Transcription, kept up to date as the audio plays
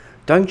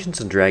Dungeons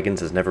 & Dragons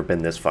has never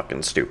been this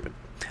fucking stupid.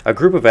 A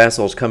group of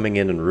assholes coming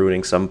in and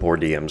ruining some poor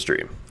DM's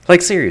dream.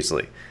 Like,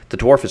 seriously. The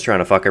dwarf is trying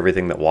to fuck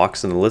everything that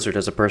walks, and the lizard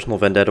has a personal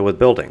vendetta with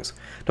buildings.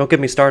 Don't get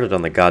me started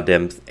on the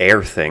goddamn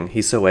air thing.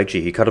 He's so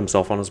edgy, he cut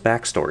himself on his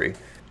backstory.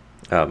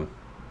 Wrong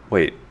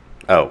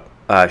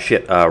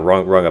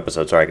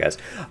episode, sorry guys.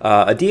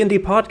 A D&D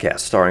podcast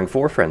starring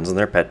 4 friends and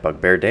their pet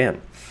bugbear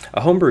Dan.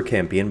 A homebrew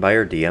campaign by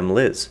our DM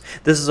Liz.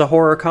 This is a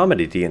horror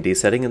comedy D&D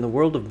setting in the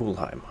world of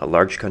Mulheim, a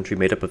large country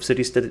made up of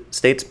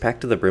city-states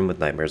packed to the brim with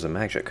nightmares and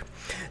magic.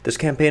 This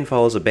campaign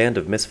follows a band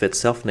of misfits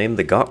self-named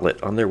the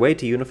Gauntlet on their way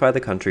to unify the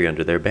country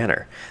under their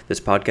banner. This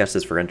podcast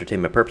is for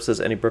entertainment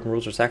purposes. Any broken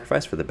rules are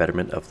sacrificed for the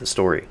betterment of the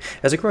story.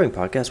 As a growing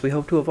podcast, we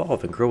hope to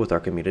evolve and grow with our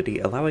community,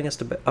 allowing us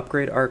to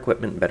upgrade our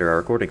equipment and better our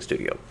recording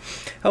studio.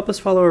 Help us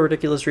follow a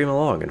ridiculous dream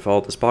along and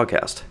follow this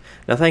podcast.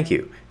 Now thank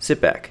you.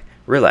 Sit back,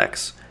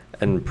 relax,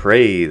 and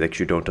pray that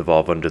you don't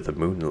evolve under the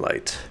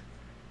moonlight.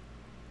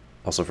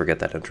 Also forget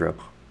that intro.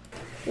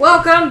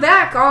 Welcome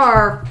back,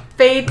 our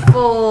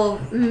faithful,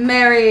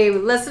 merry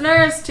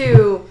listeners,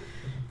 to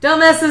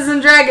Dumbasses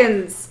and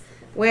Dragons,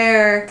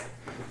 where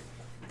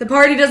the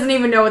party doesn't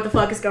even know what the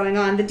fuck is going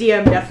on. The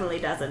DM definitely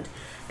doesn't.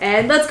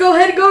 And let's go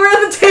ahead and go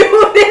around the table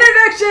with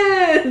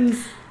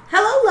introductions!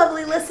 Hello,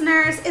 lovely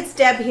listeners. It's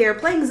Deb here,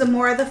 playing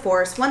Zamora the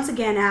Force, once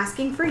again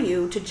asking for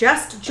you to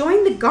just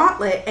join the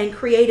Gauntlet and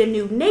create a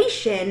new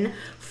nation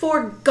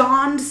for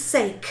Gond's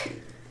sake.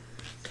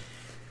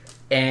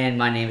 And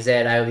my name's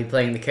Ed. I will be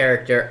playing the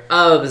character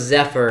of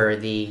Zephyr,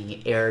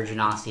 the Air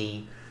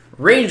Genasi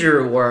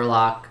Ranger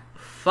Warlock,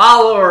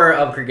 follower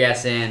of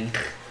Kergessin,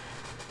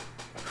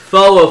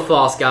 foe of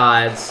false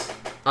gods,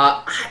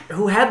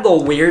 who had the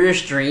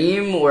weirdest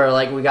dream where,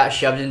 like, we got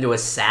shoved into a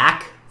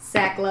sack.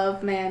 Sack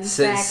love, man.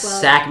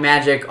 Sack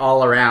magic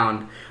all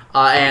around.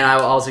 And I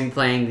will also be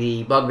playing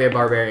the Bugbear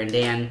Barbarian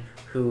Dan,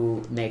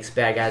 who makes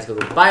bad guys go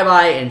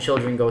bye-bye and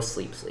children go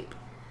sleep.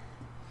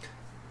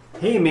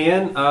 Hey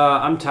man,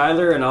 I'm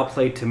Tyler and I'll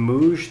play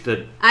Tamouj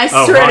the... I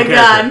swear to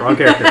God. Wrong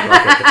character. Yep,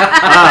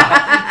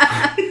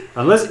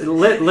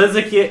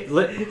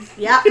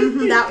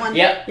 that one.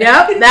 Yep,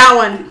 that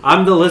one.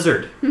 I'm the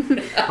lizard.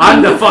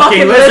 I'm the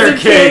fucking Lizard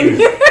King.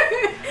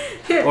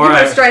 You're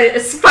going to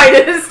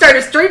start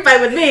a street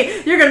fight with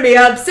me. You're going to be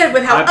upset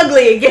with how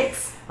ugly it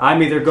gets.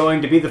 I'm either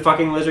going to be the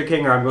fucking Lizard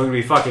King or I'm going to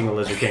be fucking a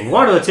Lizard King.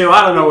 One of the two,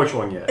 I don't know which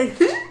one yet.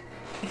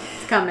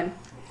 It's coming.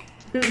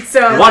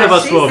 So one of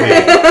us will be.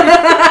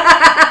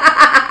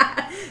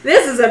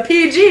 This is a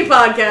PG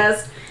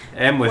podcast.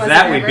 And with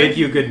that, we bid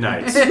you good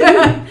night.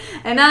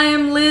 And I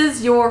am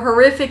Liz, your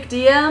horrific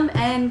DM,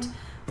 and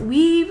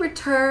we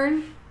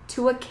return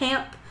to a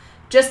camp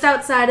just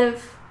outside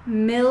of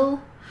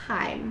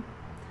Mulheim.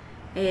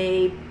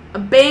 A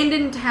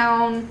abandoned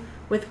town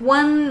with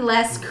one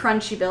less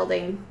crunchy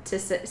building to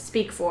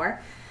speak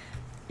for.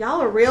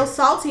 Y'all are real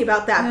salty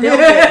about that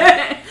building.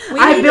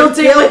 I built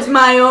it with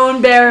my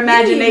own bare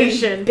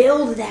imagination.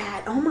 Build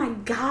that. Oh my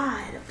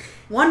god.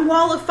 One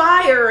wall of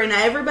fire and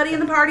everybody in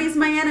the party is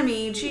my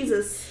enemy.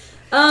 Jesus.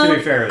 To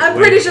be fair, I'm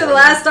pretty sure the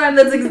last time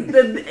that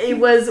it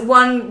was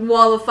one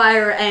wall of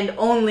fire and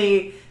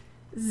only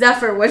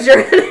Zephyr was your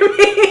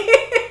enemy.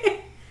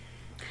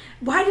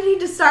 Why did he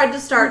decide to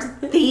start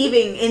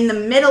thieving in the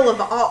middle of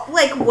all...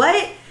 Like,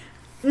 what?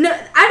 No,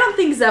 I don't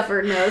think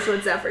Zephyr knows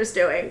what Zephyr's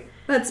doing.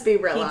 Let's be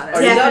real honest.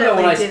 Are you talking about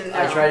when didn't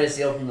I know. tried to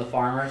steal from the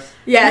farmers?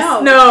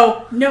 Yes.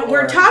 No,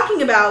 we're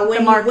talking about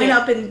when you market. went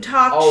up and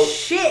talked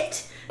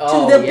shit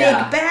to the big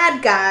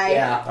bad guy.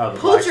 Yeah.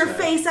 Pulled your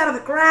face out of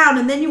the ground,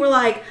 and then you were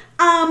like,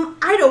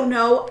 I don't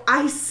know,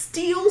 I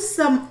steal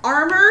some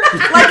armor?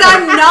 Like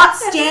I'm not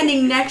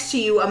standing next to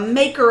you, a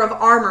maker of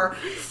armor,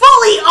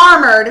 fully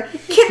armored,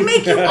 can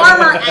make you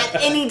armor at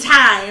any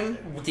time.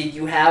 Did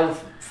you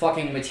have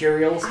fucking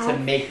materials to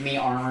make me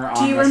armor on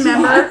Do you the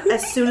remember, spot?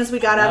 as soon as we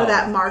got out of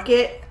that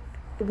market,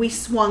 we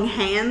swung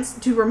hands?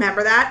 Do you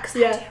remember that?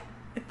 Yeah.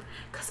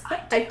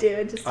 I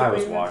do. I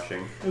was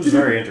watching. It was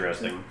very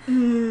interesting.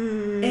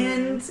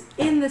 And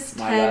in this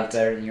My tent... God's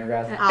better than your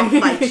God. I'll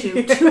fight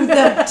you to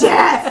the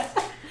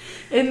death.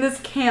 In this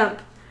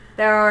camp,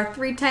 there are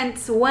 3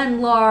 tents, 1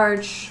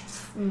 large,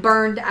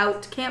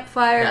 burned-out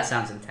campfire, That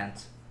sounds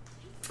intense.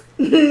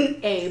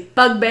 a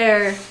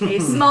bugbear, a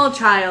small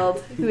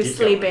child who is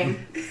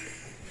sleeping,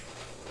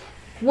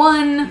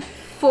 1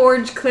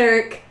 forge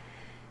cleric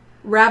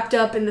wrapped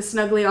up in the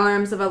snuggly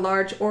arms of a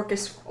large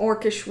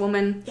orcish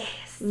woman,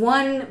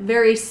 1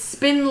 very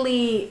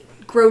spindly,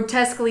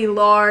 grotesquely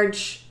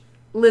large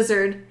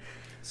lizard.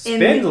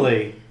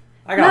 Spindly?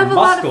 I got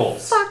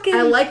muscles.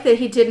 I like that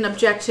he didn't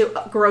object to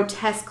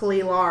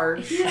grotesquely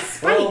large.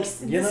 Spikes.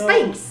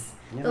 Spikes.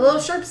 The little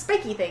sharp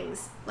spiky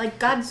things. Like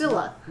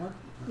Godzilla. What?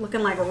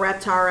 Looking like a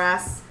reptar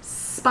ass.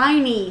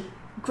 Spiny,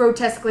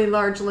 grotesquely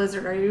large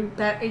lizard. Are you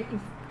better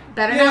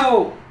now?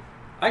 Yo,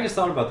 I just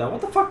thought about that.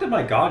 What the fuck did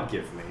my god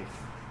give me?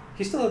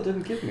 He still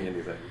didn't give me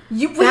anything.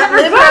 We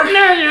haven't gotten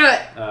there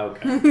yet.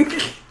 Okay.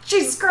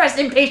 Jesus Christ,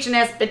 impatient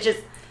ass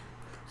bitches.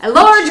 A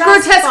large,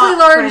 grotesquely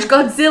large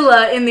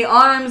Godzilla in the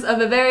arms of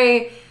a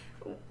very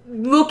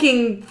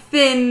looking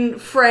thin,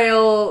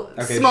 frail,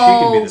 Okay, small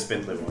she can be the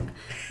spindly one.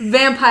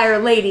 vampire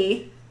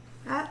lady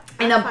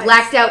in a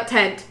blacked out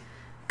tent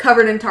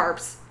covered in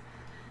tarps.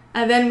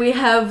 And then we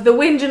have the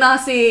Wind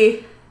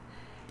Genasi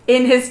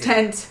in his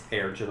tent.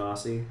 Air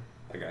Genasi.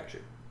 I got you.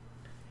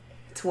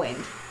 It's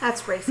wind.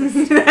 That's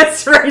racist.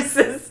 That's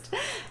racist.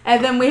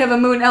 And then we have a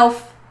moon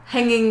elf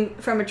hanging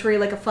from a tree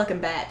like a fucking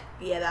bat.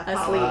 Yeah, that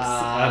Asleep. follows.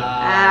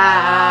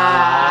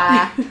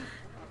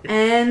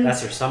 And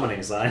That's her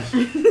summoning sign.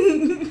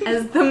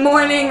 as the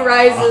morning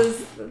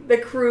rises, the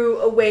crew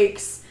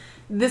awakes.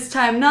 This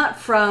time not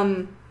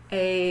from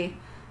a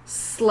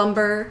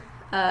slumber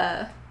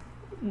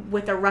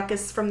with a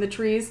ruckus from the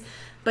trees,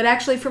 but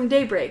actually from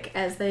daybreak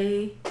as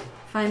they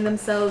find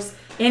themselves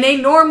in a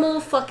normal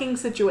fucking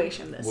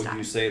situation this Would time.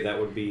 you say that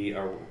would be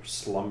a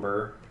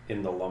slumber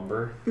in the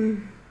lumber?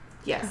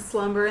 Yes.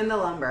 Slumber in the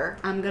lumber.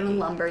 I'm gonna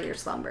lumber your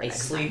slumber. A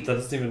next sleep That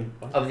doesn't even...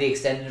 of the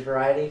extended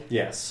variety.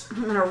 Yes.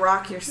 I'm gonna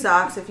rock your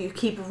socks if you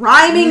keep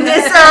rhyming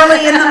this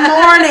early in the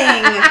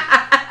morning.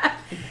 time.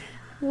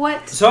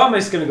 What? So I'm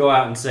just going to go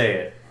out and say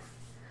it.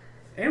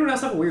 Anyone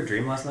else have a weird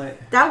dream last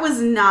night? That was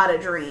not a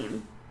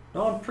dream.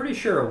 No, I'm pretty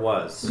sure it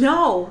was.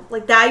 No,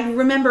 like I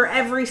remember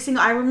every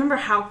single. I remember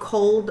how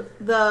cold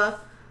the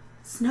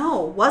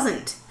snow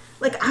wasn't.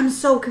 Like I'm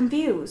so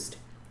confused.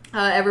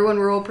 Everyone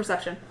roll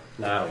perception.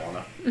 No, I don't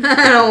want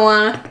I don't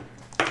wanna.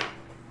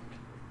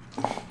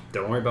 to.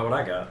 Don't worry about what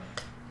I got.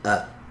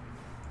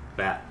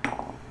 Bat.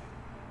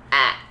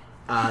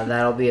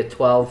 That'll be a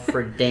 12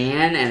 for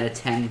Dan and a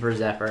 10 for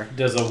Zephyr.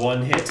 Does a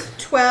 1 hit?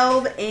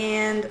 12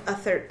 and a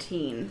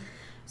 13.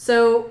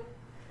 So,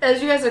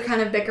 as you guys are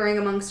kind of bickering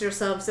amongst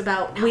yourselves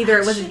about whether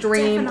it was a shit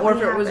dream or if it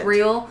definitely was happened.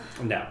 real,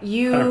 No. 100%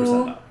 you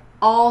no.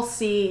 all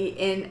see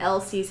in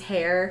Elsie's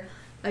hair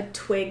a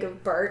twig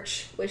of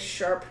birch with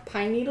sharp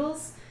pine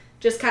needles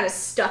just kind of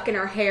stuck in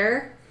her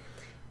hair,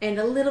 and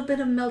a little bit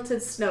of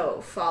melted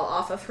snow fall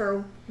off of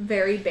her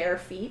very bare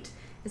feet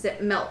as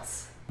it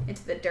melts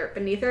into the dirt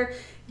beneath her.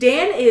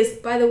 Dan is,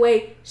 by the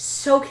way,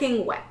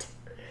 soaking wet.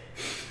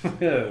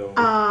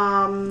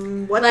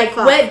 What Like the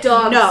fuck? wet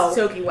dog No.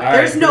 soaking wet. All right,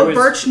 There's no who is-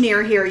 birch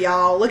near here,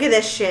 y'all. Look at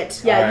this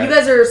shit. Yeah, Alright. you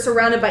guys are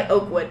surrounded by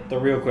oak wood. The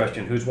real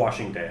question, who's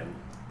washing Dan?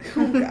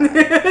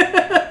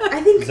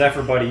 I think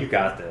Zephyr, buddy, you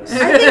got this.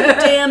 I think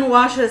Dan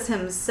washes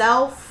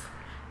himself.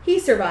 He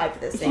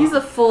survived this. He's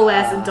a full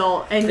ass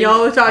adult, and think-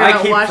 y'all are talking I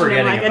about keep washing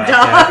him forgetting like a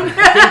about dog.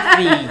 I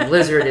think the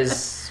lizard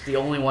is the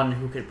only one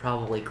who could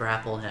probably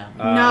grapple him.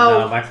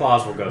 No. My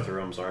claws will go through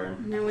him, sorry.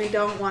 No, we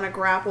don't want to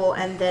grapple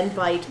and then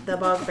bite the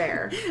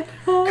bugbear.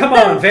 Come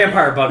on,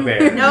 vampire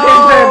bugbear.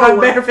 No.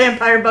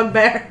 Vampire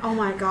bugbear. Oh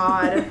my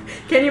god.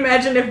 Can you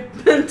imagine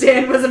if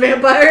Dan was a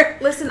vampire?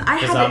 Listen, I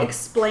had Cause, to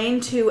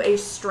explain to a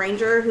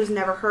stranger who's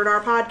never heard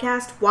our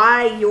podcast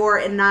why you're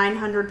a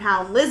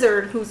 900-pound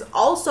lizard who's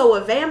also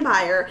a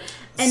vampire.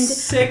 And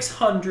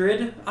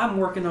 600. I'm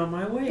working on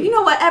my way. you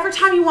know what? Every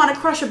time you want to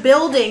crush a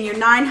building, you're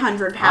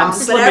 900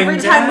 pounds. But slimming every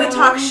time we down.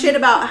 talk shit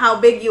about how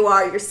big you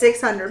are, you're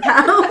 600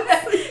 pounds.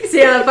 See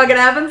how that fucking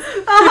happens?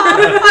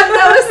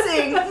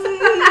 I'm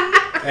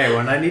noticing. Hey,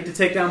 when I need to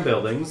take down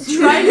buildings.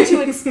 Trying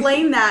to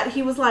explain that,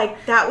 he was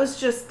like, that was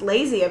just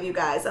lazy of you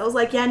guys. I was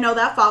like, yeah, no,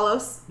 that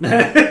follows.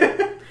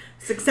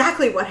 It's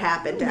exactly what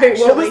happened, actually. Wait,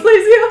 what was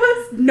lazy of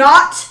us?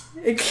 Not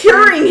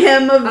curing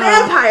him of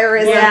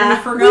vampirism. yeah.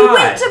 I forgot. We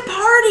went to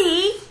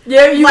party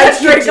Yeah, you Like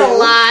guys you drank do. a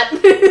lot.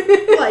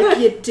 like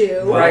you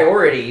do. Well,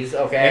 Priorities,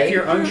 okay? If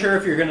you're unsure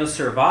if you're going to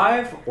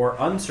survive or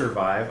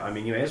unsurvive, I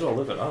mean, you may as well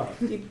live it up.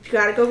 You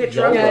gotta go get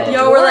drunk. Yeah, with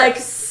Y'all were dwarves.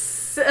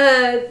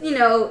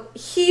 like,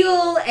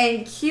 heal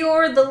and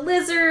cure the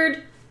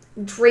lizard.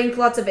 Drink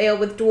lots of ale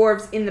with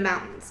dwarves in the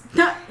mountains.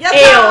 Yep. There,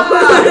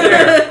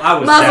 I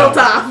was Muzzle down.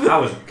 top. I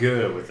was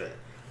good with it.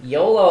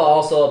 YOLO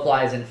also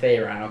applies in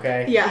Faerun,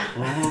 okay? Yeah.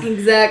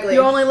 Exactly.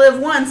 You only live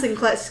once in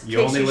case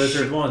You only you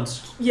lizard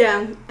once.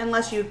 Yeah,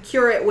 unless you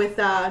cure it with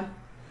Necronomicon.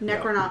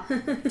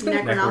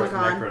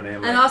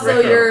 Necronam. And also,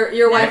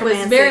 your wife was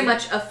Necromancy. very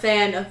much a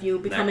fan of you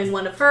becoming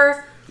one of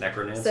her,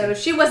 Necronancy. so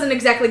she wasn't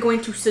exactly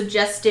going to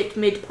suggest it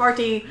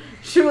mid-party.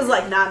 She was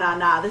like,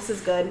 nah, this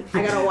is good.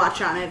 I gotta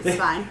watch on it. It's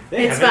fine.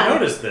 They It's haven't fine.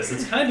 noticed this.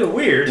 It's kind of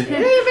weird. I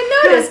didn't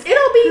even notice.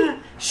 It'll be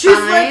She's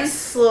fine. like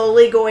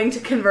slowly going to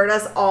convert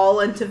us all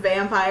into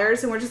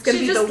vampires, and we're just gonna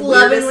She be just the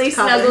lovingly weirdest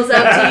couple. snuggles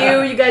up to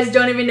you. You guys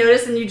don't even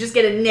notice, and you just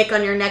get a nick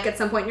on your neck at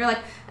some point. And you're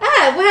like,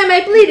 why am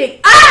I bleeding?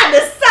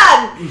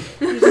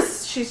 The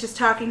sun. She's just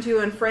talking to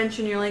you in French,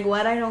 and you're like,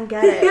 "What? I don't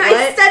get it. I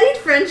What? studied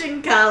French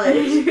in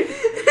college.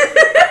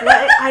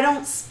 What? I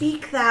don't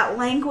speak that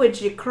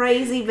language. You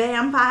crazy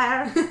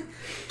vampire."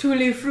 Tous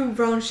les fruits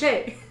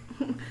branchés.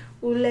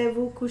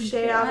 Voulez-vous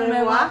coucher avec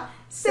moi?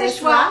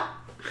 C'est moi.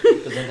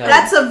 That's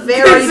That's a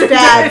very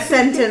bad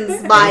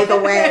sentence, by the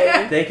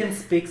way. They can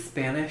speak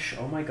Spanish.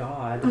 Oh my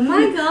god. Oh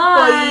my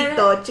god.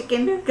 Pollito,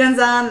 chicken, guns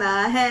on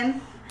the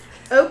hen.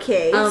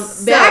 Okay,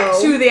 so Back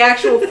to the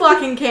actual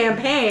fucking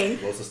campaign.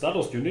 Los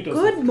Estados Unidos.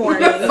 good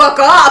morning. Fuck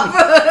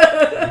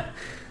off.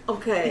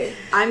 Okay,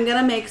 I'm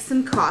gonna make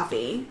some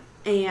coffee,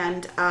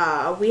 and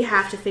we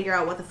have to figure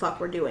out what the fuck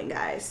we're doing,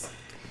 guys.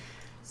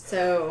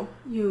 So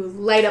you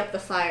light up the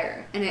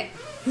fire, and it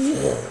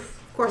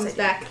comes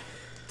back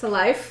to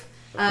life.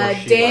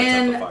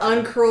 Dan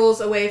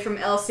uncurls away from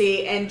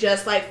Elsie and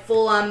just like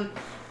full on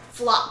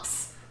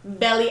flops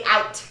belly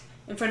out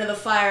in front of the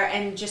fire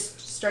and just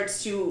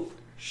starts to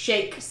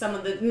shake some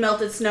of the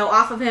melted snow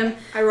off of him.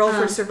 I roll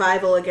for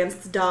survival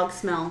against the dog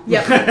smell.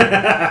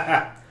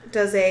 Yep.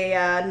 Does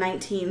a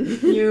 19.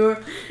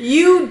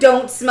 You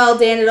don't smell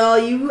Dan at all.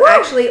 You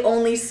actually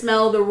only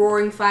smell the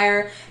roaring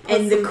fire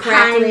and the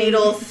crackling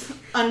needles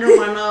under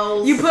my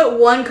nose. You put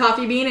one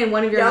coffee bean in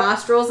one of your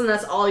nostrils, and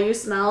that's all you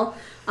smell.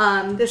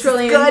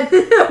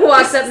 Trillian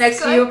walks up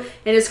next to you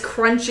and is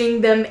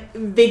crunching them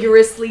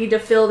vigorously to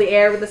fill the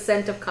air with the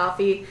scent of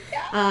coffee.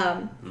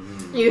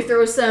 You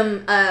throw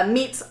some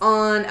meats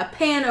on a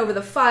pan over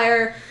the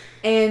fire,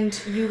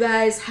 and you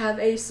guys have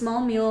a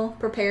small meal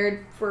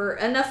prepared for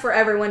enough for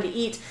everyone to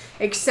eat,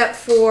 except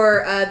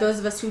for those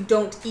of us who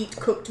don't eat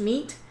cooked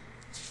meat.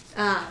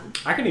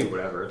 I can eat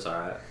whatever, it's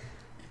alright.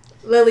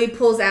 Lily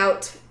pulls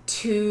out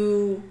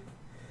 2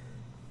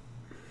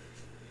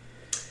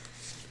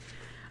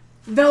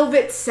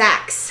 velvet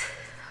sacks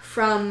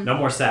from... No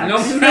more sacks. No.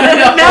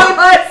 No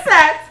more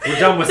sacks! We're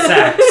done with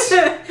sacks.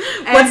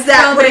 What's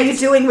that? What are you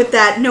doing with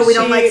that? No, we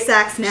don't like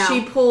sacks now.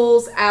 She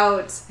pulls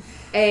out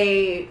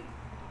it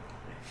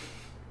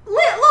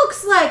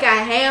looks like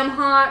a ham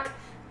hock,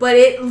 but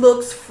it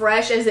looks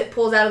fresh as it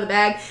pulls out of the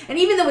bag. And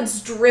even though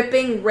it's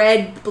dripping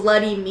red,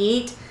 bloody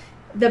meat,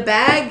 the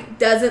bag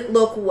doesn't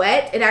look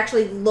wet. It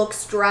actually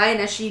looks dry, and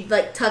as she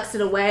tucks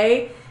it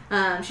away,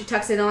 she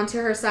tucks it onto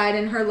her side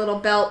in her little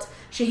belt.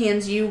 She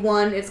hands you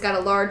one. It's got a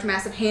large,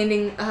 massive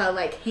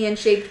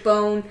hand-shaped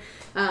bone.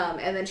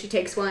 And then she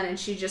takes one and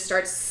she just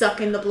starts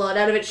sucking the blood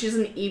out of it. She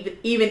doesn't even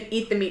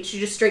eat the meat. She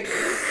just straight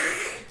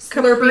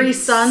Capri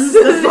Suns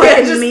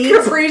the meat.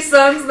 Capri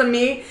Suns the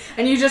meat.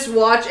 And you just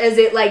watch as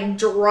it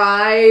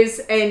dries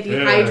and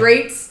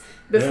dehydrates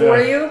before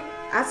you.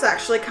 That's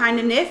actually kind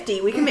of nifty.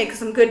 We can make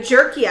some good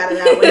jerky out of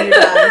that when you're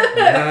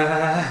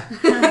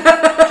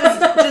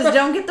done. Just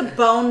don't get the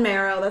bone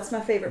marrow. That's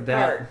my favorite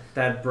part.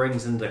 That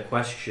brings into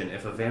question,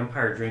 if a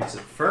vampire drinks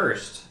it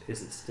first,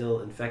 is it still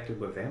infected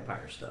with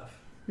vampire stuff?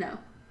 No.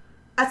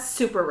 That's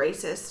super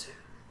racist.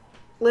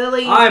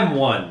 Lily. I'm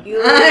one.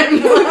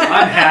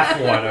 I'm half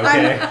one,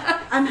 okay?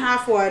 I'm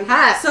half one.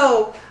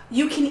 So,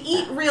 you can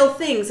eat real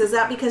things. Is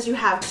that because you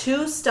have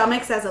 2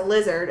 stomachs as a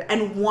lizard,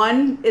 and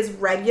one is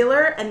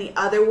regular, and the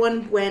other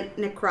one went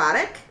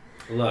necrotic?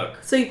 Look.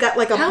 So you've got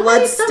a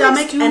blood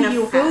stomach and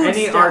a food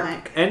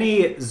stomach.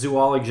 Any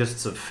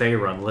zoologists of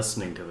Faerun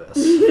listening to this,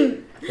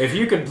 if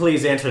you could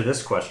please answer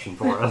this question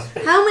for us.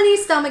 How many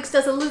stomachs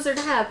does a lizard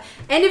have?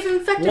 And if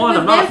infected one, with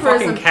I'm not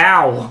vampirism, a fucking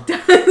cow.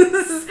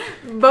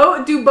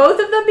 do both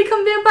of them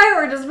become vampire,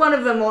 or does one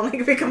of them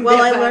only become vampire?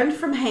 Well, I learned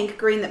from Hank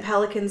Green that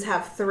pelicans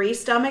have 3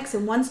 stomachs,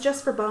 and one's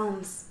just for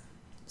bones.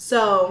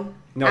 So...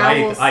 No,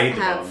 owls I eat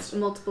the have bones.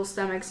 multiple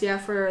stomachs,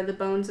 for the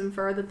bones and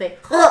fur that they...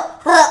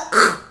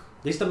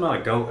 At least I'm not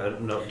a goat.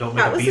 Don't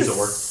make a beezor. That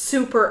was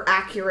super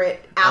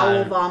accurate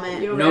owl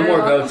vomit. No more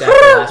goats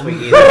after last week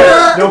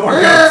either. No more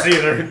goats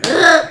either.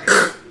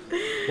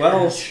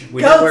 Well,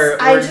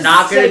 we're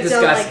not going to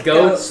discuss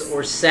goats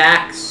or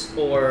sacks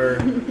or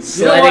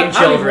sledding children.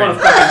 I don't want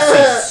to fucking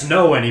see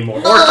snow anymore.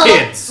 Or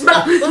kids.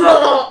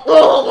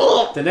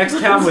 The next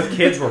town with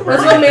kids were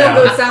burning That's what male down.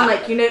 goats sound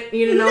like.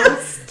 You know?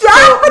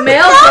 Stop! So,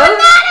 male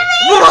goats...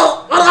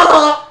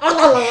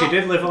 She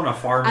did live on a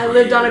farm. I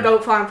lived on a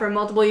goat farm for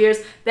multiple years.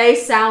 They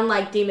sound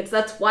like demons.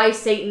 That's why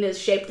Satan is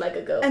shaped like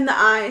a goat. And the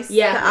eyes.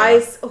 Yeah. The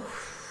eyes. Oh.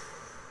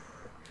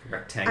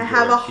 Rectangular I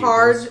have a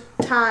hard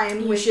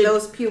time with should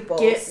those pupils.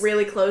 Get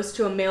really close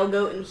to a male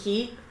goat in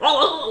heat.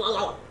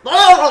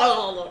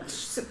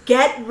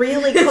 Get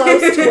really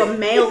close to a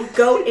male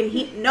goat and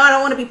he... No, I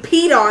don't want to be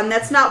peed on.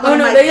 That's not one of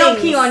my they things. don't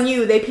pee on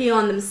you. They pee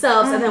on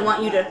themselves and then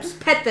want you to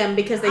pet them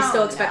because they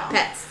still expect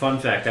pets. Fun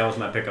fact, that was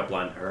my pickup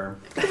line to her.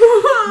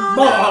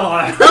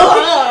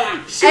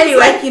 Anyway,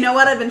 like, you know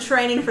what? I've been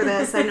training for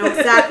this. I know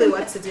exactly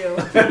what to do.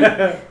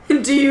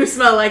 Do you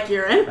smell like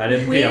urine? I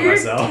didn't pee on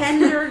myself.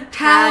 Tender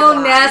How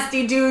tagline.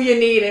 nasty do you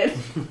need it?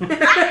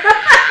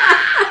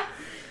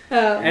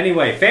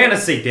 Anyway,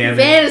 fantasy, damn it.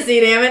 Fantasy,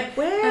 damn it.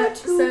 Where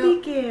to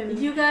begin?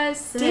 You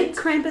guys Did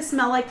Krampus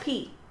smell like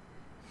pee?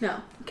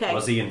 No. Okay.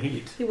 Was he in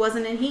heat? He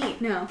wasn't in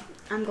heat. No.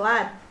 I'm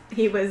glad.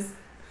 He was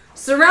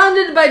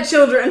surrounded by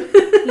children. He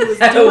was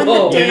doing the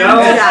Whoa, damn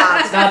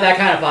job. It's not that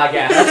kind of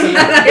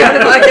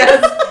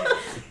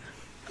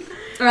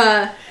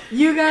podcast.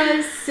 You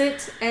guys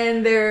sit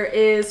and there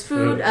is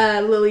food.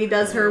 Lily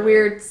does her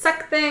weird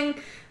suck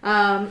thing.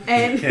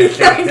 And you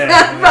guys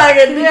have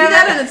fucking Do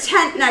that in a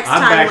tent next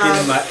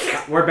time,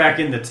 love. We're back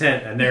in the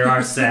tent, and there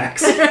are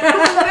sacks.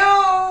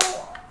 No.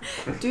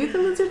 Do the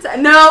lizards?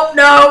 No.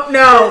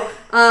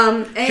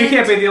 And She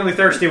can't be the only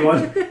thirsty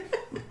one.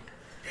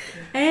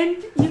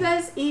 And you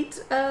guys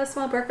eat a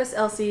small breakfast.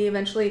 Elsie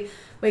eventually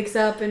wakes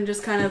up and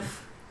just kind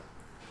of...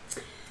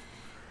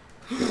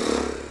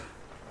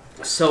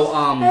 So,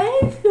 Hey,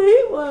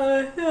 sweet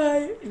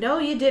No,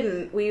 you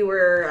didn't. We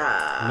were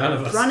None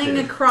of us running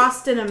did.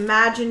 across an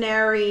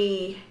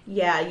imaginary...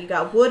 Yeah, you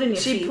got wood in your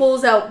She teeth.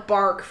 pulls out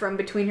bark from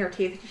between her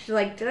teeth. She's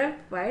like, did I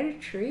bite a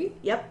tree?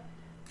 Yep.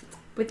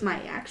 With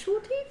my actual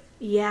teeth?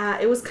 Yeah,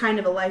 it was kind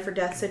of a life or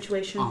death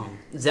situation.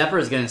 Zephyr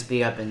is going to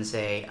speak up and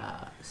say,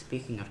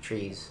 speaking of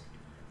trees,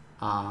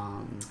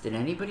 did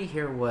anybody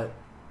hear what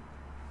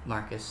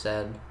Marcus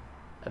said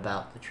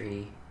about the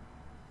tree?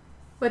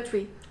 What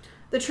tree?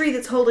 The tree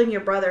that's holding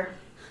your brother.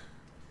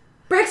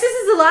 Braxis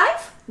is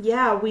alive?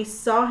 Yeah, we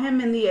saw him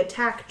in the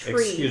attack tree.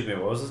 Excuse me,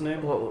 what was his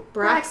name?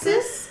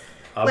 Braxis?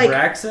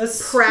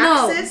 Abraxas?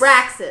 No, Praxis?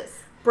 Braxis.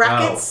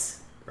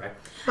 Brackets? Right.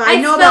 But I'd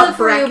I know spell about it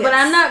for brackets. you, but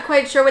I'm not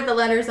quite sure what the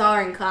letters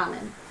are in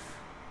common.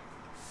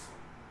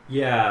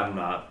 Yeah, I'm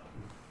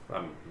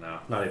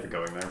not even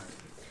going there.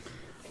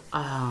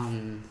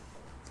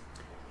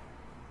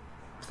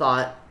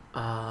 Thought,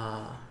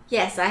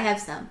 Yes, I have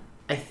some.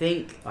 I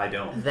think I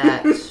don't.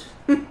 that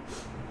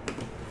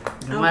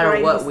no Oh, matter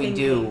right, what he's we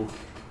do, thinking.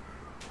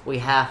 we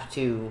have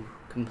to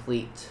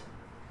complete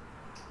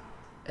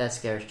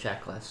Esker's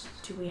checklist.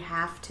 Do we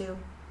have to?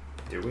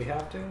 Do we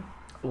have to?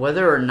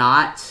 Whether or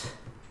not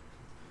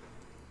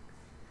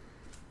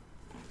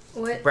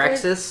What?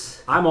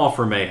 Brexis I'm all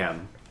for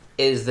mayhem.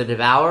 is the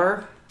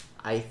devourer,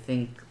 I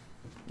think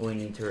we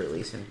need to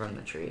release him from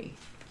the tree.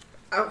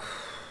 Oh,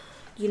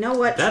 you know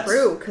what? That's-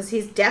 True, because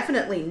he's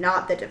definitely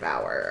not the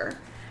devourer.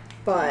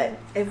 But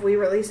if we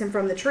release him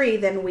from the tree,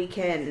 then we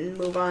can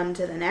move on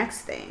to the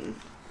next thing.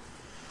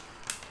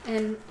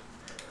 And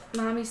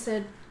Mommy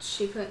said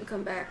she couldn't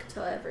come back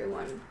till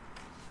everyone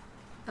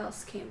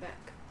else came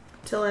back.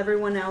 Till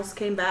everyone else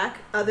came back,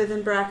 other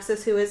than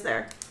Braxis, who is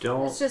there?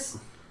 It's just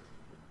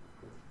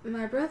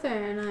my brother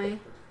and I.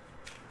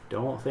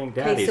 Don't think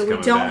Okay, Daddy's so we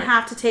coming don't back.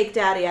 have to take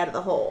Daddy out of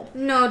the hole.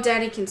 No,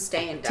 Daddy can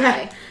stay and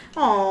die.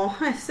 Oh,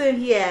 I said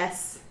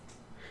yes.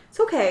 It's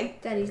okay.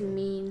 Daddy's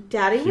mean.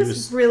 Daddy He was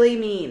was- really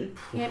mean.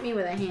 He hit me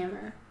with a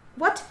hammer.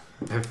 What?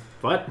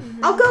 What?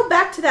 I'll go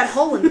back to that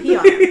hole and pee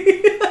on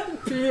him.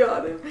 Pee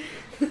on him.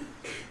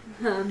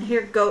 I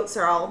hear goats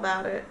are all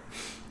about it.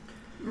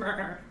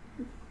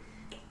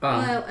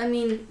 Well, I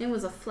mean, it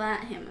was a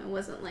flat hammer. It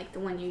wasn't like the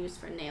one you use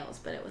for nails,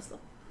 but it was the...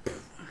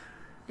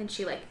 And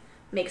she, like,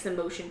 makes a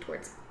motion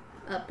towards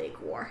a big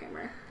war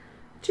hammer.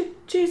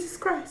 Jesus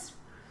Christ.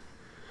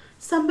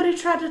 Somebody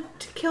tried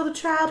to kill the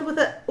child with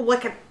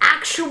an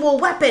actual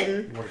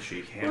weapon. What did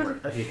she hammer?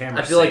 He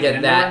hammered I feel like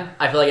Satan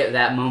at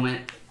that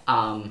moment,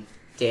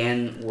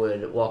 Dan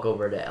would walk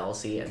over to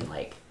Elsie and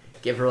like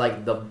give her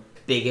like the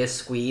biggest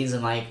squeeze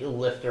and like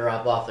lift her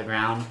up off the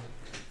ground.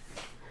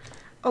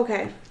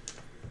 Okay.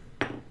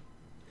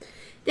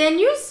 Dan,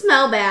 you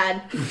smell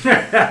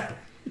bad.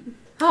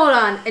 Hold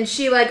on. And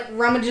she, like,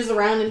 rummages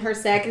around in her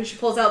sack and she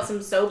pulls out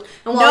some soap.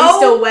 And while he's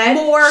still wet,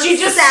 more she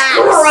just sacks.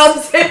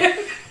 scrubs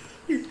him.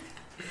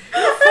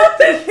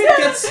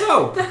 Get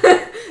soap.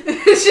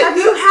 Have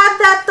you had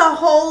that the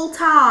whole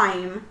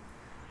time?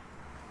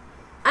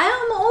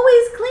 I'm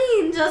always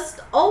clean, just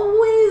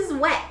always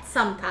wet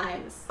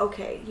sometimes.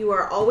 Okay, you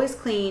are always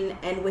clean,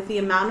 and with the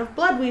amount of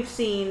blood we've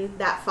seen,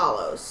 that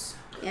follows.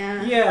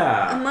 Yeah.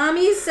 Yeah.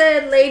 Mommy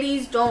said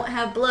ladies don't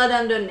have blood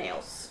under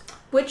nails.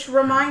 Which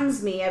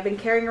reminds me, I've been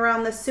carrying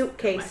around this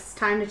suitcase. It's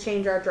time to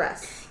change our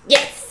dress.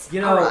 Yes. You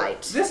know,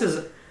 Alright. this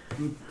has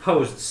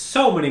posed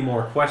so many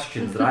more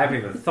questions that I haven't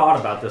even thought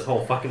about this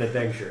whole fucking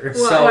adventure.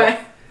 What?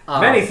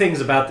 Many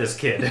things about this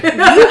kid. You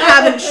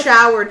haven't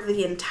showered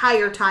the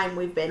entire time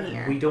we've been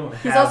here. We don't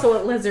have. He's also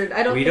a lizard.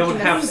 I don't we think don't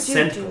he have knows.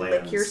 scent Do you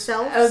glands. lick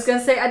yourself? I was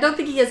gonna say, I don't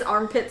think he has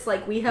armpits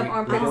like we have We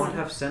armpits. don't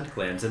have scent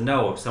glands, and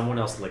no, if someone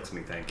else licks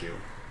me, thank you.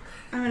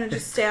 I'm gonna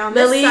just stay on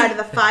Lily. this side of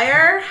the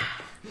fire.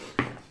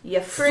 You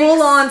freaks.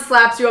 Full on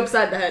slaps you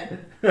upside the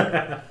head.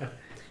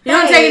 You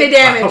don't Hey. take any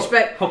damage, hope,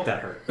 but hope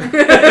that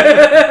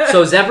hurt.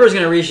 So Zephyr's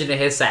gonna reach into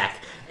his sack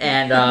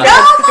and No more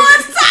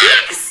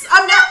sacks!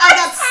 I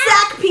got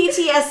sack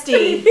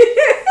PTSD.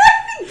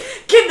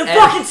 Get in the And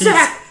fucking he's-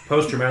 sack!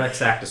 Post-traumatic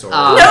sac disorder.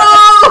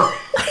 No!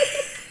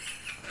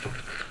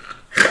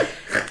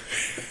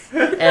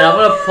 and I'm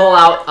gonna pull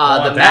out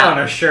Want the that on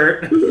map. a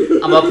shirt. I'm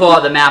gonna pull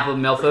out the map of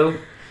Milfu,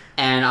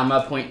 and I'm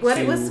gonna point What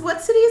to.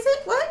 what city is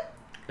it? What?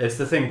 It's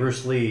the thing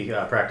Bruce Lee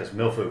practiced,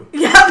 milfu.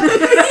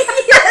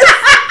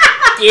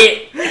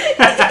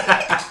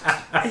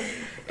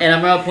 And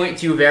I'm gonna point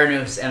to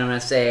Varanoose, and I'm gonna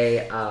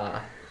say,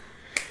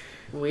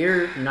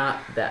 we're not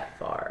that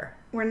far.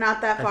 We're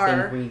not that I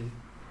far. think we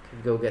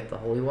could go get the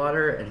holy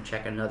water and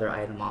check another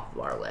item off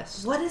of our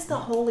list. What is the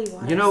holy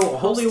water? You know, supposed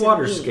holy to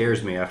water mean?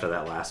 scares me after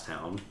that last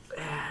town.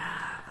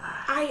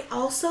 I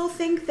also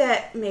think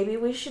that maybe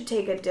we should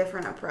take a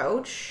different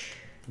approach.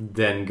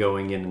 Then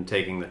going in and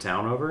taking the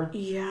town over,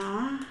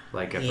 Yeah.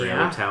 like every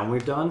Yeah. other town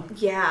we've done.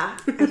 Yeah.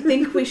 I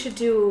think we should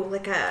do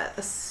like a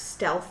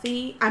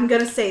stealthy. I'm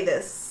gonna say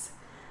this.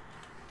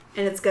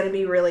 And it's gonna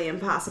be really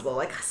impossible.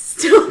 Like a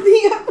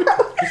stealthy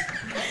approach.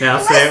 Now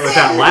say it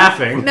without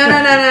laughing. no.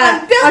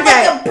 I'm built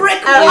Okay. like a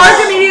brick wall.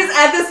 Archimedes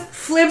at this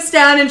flips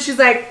down and she's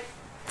like,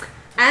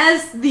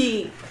 as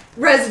the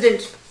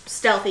resident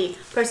stealthy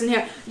person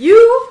here,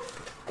 you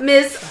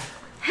Miss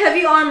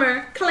Heavy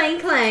Armor, Clang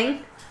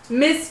Clang,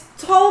 Miss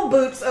Tall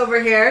Boots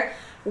over here,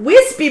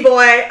 Wispy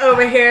Boy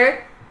over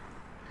here,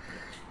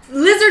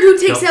 Lizard who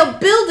takes out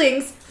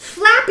buildings,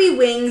 Flappy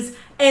Wings,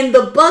 and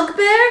the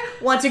Bugbear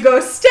want to go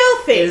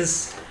stealthy.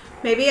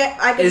 Maybe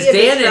I could Is be a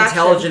Dan distraction.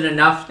 intelligent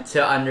enough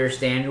to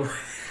understand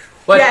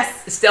what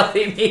Yes.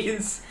 stealthy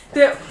means?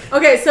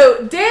 Okay,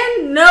 so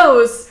Dan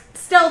knows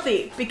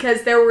stealthy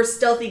because there were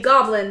stealthy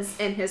goblins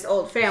in his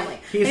old family.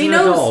 He's and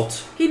an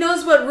adult. He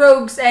knows what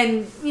rogues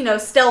and,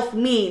 stealth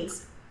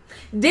means.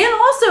 Dan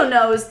also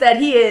knows that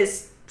he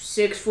is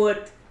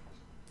 6'5",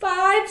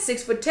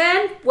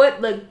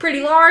 6'10",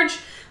 pretty large.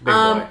 Big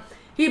boy.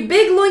 He's a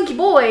big loinky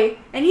boy,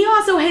 and he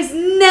also has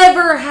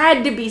never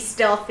had to be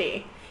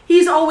stealthy.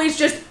 He's always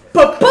just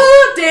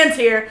Dan's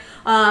here.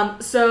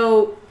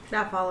 So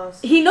That follows.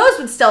 he knows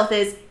what stealth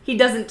is. He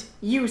doesn't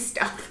use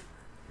stealth.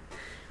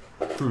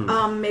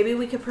 Maybe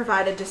we could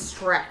provide a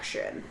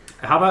distraction.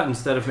 How about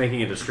instead of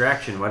making a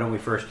distraction, why don't we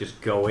first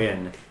just go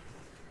in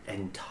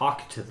and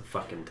talk to the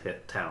fucking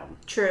town?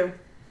 True.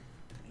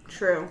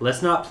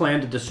 Let's not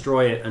plan to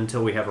destroy it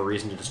until we have a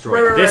reason to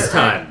destroy it this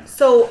time.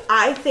 So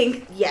I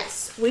think,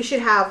 yes, we should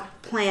have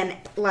plan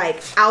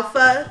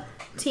alpha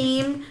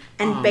team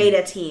and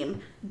beta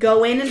team.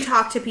 Go in and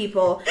talk to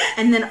people,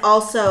 and then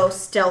also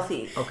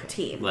stealthy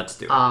team. Let's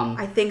do it.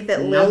 I think that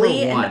Number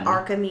Lily one. and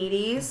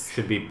Archimedes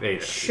Should be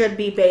beta. should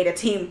be beta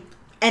team.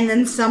 And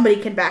then somebody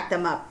can back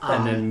them up.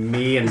 And then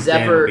me and Dan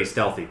Zephyr- will be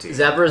stealthy too.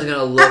 Zephyr's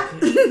gonna look.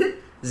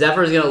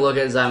 Zephyr's gonna look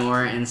at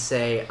Zymora and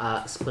say,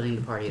 "Splitting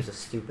the party is a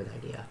stupid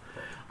idea."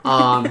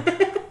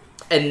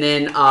 And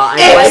then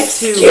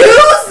Excuse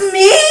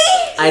me?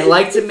 I'd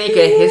like to make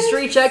a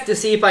history check to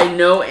see if I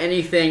know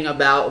anything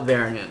about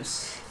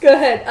Varanoose. Go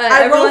ahead.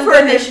 I roll for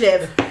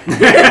initiative.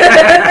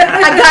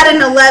 I got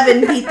an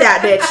 11. Beat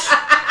that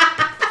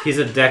bitch. He's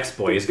a dex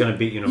boy. He's gonna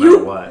beat you no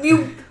matter what.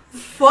 You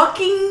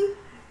fucking...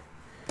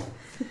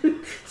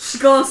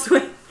 She's going to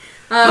swing.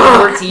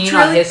 14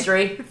 on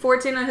history.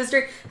 14 on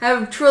history.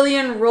 Have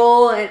Trillion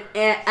roll an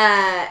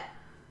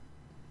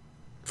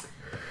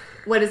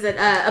what is it?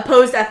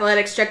 Opposed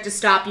athletics check to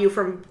stop you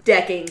from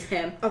decking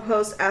him.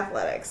 Opposed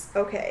athletics.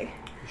 Okay.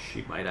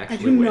 She might I actually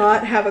do win.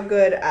 not have a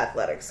good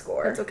athletics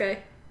score. That's okay.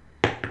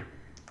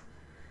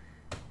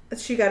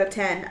 She got a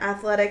 10.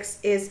 Athletics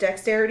is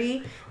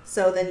dexterity.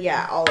 So then,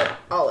 yeah,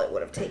 all it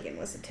would have taken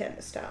was a 10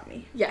 to stop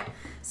me. Yeah.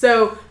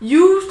 So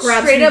you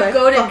Grabs straight me up by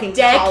go to fucking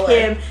deck collar.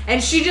 him,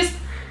 and she just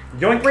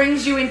Yoink.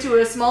 brings you into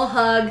a small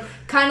hug,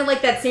 kind of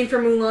like that scene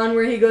from Mulan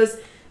where he goes,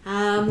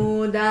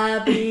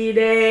 Amudabide.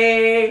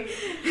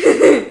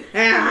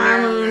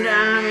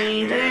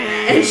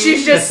 And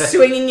she's just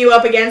swinging you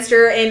up against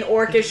her in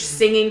Orcish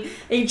singing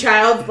a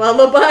child's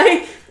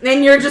lullaby.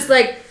 And you're just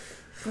like,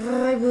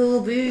 I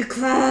will be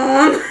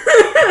calm.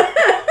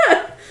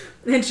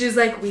 And she's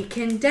like, we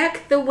can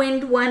deck the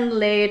wind one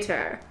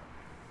later.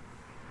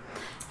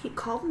 He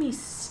called me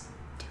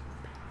stupid.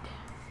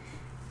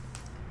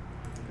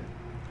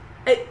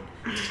 Did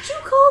you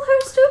call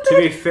her stupid? To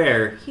be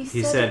fair, He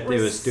he said said it it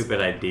was was a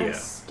stupid idea. A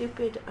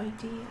stupid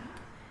idea.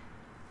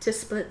 To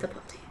split the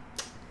party.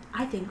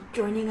 I think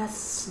joining a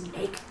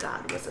snake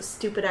god was a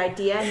stupid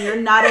idea, and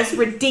you're not as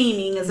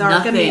redeeming as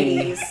Nothing.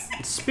 Archimedes.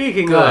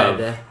 Speaking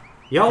Good. of,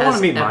 y'all want Has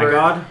to meet my ever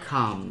god?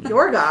 Come.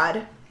 Your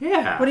god?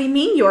 Yeah. What do you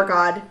mean, your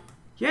god?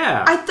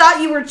 Yeah. I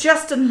thought you were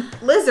just a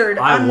lizard.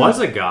 I was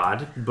a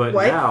god, but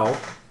What? now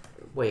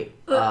Wait.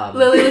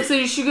 Lily looks at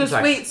you. She goes,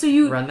 sorry, "Wait, so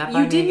you run that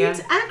by me didn't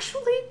again?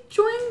 actually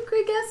join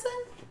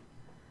Gregessen?"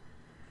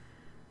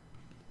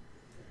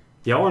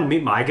 y'all want to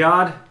meet my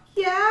god?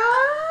 Yeah.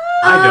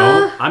 I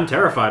don't. I'm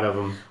terrified of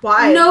him.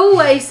 Why? No,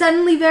 I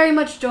suddenly very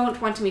much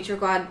don't want to meet your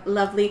god,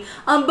 lovely.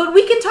 But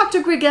we can talk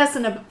to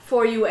Gregessen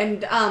for you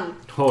and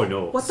Oh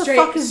no. What the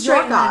fuck is your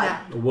straighten god?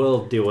 that out.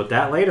 We'll deal with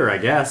that later, I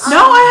guess. No,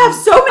 I have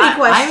so many I'm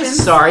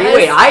questions. sorry. As-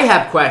 Wait, I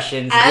have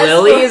questions. as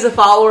Lily for- is a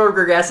follower of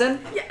Gregessen?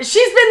 Yeah,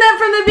 she's been that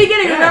from the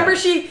beginning. Yeah. Remember,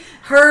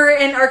 her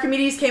and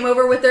Archimedes came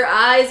over with their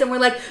eyes and were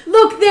like,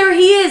 "Look, there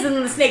he is!" And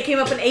then the snake came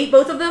up and ate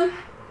both of them.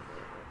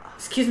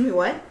 Excuse me,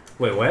 what?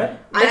 Wait, what?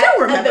 I don't At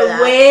remember the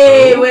that.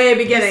 way The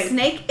beginning.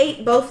 snake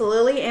ate both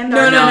Lily and No,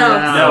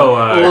 Archimedes. No,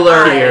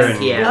 Uller Kier and and-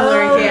 Kier.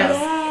 Uller and Kier.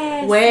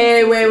 Yes.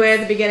 Way at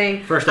the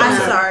beginning. First I'm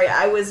episode. sorry,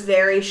 I was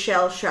very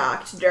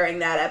shell-shocked during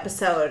that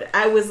episode.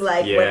 I was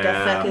like, what the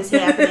Yeah. fuck is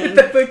happening?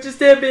 The fuck just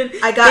happened?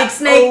 I got Big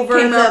snake over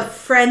came the up.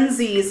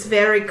 frenzies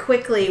very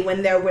quickly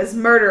when there was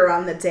murder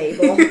on the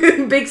table.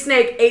 Big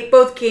snake ate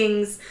both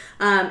kings,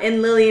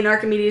 and Lily and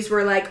Archimedes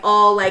were like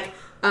all like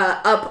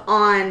up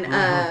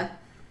on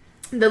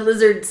the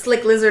lizard,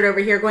 slick lizard over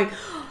here, going,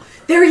 "Oh,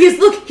 there he is!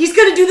 Look, he's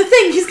gonna do the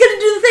thing! He's gonna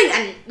do the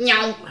thing!"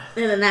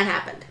 And then that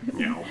happened.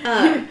 No.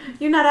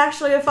 You're not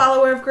actually a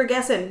follower of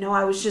Gregessen. No,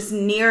 I was just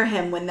near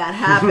him when that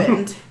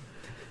happened.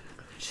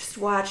 Just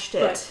watched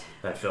it. But-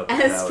 That felt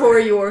As valid. for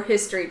your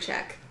history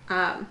check,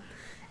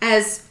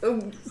 as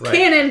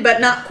canon but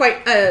not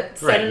quite said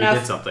Right, you enough.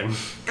 did something.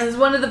 As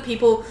one of the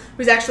people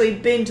who's actually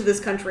been to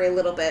this country a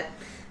little bit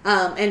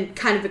and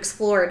kind of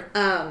explored,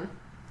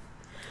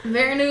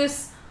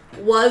 Varanoose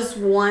was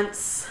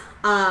once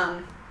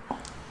a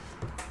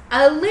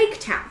lake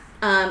town.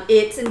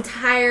 Its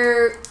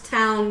entire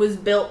town was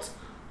built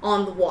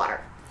on the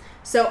water.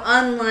 So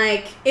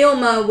unlike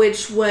Ilma,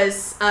 which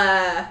was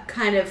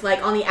kind of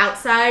like on the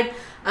outside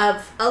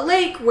of a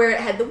lake where it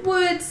had the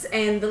woods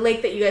and the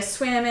lake that you guys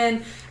swam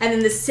in, and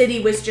then the city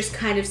was just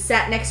kind of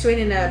sat next to it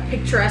in a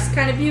picturesque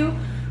kind of view,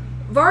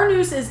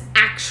 Varanoose is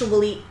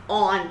actually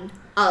on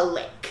a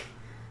lake.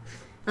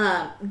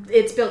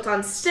 It's built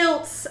on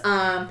stilts.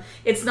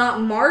 It's not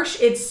marsh.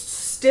 It's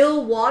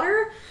still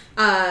water.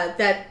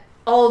 That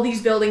all of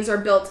these buildings are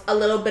built a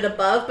little bit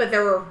above, but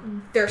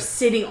they're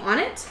sitting on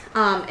it,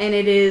 and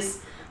it is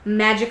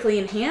magically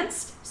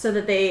enhanced so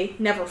that they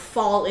never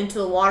fall into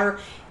the water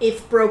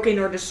if broken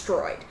or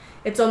destroyed.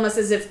 It's almost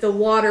as if the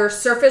water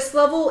surface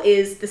level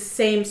is the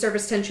same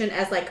surface tension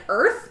as like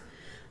Earth.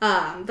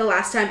 The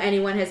last time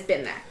anyone has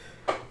been there.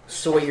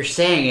 So what you're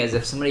saying is,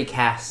 if somebody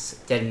casts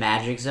Dead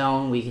Magic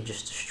Zone, we can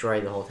just destroy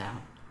the whole town.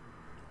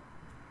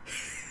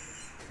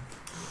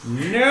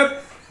 Nope.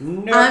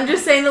 I'm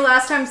just saying the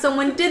last time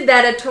someone did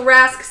that, a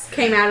Tarrasque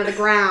came out of the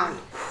ground.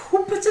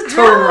 Who puts a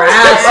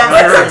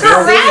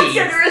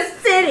Tarrasque under a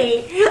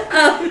city?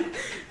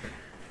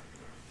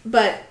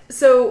 But,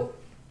 so,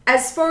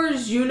 as far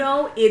as you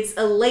know, it's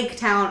a lake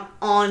town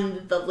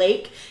on the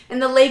lake. And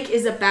the lake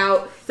is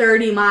about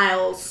 30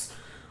 miles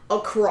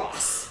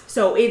across.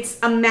 So it's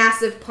a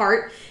massive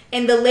part.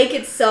 And the lake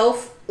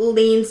itself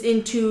leans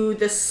into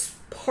this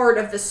part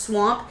of the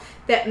swamp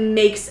that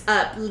makes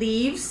up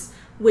Leaves,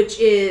 which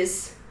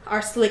is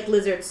our slick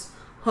lizard's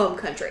home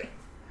country.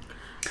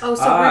 Oh,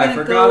 so we're going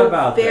to go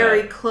about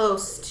very that.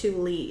 close to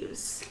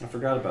Leaves. I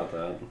forgot about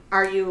that.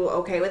 Are you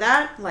okay with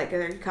that? Like,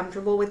 are you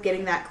comfortable with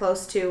getting that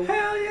close to...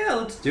 Hell yeah,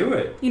 let's do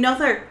it. You know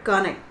they're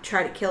gonna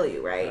try to kill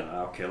you, right?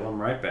 I'll kill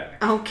him right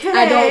back. Okay.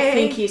 I don't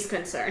think he's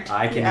concerned.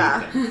 I can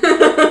eat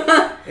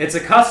them. It's a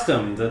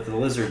custom that the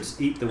lizards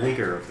eat the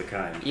weaker of the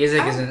kind.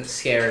 Isaac isn't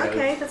scared of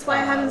Okay, that's why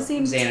I haven't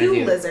seen Xanadu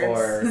two lizards.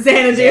 or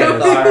Xanadu.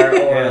 Xanathar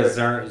Yeah,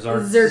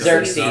 or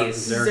Xerxes.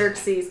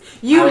 Xerxes.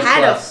 You I was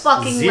had a close.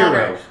 fucking 0.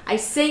 letter. I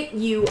sent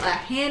you a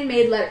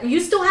handmade letter. You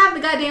still have the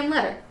goddamn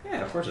letter.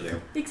 Yeah, of course I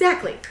do.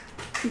 Exactly.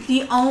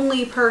 The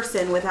only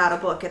person without a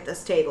book at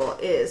this table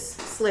is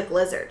Slick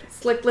Lizard.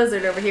 Slick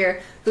Lizard over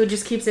here, who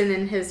just keeps it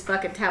in his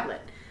fucking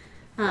tablet.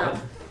 What?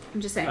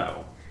 I'm just saying.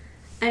 Oh.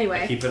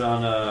 Anyway. Keep it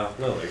on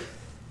Lily.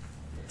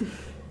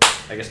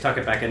 I guess tuck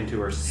it back into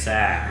her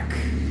sack.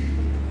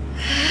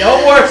 No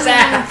more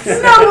sacks!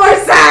 No more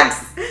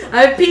sacks!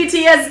 I have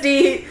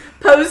PTSD,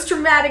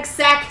 post-traumatic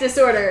sack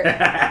disorder.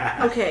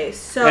 Okay,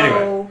 so...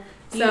 Anyway.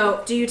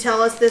 Do you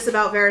tell us this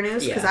about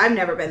Varanoose? Because Yeah. I've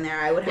never been there.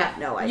 I would have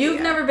no idea.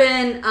 You've never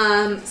been.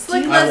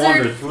 Slick I Lizard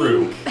wandered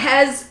through.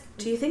 has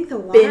Do you think the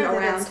water been that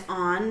around. it's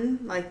on,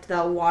 like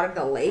the water of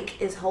the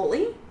lake, is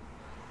holy?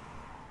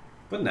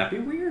 Wouldn't that be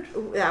weird?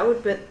 That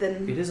would, but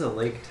then... It is a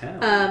lake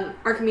town.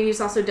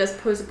 Archimedes also does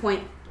pose a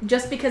point.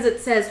 Just because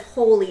it says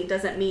holy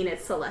doesn't mean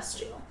it's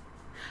celestial.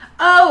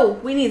 Oh,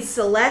 we need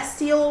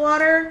celestial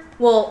water?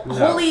 Well, No.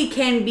 holy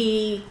can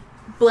be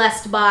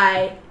blessed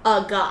by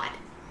a god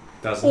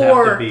Doesn't have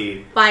or to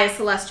be. by a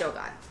celestial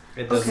god.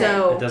 It doesn't.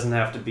 Okay. It doesn't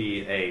have to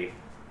be a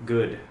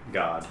good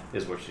god,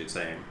 is what she's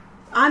saying.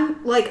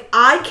 I'm like,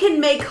 I can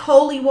make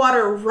holy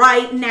water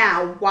right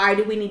now. Why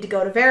do we need to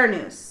go to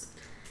Varanoose?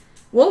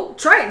 Well,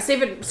 try it. See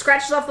if it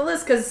scratches off the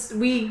list, because as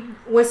soon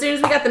as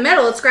we got the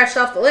medal, it scratched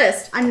off the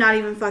list. I'm not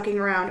even fucking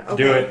around.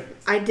 Okay. Do it.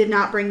 I did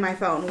not bring my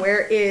phone. Where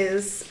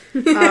is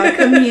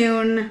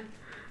commune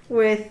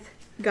with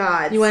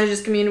gods? You want to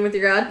just commune with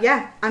your god?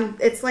 Yeah,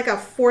 it's like a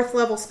 4th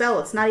level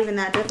spell. It's not even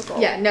that difficult.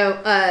 Yeah, no.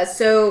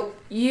 So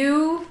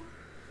you're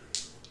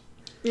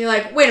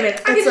like, wait a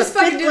minute. I It's can just a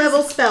fucking 5th do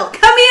level this. spell.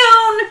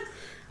 Commune!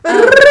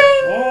 Ring!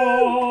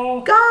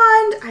 Oh.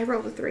 Gone! I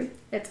rolled a 3.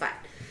 It's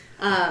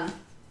fine.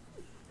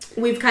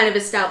 We've kind of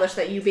established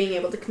that you being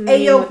able to commune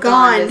Ayo, with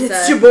gone. God is,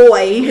 It's your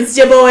boy. It's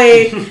your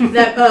boy.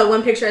 That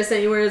one picture I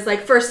sent you where it's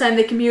like first time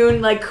they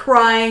commune, like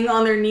crying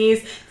on their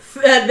knees.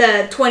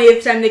 The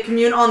 20th time they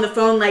commune on the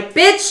phone, like,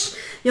 bitch,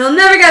 you'll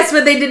never guess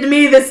what they did to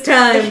me this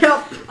time.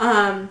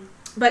 Yep.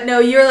 But no,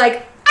 you're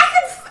like,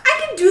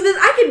 I can do this.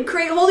 I can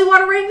create holy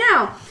water right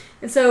now.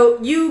 And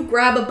so you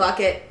grab a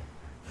bucket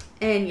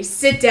and you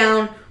sit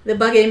down with a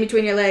bucket in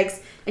between your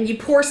legs and you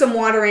pour some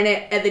water in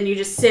it and then you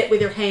just sit with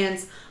your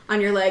hands on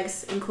your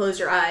legs and close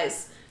your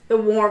eyes. The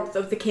warmth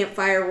of the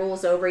campfire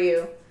rolls over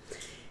you.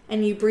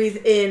 And you breathe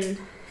in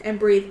and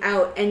breathe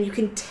out. And you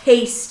can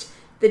taste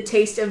the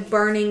taste of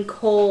burning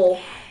coal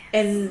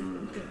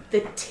and the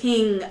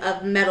ting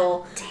of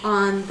metal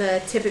on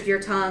the tip of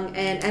your tongue.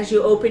 And as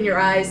you open your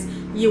eyes,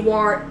 you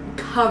are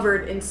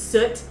covered in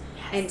soot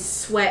and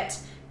sweat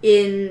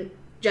in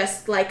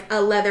just like a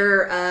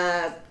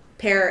leather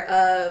pair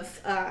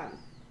of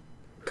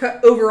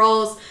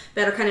overalls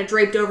that are kind of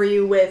draped over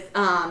you with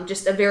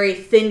just a very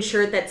thin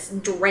shirt that's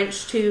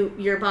drenched to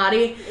your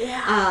body.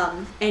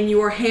 And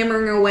you are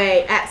hammering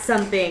away at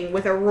something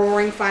with a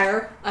roaring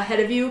fire ahead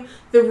of you.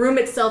 The room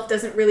itself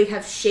doesn't really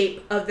have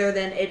shape other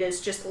than it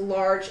is just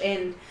large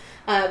and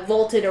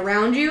vaulted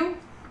around you.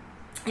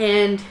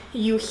 and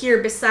you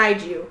hear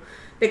beside you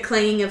the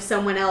clanging of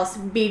someone else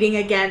beating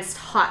against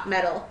hot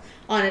metal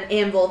on an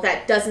anvil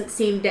that doesn't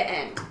seem to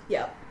end.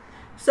 Yep.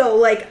 So,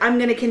 like, I'm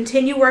going to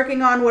continue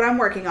working on what I'm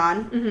working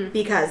on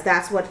because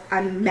that's what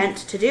I'm meant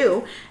to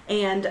do.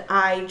 And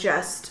I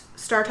just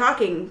start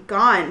talking.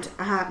 Gond,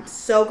 I'm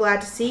so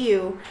glad to see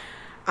you.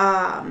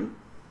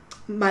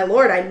 My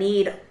lord, I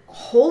need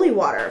holy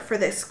water for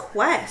this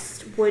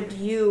quest. Would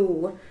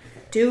you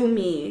do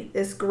me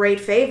this great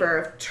favor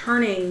of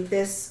turning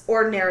this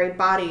ordinary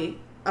body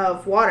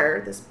of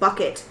water, this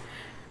bucket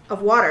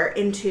of water,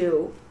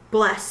 into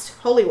blessed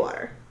holy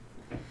water?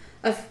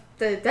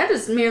 That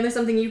is merely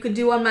something you could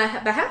do on my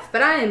behalf,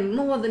 but I am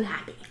more than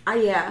happy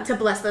to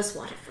bless this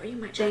water for you,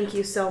 my child. Thank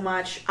you so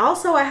much.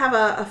 Also, I have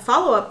a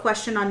follow-up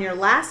question on your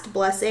last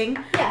blessing.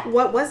 Yeah.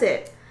 What was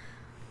it?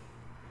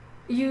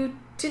 You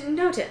didn't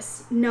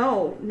notice?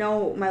 No,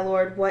 my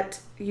lord. What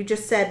you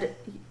just said,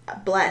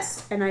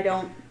 blessed, and I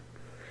don't.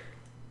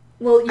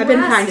 Well, I've been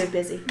kind of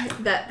busy.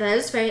 That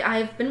is fair.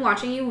 I've been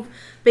watching you.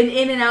 Been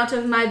in and out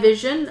of my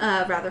vision.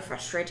 Rather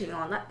frustrating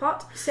on that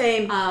part.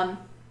 Same.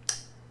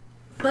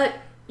 But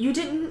you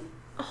didn't.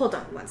 Hold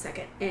on 1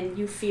 second, and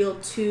you feel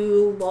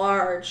 2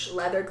 large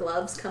leather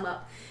gloves come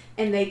up,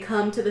 and they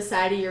come to the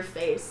side of your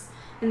face,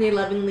 and they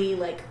lovingly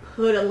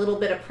put a little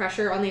bit of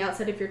pressure on the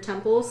outside of your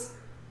temples,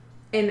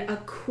 and a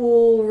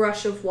cool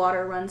rush of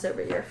water runs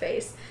over your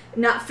face.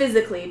 Not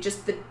physically,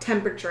 just the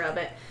temperature of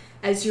it,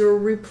 as you're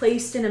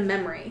replaced in a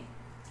memory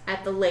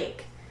at the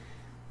lake.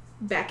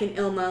 Back in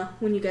Ilma,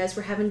 when you guys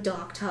were having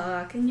dog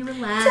talk, and you were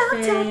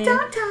laughing.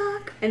 Dog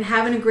talk. And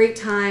having a great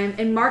time,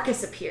 and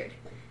Marcus appeared,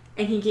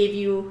 and he gave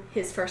you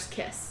his first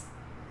kiss.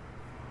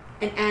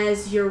 And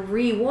as you're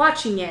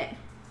re-watching it,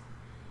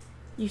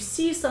 you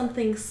see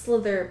something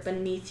slither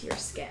beneath your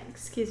skin.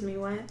 Excuse me,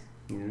 what?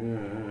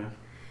 Yeah.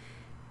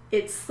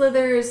 It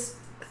slithers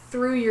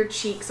through your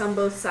cheeks on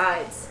both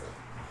sides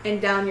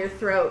and down your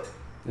throat.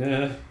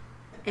 Yeah.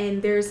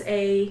 And there's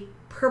a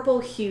purple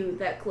hue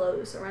that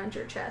glows around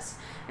your chest.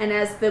 And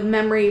as the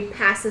memory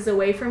passes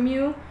away from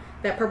you,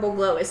 that purple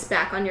glow is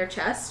back on your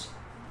chest.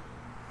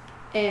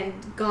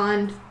 And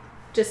Gond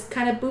just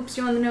kind of boops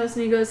you on the nose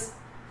and he goes,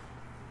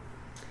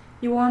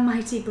 "You are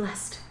mighty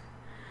blessed."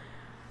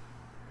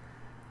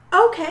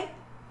 Okay.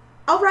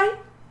 All right.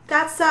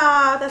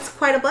 That's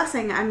quite a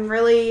blessing. I'm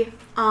really,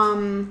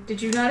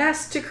 Did you not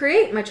ask to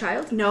create, my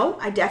child? No,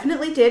 I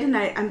definitely did, and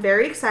I'm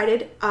very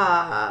excited.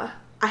 I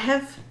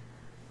have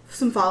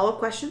some follow-up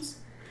questions.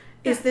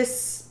 Yeah. Is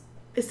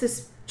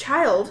this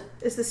child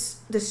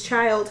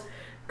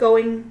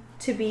going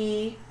to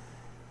be,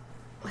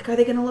 are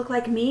they going to look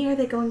like me, or are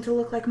they going to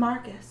look like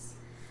Marcus?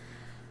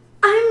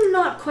 I'm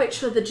not quite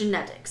sure the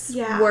genetics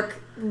Yeah. work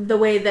the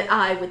way that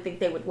I would think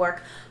they would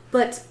work.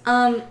 But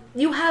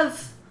you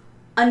have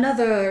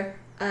another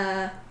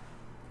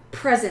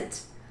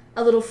present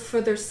a little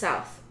further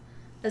south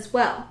as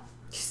well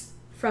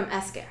from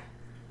Esker.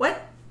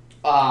 What?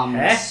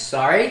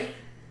 Sorry?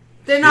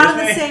 They're not in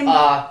the Excuse same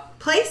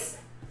place?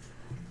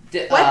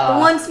 What?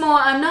 Once more,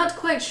 I'm not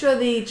quite sure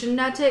the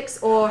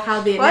genetics or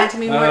how the What?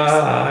 anatomy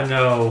works.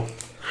 No.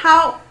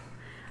 How?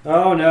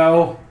 Oh,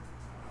 no.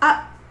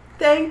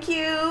 Thank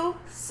you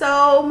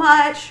so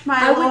much, my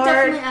I lord. would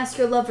definitely ask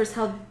your lovers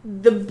how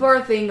the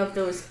birthing of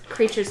those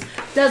creatures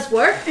does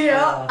work.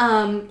 Yeah.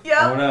 Oh,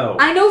 no.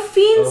 I know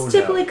fiends Oh, no.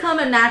 typically come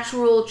a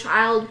natural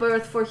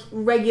childbirth for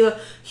regular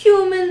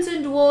humans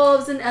and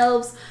dwarves and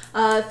elves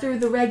through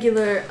the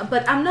regular,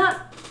 but I'm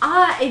not.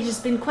 It has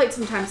been quite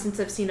some time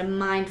since I've seen a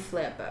mind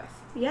flare birth.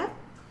 Yep.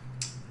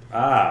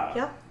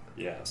 Yep.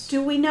 Yes.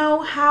 Do we know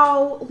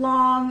how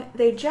long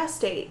they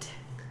gestate?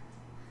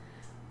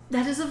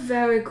 That is a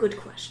very good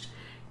question.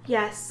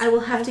 Yes. I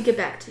will have to get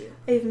back to you.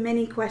 I have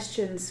many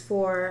questions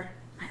for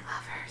my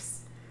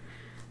lovers.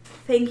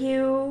 Thank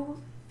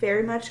you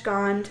very much,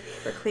 Gond,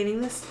 for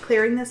clearing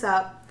this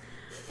up.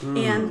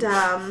 And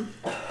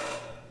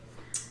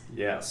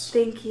Yes.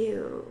 thank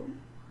you.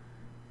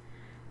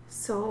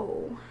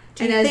 So,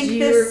 do And you as think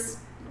you're- this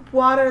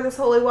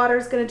holy water,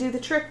 is going to do the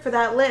trick for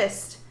that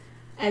list?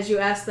 As you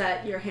ask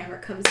that, your hammer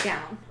comes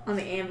down on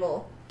the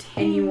anvil,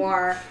 and you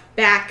are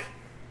back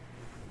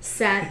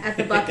sat at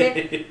the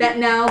bucket that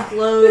now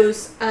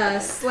glows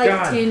a slight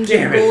God tinge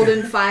damn of it.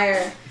 golden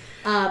fire.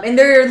 And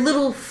there are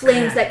little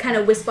flames that kind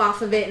of wisp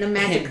off of it in a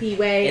magic-y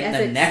way In as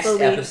the it next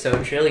slowly...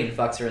 episode, Trillian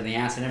fucks her in the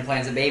ass and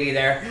implants a baby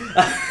there.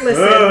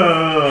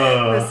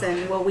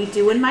 Listen, what we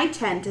do in my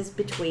tent is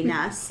between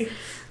us.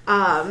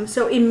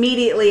 So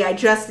immediately I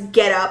just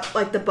get up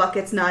like the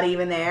bucket's not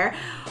even there.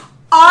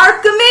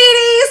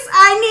 Archimedes,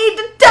 I need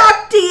to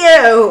talk to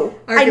you.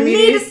 I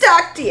need to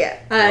talk to you.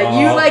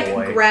 You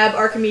boy. grab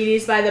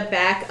Archimedes by the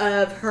back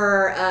of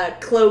her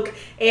cloak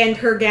and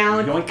her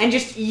gown Yoink. and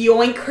just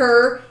yoink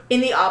her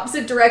in the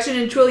opposite direction,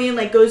 and Trillian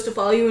goes to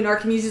follow you, and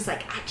Archimedes is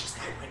like, I wouldn't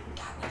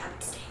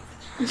stay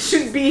over there.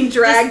 She's being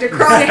dragged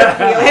across the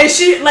field. And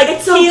she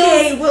It's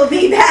okay, we'll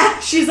be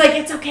back. She's like,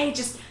 it's okay,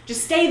 just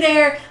stay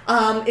there.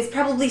 It's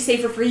probably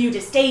safer for you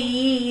to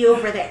stay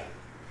over there.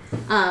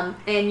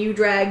 and you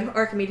drag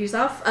Archimedes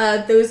off.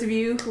 Those of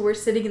you who were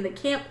sitting in the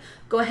camp,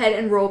 go ahead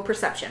and roll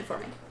perception for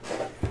me.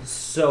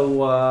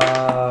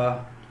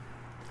 So,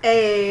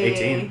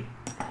 18.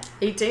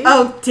 18.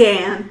 Oh,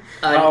 Dan.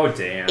 Oh,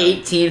 damn.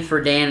 18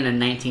 for Dan and a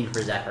 19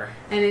 for Zephyr.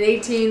 And an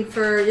 18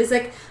 for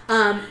Isaac.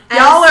 Y'all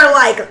are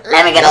like,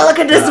 let me get a look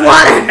at this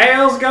water. What the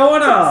hell's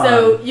going on?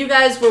 So you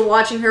guys were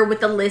watching her with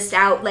the list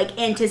out, like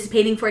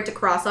anticipating for it to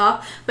cross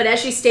off. But as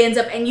she stands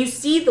up and you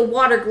see the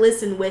water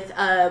glisten with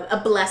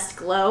a blessed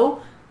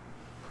glow,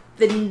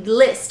 the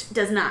list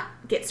does not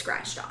get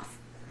scratched off.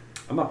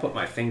 I'm gonna put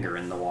my finger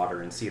in the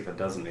water and see if it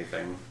does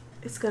anything.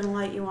 It's gonna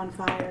light you on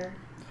fire.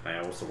 I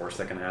know, what's the worst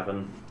that can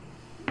happen?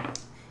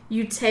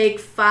 You take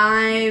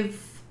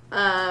 5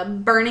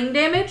 burning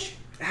damage.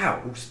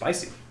 Ow, ooh,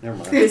 spicy. Never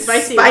mind. It's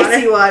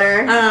spicy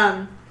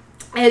water.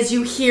 As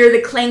you hear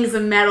the clangs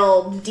of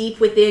metal deep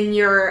within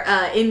your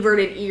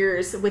inverted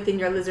ears, within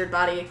your lizard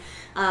body.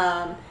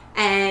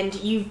 And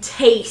you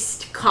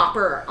taste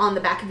copper on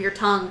the back of your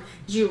tongue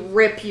as you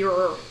rip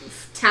your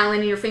talon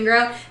and your finger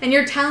out. And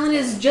your talon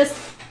is just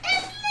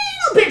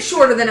a little bit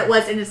shorter than it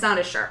was, and it's not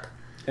as sharp.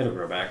 It'll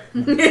grow back.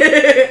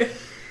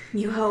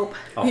 You hope.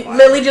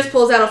 Lily just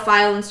pulls out a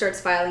file and starts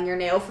filing your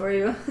nail for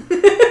you.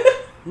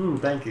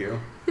 Thank you.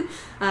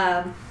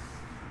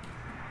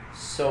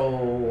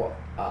 So,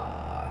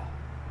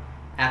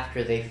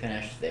 after they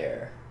finish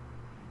their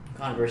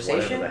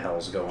conversation, Whatever the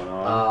hell's going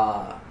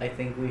on. I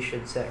think we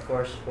should set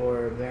course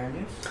for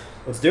Varanoose.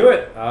 Let's do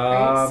it.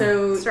 Right,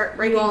 so Start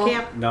breaking you all-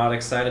 camp. Not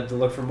excited to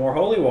look for more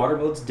holy water,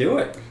 but let's do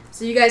it.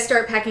 So you guys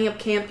start packing up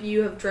camp.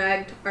 You have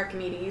dragged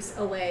Archimedes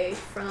away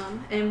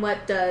from... And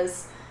what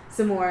does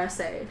Zamora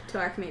say to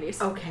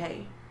Archimedes?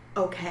 Okay.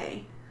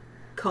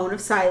 Cone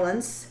of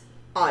silence,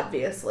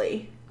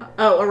 obviously.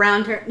 Oh,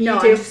 around her? No, You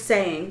I'm two? just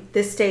saying,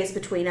 this stays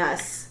between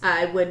us.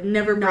 I would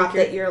never break Not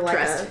your that you're like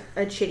trust.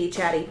 a chitty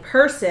chatty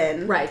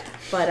person. Right.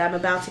 But I'm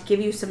about to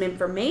give you some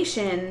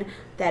information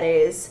that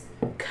is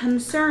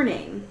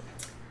concerning.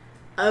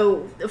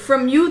 Oh,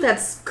 from you,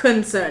 that's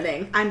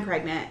concerning. I'm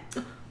pregnant.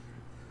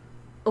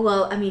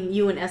 Well, I mean,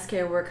 you and SK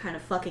were kind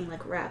of fucking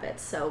like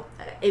rabbits, so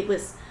it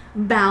was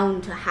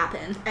bound to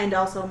happen. And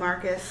also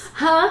Marcus.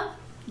 Huh?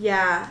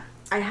 Yeah.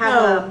 I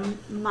have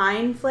a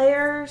mind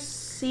flayer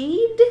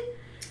seed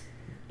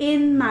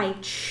in my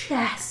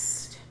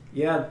chest.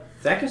 Yeah,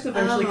 that just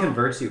eventually Oh.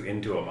 converts you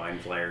into a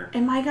mind flayer.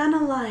 Am I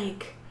gonna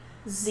like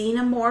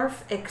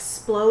xenomorph,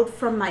 explode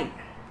from my...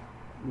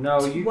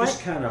 No, you What?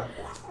 just kind of...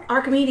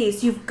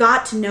 Archimedes, you've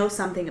got to know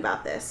something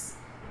about this.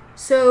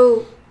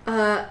 So,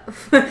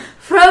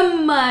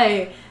 from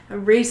my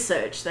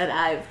research that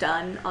I've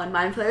done on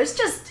mind flayers,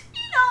 just,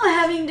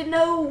 having to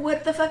know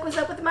what the fuck was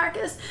up with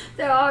Marcus,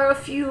 there are a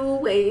few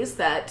ways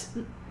that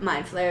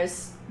mind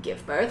flayers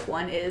give birth.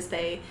 One is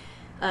they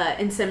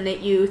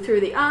inseminate you through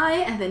the eye,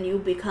 and then you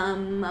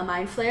become a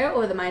mind flayer,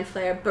 or the mind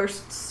flayer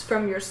bursts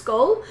from your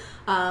skull.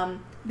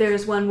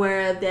 There's one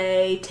where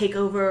they take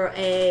over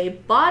a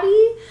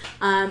body,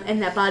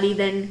 and that body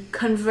then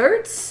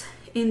converts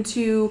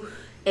into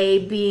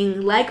a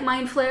being like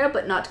Mind Flayer,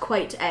 but not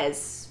quite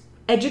as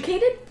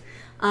educated.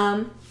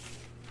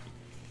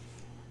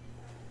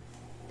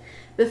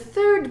 The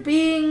third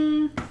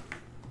being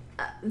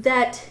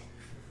that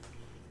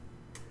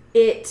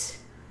it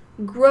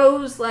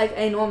grows like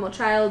a normal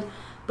child,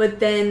 but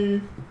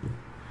then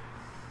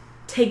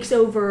takes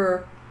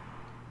over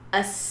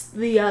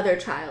the other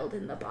child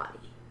in the body.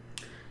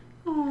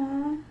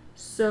 Aww.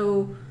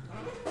 So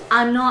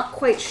I'm not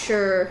quite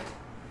sure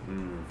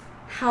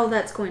how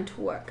that's going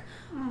to work.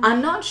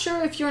 I'm not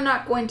sure if you're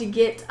not going to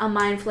get a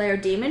Mind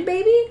Flayer demon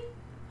baby,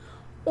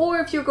 or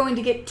if you're going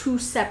to get 2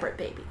 separate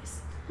babies.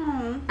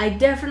 I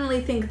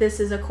definitely think this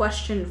is a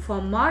question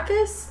for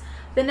Marcus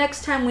the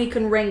next time we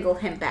can wrangle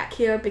him back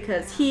here,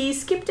 because he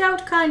skipped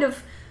out kind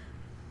of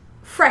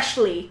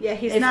freshly. Yeah,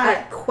 he's If not I-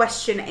 a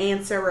question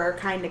answerer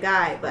kind of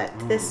guy,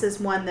 but this is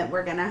one that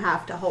we're gonna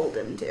have to hold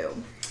him to.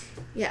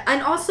 Yeah,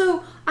 and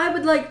also, I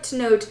would like to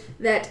note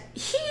that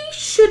he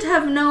should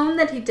have known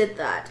that he did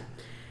that.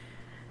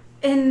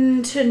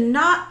 And to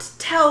not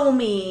tell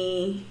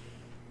me...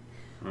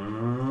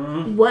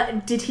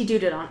 What, did he do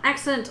it on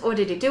accident, or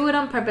did he do it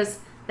on purpose?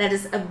 That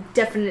is a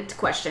definite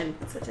question.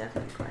 It's a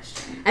definite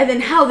question. And then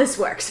how this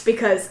works,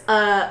 because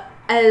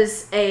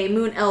as a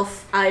moon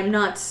elf, I'm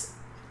not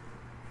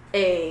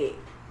a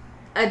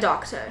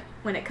doctor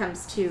when it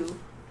comes to,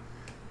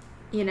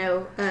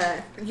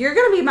 You're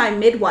gonna be my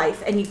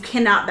midwife, and you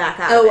cannot back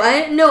out. Oh, of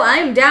it.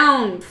 I'm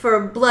down for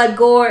blood,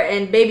 gore,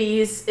 and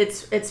babies.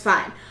 It's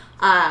fine.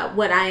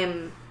 What I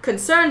am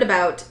concerned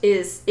about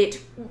is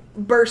it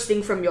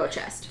bursting from your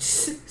chest.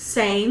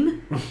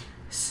 Same.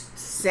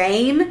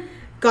 Same.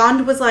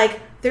 Gond was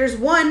like, there's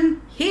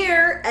one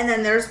here, and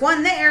then there's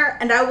one there,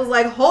 and I was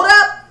like, hold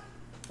up!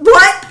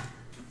 What?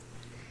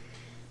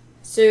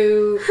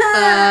 So,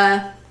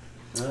 Ah.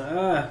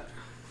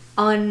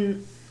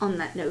 on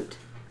that note,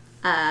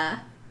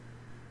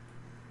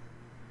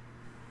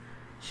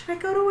 Should I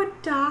go to a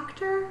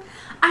doctor?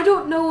 I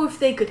don't know if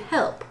they could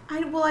help. I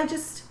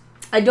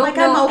I don't Like,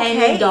 know I'm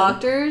okay. any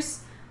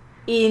doctors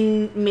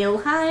in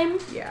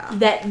Milheim Yeah.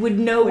 that would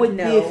know Would what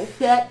know. the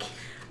fuck to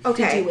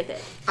Okay. do with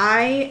it.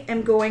 I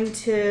am going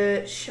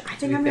to. I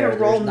think I'm fair, going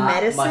to roll there's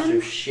not much medicine.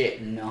 of shit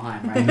in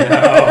Milheim right now.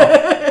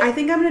 No. I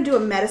think I'm going to do a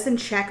medicine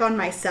check on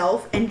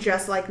myself and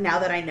just like now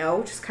that I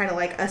know, just kind of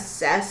like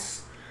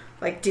assess.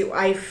 Like, do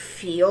I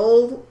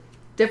feel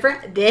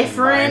Different? Mind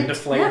different?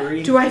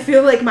 deflatery. Do I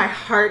feel like my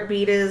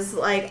heartbeat is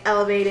like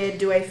elevated?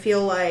 Do I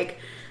feel like,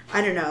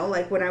 I don't know,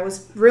 like when I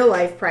was real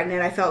life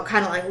pregnant, I felt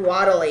kind of like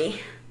waddly.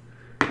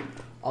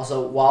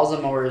 Also, while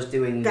Zamora is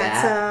doing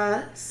That's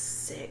that,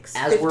 6,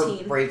 as 15.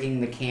 we're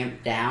breaking the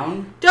camp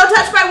down, Don't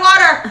touch my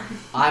water!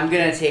 I'm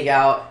gonna take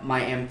out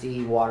my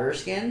empty water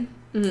skin,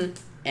 Mm-hmm.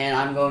 and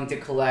I'm going to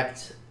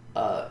collect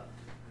a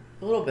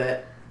little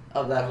bit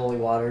of that holy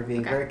water,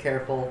 being Okay. very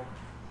careful.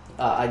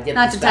 I dip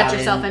Not the to touch spout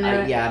yourself in.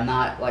 into it. Yeah, I'm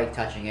not like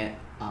touching it.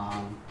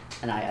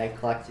 And I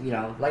collect,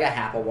 like a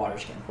half a water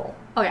skin full.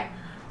 Okay.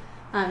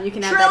 You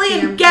can add that to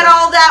Trillion, your- get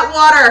all that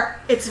water!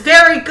 It's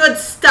very good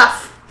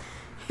stuff!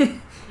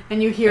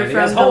 And you hear And he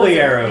from has holy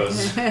the-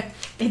 arrows.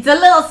 It's a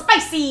little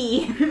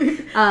spicy.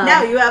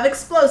 Now you have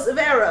explosive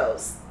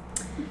arrows.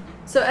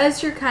 So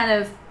as you're kind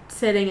of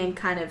sitting and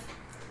kind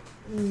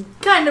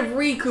of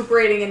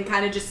recuperating and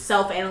kind of just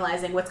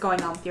self-analyzing what's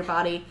going on with your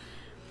body,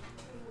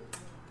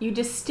 you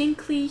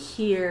distinctly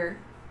hear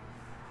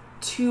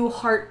 2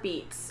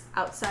 heartbeats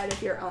outside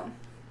of your own.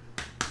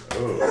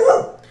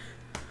 Oh.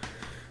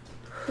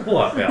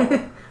 What,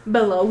 Bella?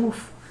 Below.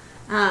 Woof.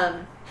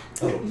 Oh.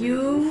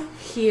 You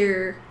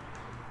hear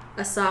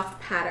a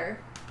soft patter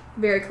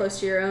very close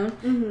to your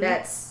own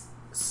that's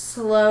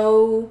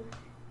slow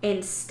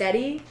and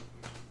steady,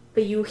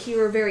 but you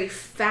hear a very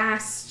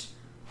fast,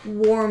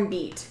 warm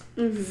beat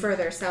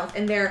further south,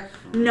 and they're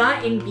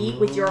not in beat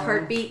with your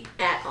heartbeat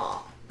at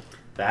all.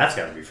 That's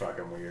gotta be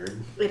fucking weird.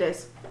 It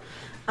is.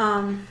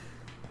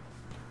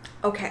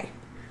 Okay.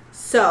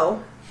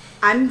 So,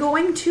 I'm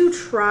going to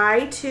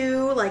try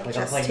to, Like I'm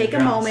just playing take the a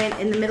drums. moment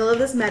in the middle of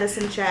this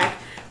medicine check,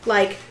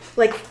 like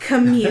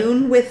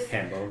commune with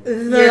Handbook.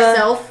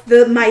 Yourself?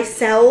 the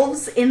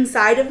myselves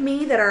inside of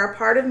me that are a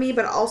part of me,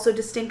 but also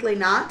distinctly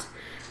not.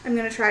 I'm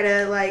going to try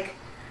to,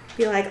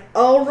 be like,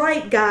 all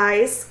right,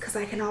 guys, because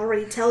I can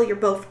already tell you're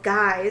both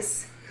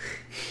guys.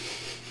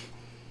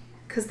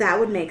 Because that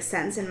would make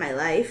sense in my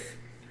life.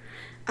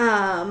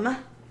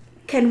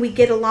 Can we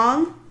get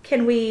along?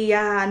 Can we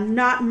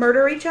not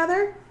murder each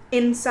other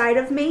inside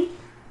of me?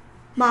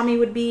 Mommy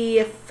would be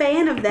a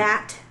fan of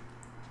that.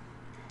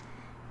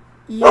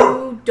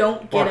 You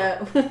don't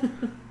get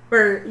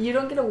you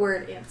don't get a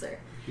word answer.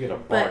 You get a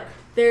bark. But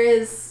there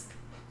is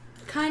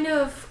kind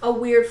of a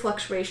weird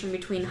fluctuation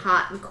between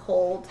hot and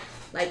cold,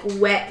 like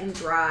wet and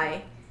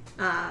dry.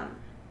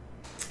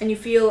 And you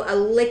feel a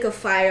lick of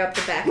fire up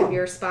the back of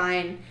your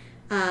spine,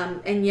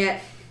 and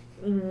yet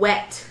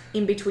wet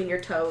in between your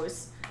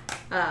toes.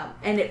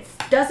 And it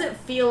doesn't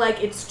feel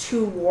like it's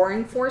 2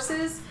 warring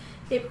forces.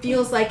 It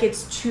feels like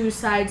it's 2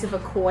 sides of a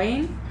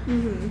coin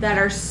that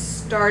are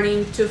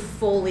starting to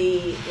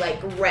fully,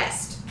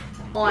 rest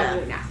on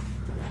you now.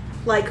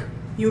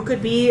 You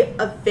could be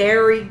a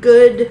very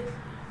good,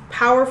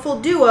 powerful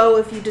duo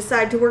if you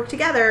decide to work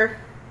together.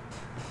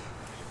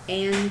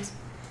 And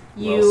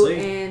We'll you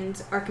see.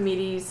 and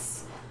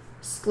Archimedes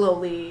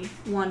slowly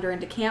wander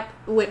into camp,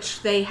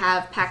 which they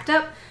have packed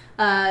up.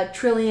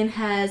 Trillion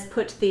has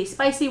put the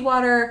spicy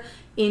water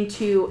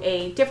into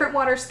a different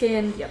water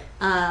skin. Yep.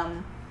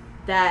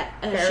 That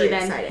Very she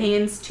then exciting.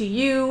 hands to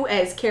you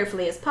as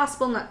carefully as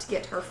possible, not to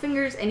get her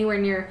fingers anywhere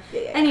near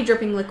Yeah. any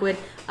dripping liquid.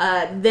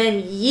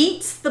 Then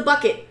yeets the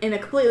bucket in a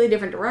completely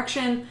different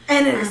direction.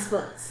 And it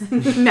explodes.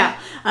 No,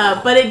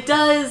 but it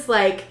does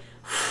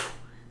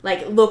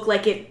look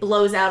like it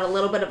blows out a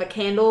little bit of a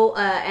candle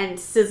and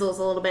sizzles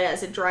a little bit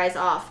as it dries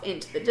off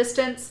into the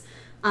distance.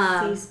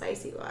 See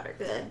spicy water,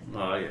 good.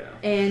 Oh, yeah.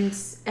 And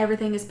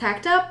everything is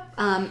packed up.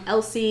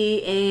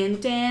 Elsie and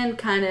Dan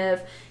kind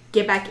of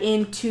get back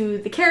into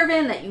the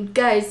caravan that you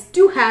guys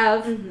do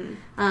have.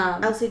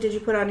 Elsie, did you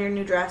put on your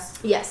new dress?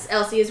 Yes,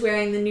 Elsie is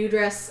wearing the new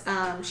dress.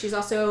 She's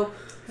also,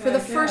 for the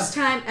Heck yeah. first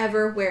time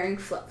ever, wearing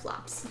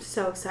flip-flops.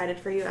 So excited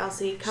for you,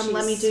 Elsie. Come, She's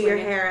let me do your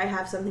swinging. hair. I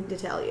have something to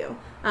tell you.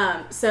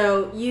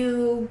 So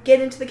you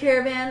get into the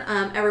caravan.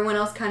 Everyone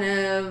else kind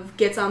of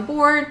gets on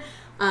board.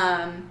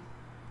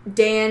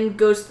 Dan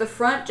goes to the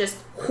front, just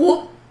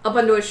whoop up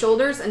onto his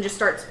shoulders, and just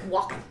starts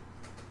walking.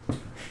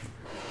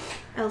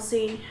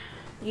 Elsie,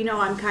 you know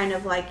I'm kind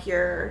of like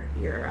your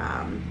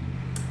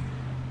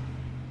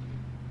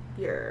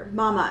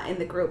mama in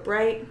the group,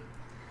 right?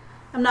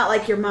 I'm not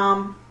like your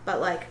mom,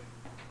 but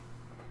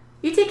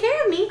You take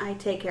care of me. I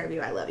take care of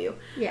you. I love you.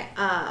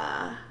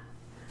 Yeah.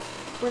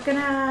 We're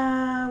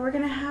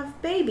gonna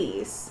have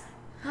babies.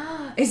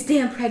 Is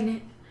Dan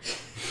pregnant?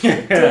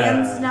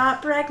 Dan's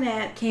not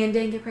pregnant. Can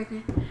Dan get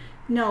pregnant?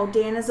 No,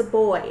 Dan is a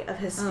boy of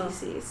his Oh.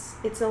 species.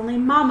 It's only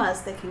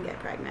mamas that can get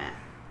pregnant.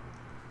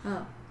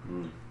 Oh.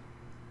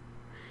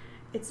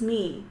 It's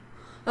me.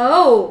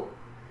 Oh!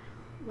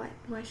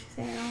 Why'd she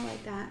say it all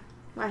like that?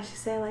 Why'd she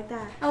say it like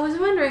that? I was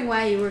wondering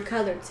why you were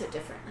colored so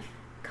differently.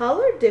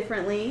 colored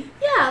differently.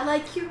 Yeah,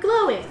 like you're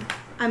glowing.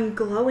 I'm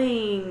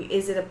glowing.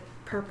 Is it a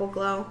purple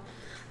glow?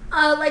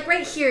 Like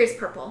right here is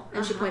purple,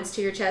 and she Uh-huh. points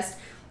to your chest.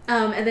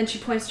 And then she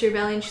points to your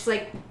belly, and she's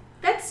like,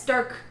 "That's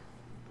dark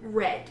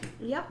red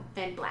Yep.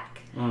 and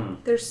black."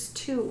 There's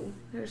two.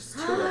 There's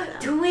two of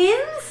them.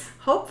 Twins?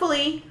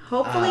 Hopefully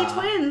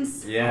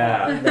twins.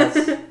 Yeah.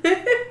 That's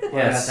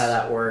Yes. how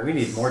that works. We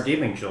need more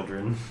demon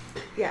children.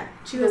 Yeah.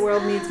 She The goes,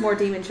 world needs more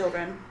demon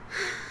children.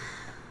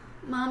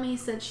 Mommy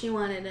said she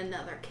wanted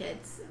another kid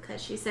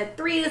because she said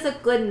 3 is a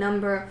good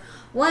number.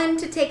 1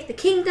 to take the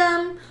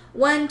kingdom,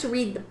 1 to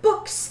read the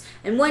books,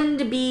 and 1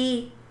 to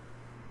be...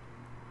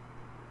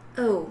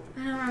 Oh,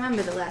 I don't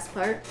remember the last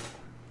part.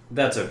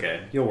 That's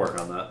okay. You'll work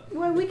on that.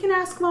 Well, we can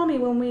ask Mommy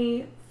when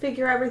we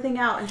figure everything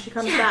out and she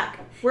comes Yeah. back.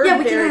 We're Yeah,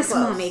 we very can ask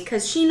close. Mommy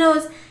because she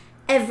knows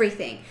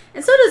everything.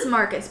 And so does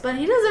Marcus, but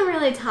he doesn't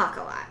really talk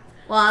a lot.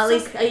 Well, at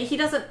It's least okay. he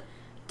doesn't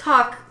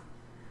talk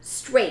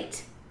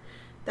straight.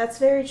 That's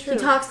very true. He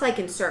talks like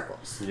in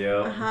circles.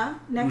 Yeah. Uh-huh.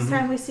 Next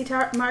time we see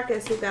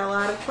Marcus, we've got a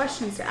lot of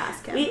questions to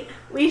ask him.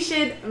 We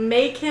should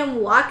make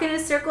him walk in a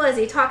circle as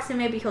he talks, and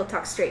maybe he'll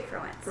talk straight for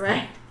once.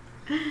 Right.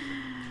 Very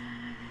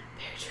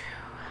true.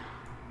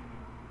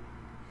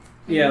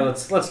 Yeah,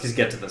 let's just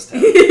get to this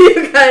town.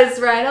 You guys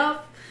ride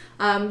off.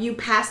 You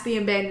pass the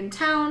abandoned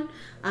town.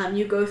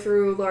 You go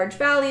through large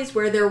valleys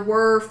where there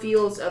were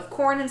fields of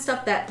corn and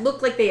stuff that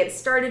looked like they had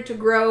started to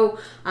grow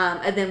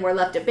and then were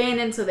left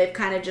abandoned, so they've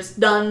kind of just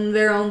done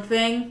their own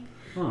thing.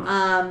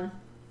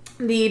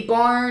 The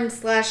barn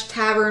 /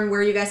 tavern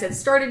where you guys had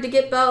started to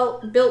get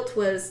built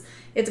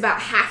it's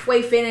about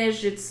halfway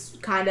finished. It's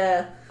kind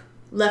of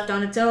left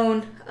on its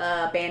own,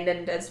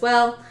 abandoned as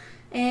well.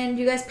 And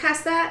you guys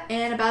pass that,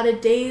 and about a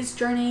day's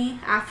journey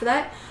after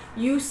that,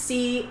 you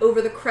see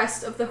over the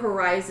crest of the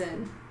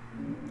horizon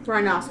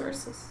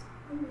Rhinoceroses.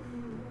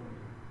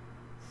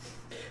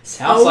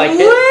 Sounds like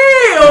it.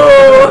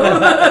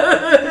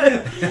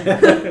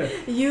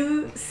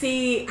 You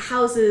see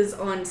houses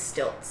on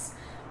stilts.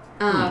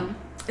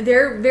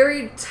 They're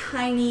very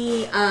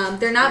tiny.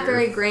 They're not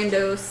very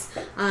grandiose.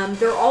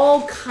 They're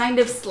all kind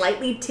of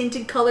slightly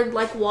tinted colored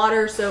like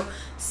water. So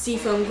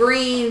seafoam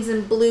greens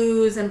and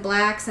blues and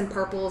blacks and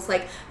purples.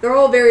 Like they're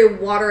all very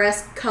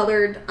water-esque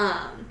colored.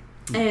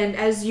 And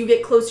as you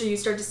get closer, you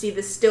start to see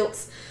the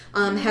stilts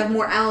have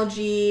more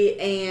algae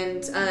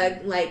and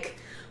like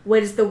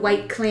what is the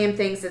white clam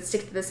things that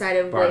stick to the side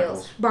of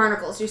whales?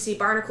 Barnacles. You see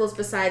barnacles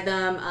beside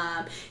them.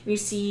 You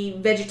see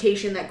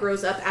vegetation that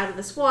grows up out of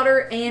this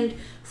water. And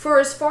for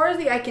as far as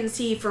the eye can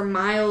see, for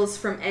miles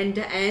from end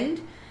to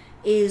end,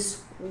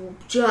 is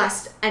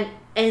just an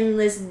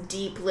endless,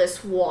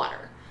 deepless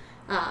water.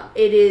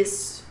 It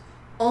is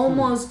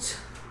almost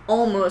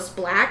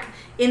black.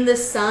 In the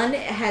sun,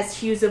 it has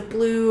hues of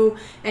blue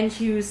and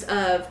hues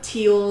of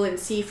teal and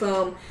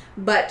seafoam.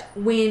 But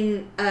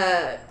when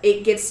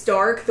it gets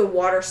dark, the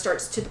water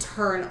starts to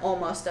turn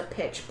almost a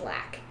pitch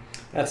black.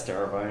 That's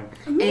terrifying.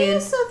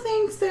 Misa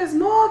thinks there's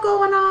more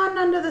going on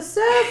under the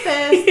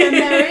surface than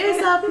there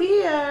is up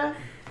here.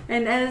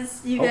 And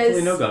as you Hopefully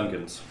guys... no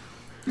Gungans.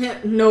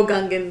 No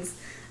Gungans.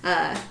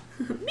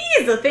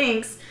 Misa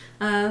thinks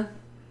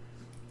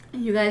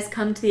you guys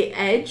come to the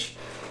edge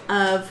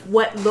of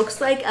what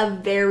looks like a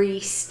very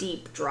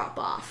steep drop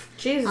off.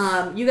 Jesus.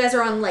 You guys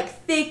are on like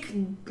thick,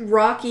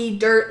 rocky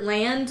dirt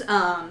land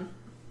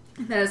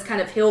that is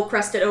kind of hill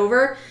crusted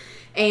over,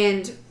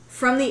 and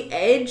from the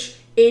edge,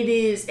 it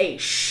is a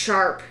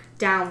sharp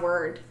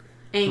downward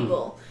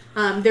angle.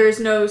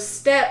 There's no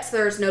steps.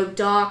 There's no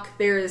dock.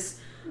 There's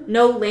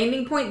no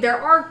landing point.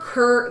 There are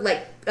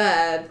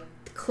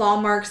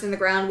claw marks in the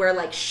ground where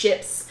like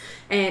ships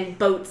and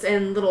boats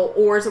and little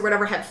oars or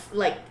whatever have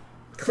like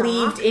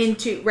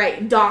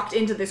docked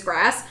into this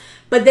grass,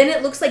 but then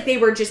it looks like they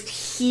were just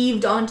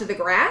heaved onto the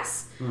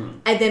grass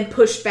and then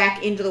pushed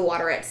back into the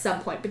water at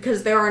some point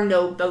because there are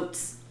no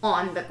boats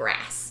on the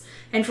grass.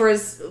 And for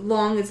as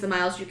long as the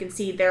miles you can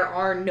see, there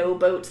are no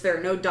boats, there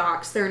are no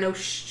docks, there are no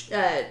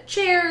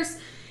chairs.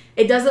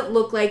 It doesn't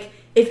look like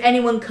if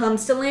anyone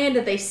comes to land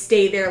that they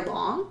stay there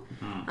long.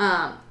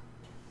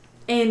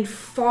 And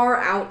far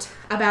out,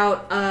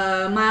 about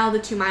a mile to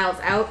 2 miles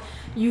out,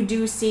 you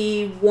do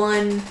see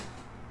one.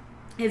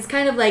 It's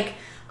kind of like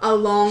a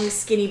long,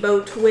 skinny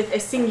boat with a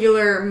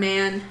singular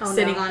man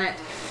sitting on it.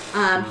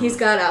 He's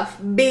got a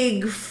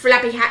big,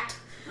 flappy hat.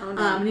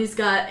 And he's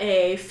got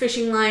a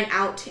fishing line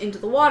out into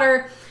the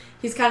water.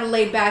 He's kind of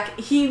laid back.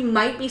 He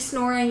might be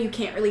snoring. You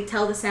can't really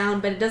tell the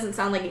sound, but it doesn't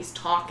sound like he's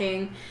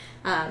talking.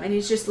 And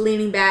he's just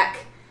leaning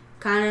back,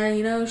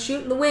 kind of,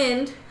 shooting the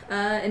wind.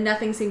 And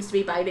nothing seems to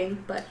be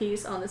biting, but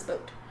he's on this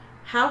boat.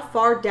 How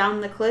far down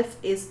the cliff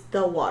is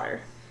the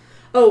water?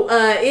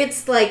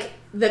 It's like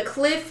the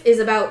cliff is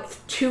about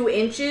 2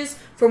 inches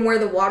from where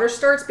the water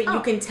starts, but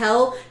you can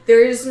tell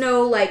there is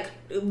no like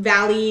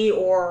valley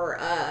or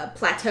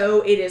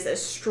plateau. It is a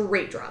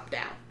straight drop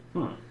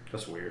down.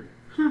 That's weird.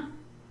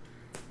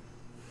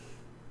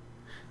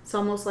 It's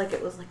almost like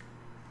it was like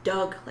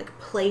dug, like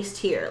placed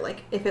here.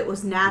 Like if it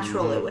was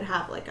natural, it would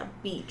have like a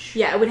beach.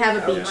 Yeah, it would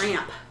have a beach.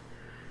 Ramp.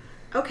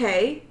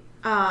 Okay.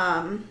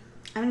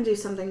 I'm gonna do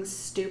something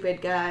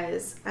stupid,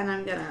 guys, and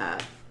I'm gonna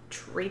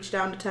reach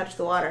down to touch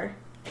the water.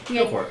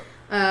 Go for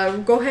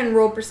it. Go ahead and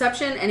roll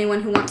perception.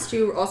 Anyone who wants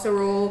to also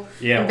roll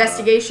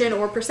investigation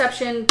or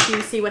perception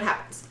to see what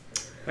happens.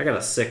 I got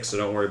a 6, so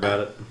don't worry about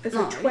it. It's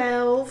a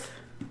 12.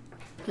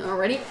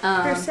 Alrighty.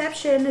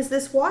 Perception, is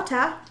this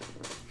water?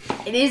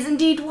 It is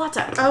indeed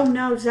water. Oh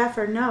no,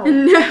 Zephyr, no.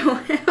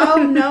 No.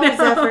 Oh no,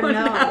 Zephyr,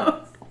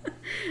 no.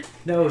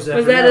 No, Zephyr,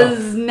 Was that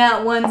a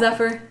nat 1,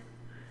 Zephyr?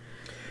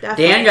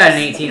 Definitely. Dan got an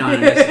 18 on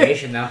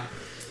investigation, though.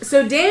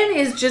 So Dan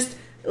is just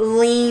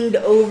leaned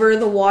over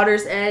the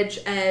water's edge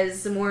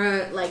as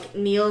Zamora, like,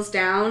 kneels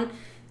down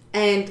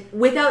and,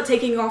 without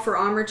taking off her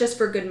armor, just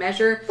for good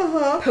measure,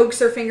 pokes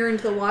her finger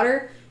into the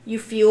water. You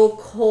feel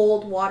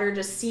cold water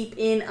just seep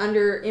in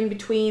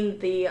between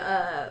the,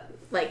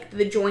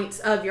 the joints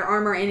of your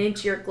armor and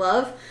into your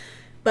glove.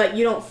 But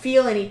you don't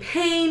feel any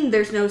pain.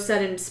 There's no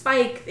sudden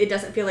spike. It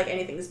doesn't feel like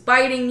anything's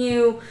biting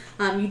you.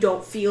 You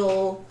don't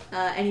feel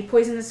any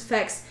poisonous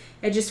effects.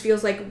 It just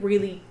feels like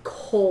really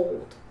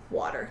cold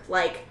water.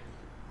 Like,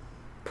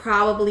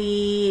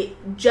 probably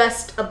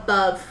just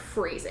above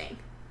freezing.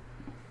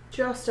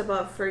 Just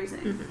above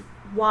freezing.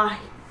 Mm-hmm. Why?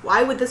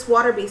 Why would this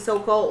water be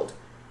so cold?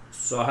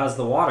 So how's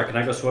the water? Can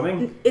I go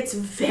swimming? It's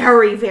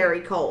very,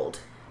 very cold.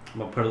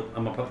 I'm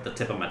gonna put the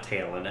tip of my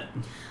tail in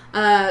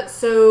it.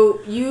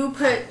 So you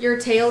put your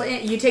tail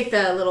in, you take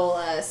the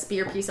little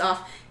spear piece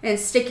off and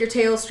stick your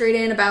tail straight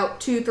in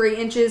about 2-3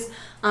 inches.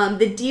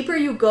 The deeper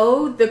you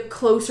go, the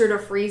closer to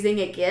freezing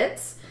it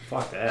gets.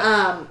 Fuck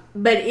that.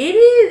 But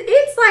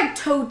it's like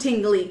toe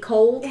tingly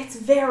cold. It's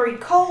very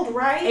cold,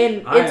 right?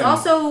 And it's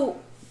also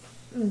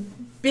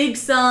big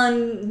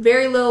sun,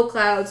 very little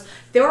clouds.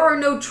 There are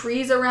no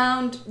trees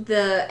around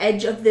the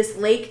edge of this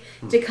lake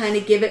to kind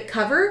of give it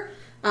cover.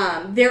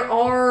 There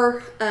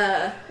are,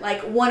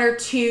 like, 1 or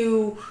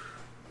 2,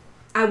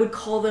 I would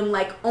call them,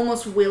 like,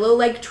 almost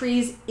willow-like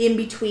trees in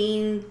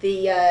between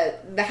the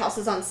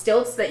houses on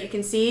stilts that you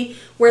can see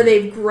where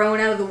they've grown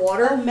out of the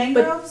water. Oh,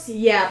 mangroves?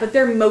 But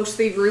they're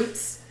mostly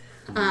roots.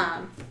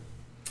 And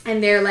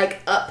they're,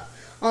 like, up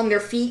on their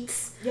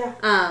feet. Yeah.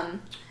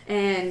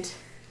 And...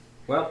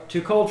 Well,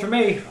 too cold for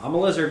me. I'm a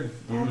lizard.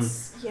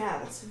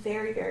 That's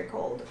very, very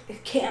cold.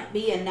 It can't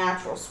be a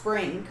natural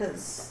spring,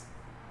 because...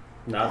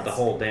 Not the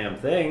whole damn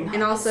thing.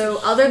 And also,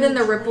 other than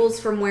the ripples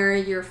from where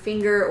your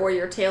finger or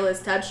your tail is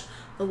touched,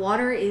 the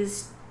water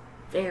is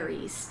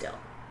very still.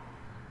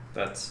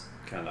 That's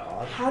kind of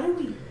odd. How do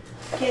we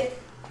get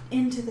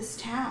into this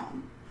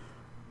town?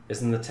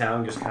 Isn't the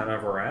town just kind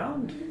of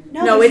around?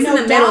 No, it's in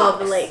the middle of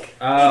the docks. lake.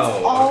 Oh,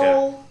 It's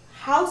all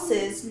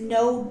houses,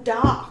 no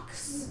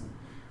docks.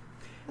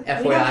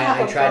 Like, we don't have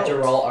FYI, I a tried to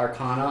boat. roll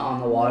Arcana on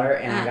the water,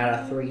 and I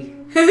got a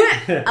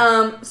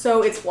 3.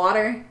 So it's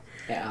water.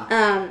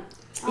 Yeah.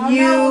 Oh,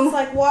 no, it's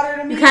like water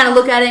to me. You kind of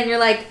look at it and you're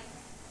like,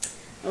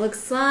 it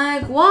looks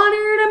like water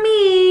to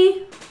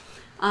me.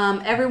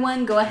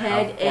 Everyone go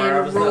ahead How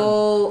far and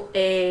roll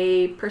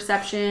a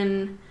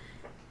perception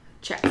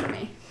check for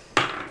me.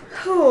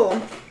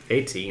 Oh,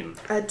 18.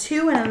 a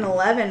 2 and an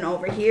 11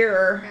 over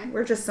here.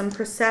 We're just some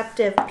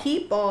perceptive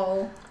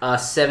people.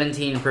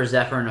 17 for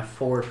Zephyr and a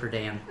 4 for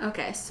Dan.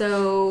 Okay,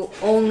 so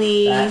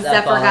only That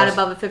Zephyr got follows.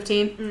 above a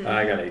 15?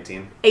 I got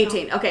 18.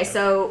 18. Okay,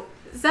 so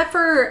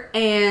Zephyr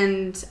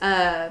and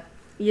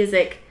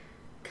Yizik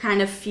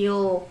kind of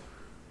feel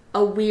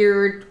a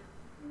weird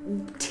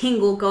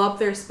tingle go up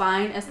their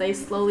spine as they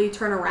slowly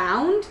turn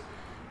around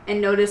and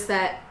notice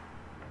that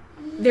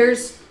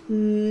there's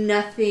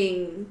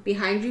nothing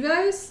behind you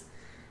guys.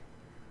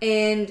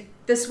 And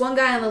this one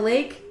guy on the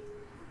lake,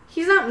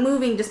 he's not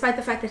moving despite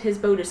the fact that his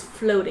boat is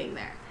floating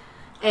there.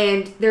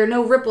 And there are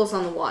no ripples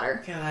on the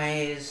water.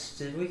 Guys,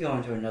 did we go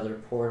into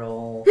another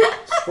portal?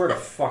 Swear to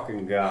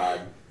fucking God.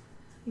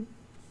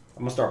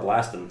 I'm gonna start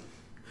blasting.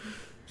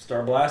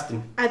 Start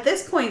blasting. At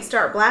this point,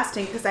 start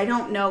blasting, because I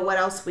don't know what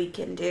else we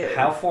can do.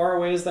 How far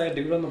away is that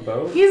dude on the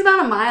boat? He's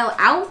about a mile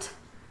out.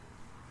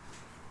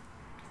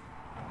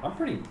 I'm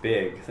pretty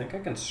big. Think I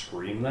can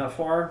scream that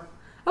far?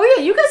 Oh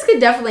yeah, you guys could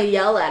definitely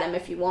yell at him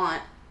if you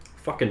want.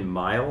 Fucking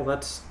mile?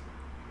 That's...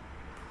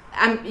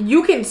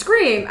 You can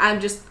scream, I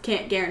just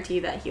can't guarantee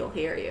that he'll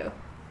hear you.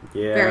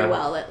 Yeah. Very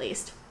well, at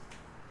least.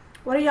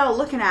 What are y'all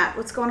looking at?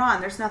 What's going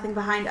on? There's nothing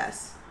behind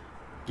us.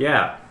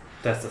 Yeah.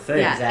 That's the thing.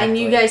 Yeah, and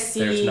you guys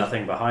see There's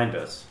nothing behind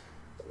us.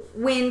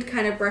 wind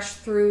kind of brush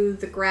through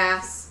the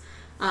grass.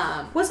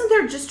 Wasn't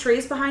there just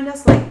trees behind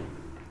us, like,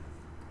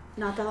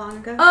 not that long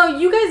ago? Oh,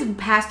 you guys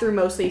passed through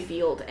mostly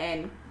field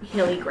and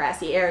hilly,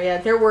 grassy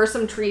area. There were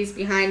some trees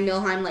behind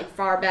Milheim, like,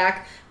 far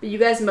back, but you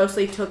guys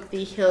mostly took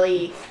the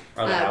hilly...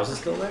 Are the houses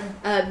still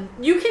there?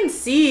 You can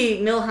see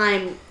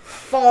Milheim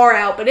far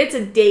out, but it's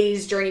a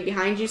day's journey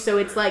behind you, so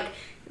it's, like,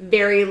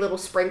 very little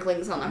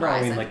sprinklings on the No, I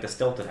horizon. mean, like, the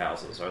stilted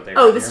houses. Are they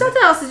Oh, right the near stilted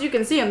me? houses, you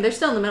can see them. They're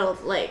still in the middle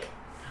of the lake.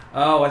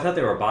 Oh, I thought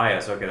they were by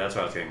us. Okay, that's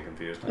why I was getting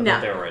confused. I No.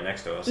 thought they were right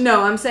next to us.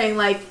 No, I'm saying,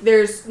 like,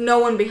 there's no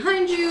one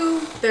behind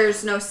you,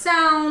 there's no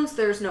sounds,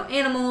 there's no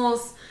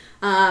animals,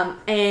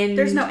 and...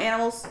 There's no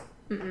animals.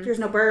 Mm-mm. There's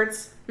no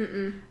birds.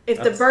 Mm-mm.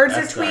 If the birds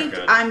are that's not tweaked,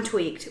 good. I'm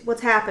tweaked.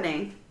 What's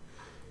happening?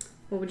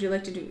 What would you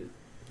like to do?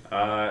 Can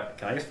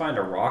I just find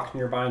a rock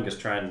nearby and just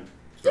try and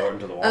throw it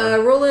into the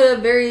water? Roll a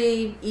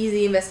very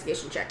easy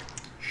investigation check.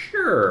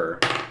 Sure.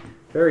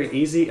 Very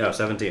easy. Oh,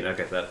 17.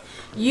 Okay, that.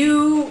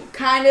 You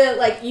kind of,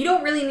 like, you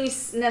don't really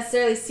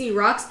necessarily see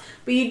rocks,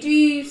 but you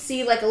do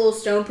see, like, a little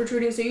stone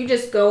protruding, so you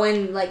just go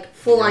and, like,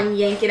 full-on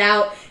yank it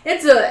out.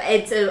 It's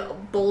a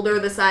boulder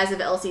the size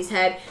of Elsie's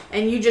head,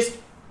 and you just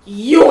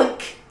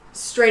yoink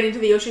straight into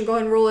the ocean. Go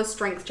ahead and roll a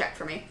strength check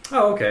for me.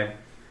 Oh, okay.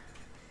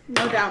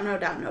 No doubt, no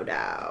doubt, no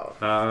doubt.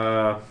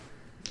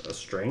 A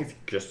strength?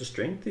 Just a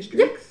strength?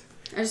 Yep.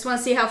 I just want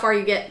to see how far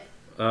you get.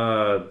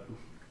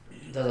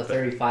 Does a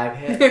 35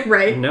 hit?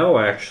 Right? No,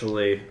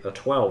 actually, a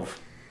 12.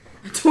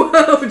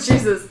 12,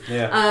 Jesus.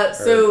 Yeah.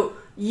 So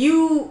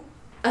you,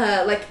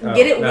 get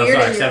it no, weird.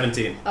 Sorry, in your,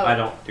 17. Oh. I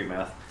don't do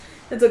math.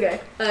 It's okay.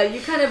 You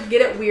kind of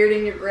get it weird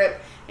in your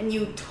grip, and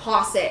you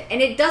toss it.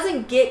 And it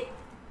doesn't get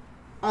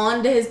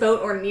onto his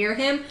boat or near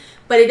him,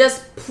 but it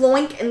does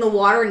ploink in the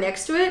water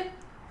next to it.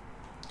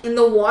 And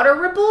the water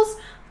ripples,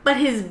 but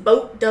his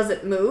boat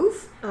doesn't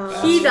move.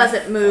 He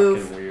doesn't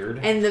move. Fucking weird.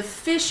 And the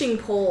fishing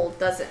pole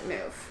doesn't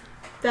move.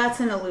 That's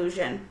an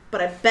illusion,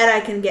 but I bet I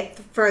can get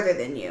further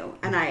than you,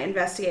 and I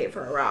investigate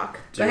for a rock.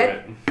 Go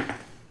ahead.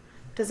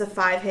 Does a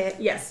 5 hit?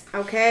 Yes.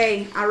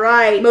 Okay,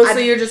 alright.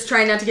 Mostly you're just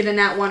trying not to get a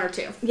nat 1 or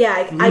 2.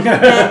 Yeah, I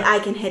bet I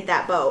can hit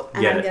that boat.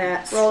 And Get I'm it.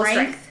 going to Roll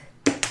strength.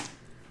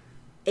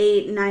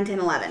 8, 9, 10,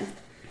 11.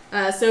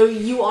 So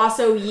you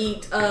also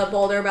yeet a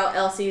boulder about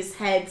Elsie's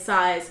head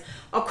size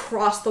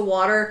across the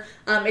water.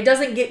 It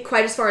doesn't get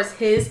quite as far as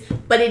his,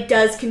 but it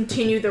does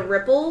continue the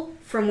ripple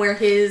from where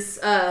his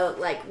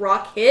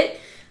rock hit.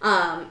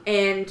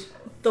 And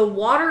the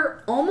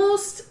water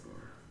almost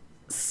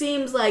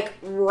seems like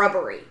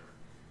rubbery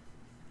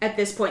at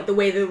this point, the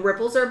way the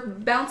ripples are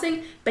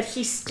bouncing, but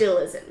he still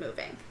isn't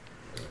moving.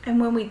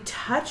 And when we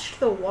touched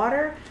the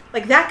water,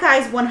 like, that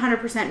guy's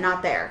 100%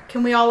 not there.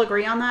 Can we all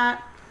agree on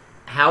that?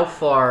 How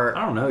far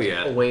I don't know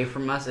yet. away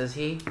from us is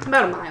he?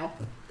 About a mile.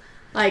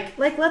 Like,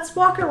 let's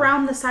walk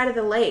around the side of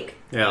the lake.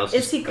 Yeah, let's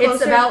Is just... he closer?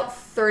 It's about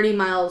 30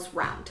 miles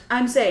round.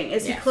 I'm saying,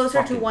 is he Yeah. closer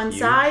to Fucking one huge.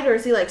 side, or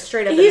is he, like,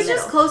 straight up He's in the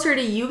just middle? closer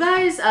to you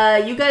guys.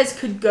 You guys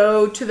could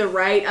go to the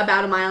right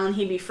about a mile and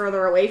he'd be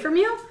further away from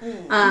you.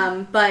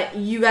 But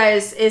you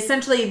guys,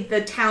 essentially,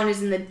 the town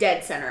is in the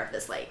dead center of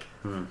this lake.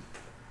 I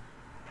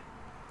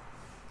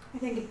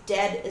think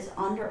dead is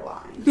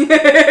underlined.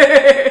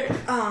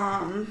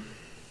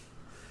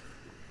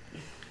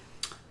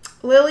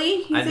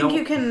 Lily, you I think don't-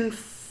 you can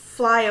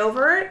fly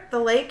over it, the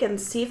lake, and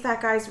see if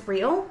that guy's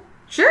real?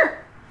 Sure.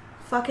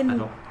 Fucking I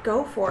don't-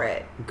 go for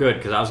it. Good,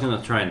 because I was going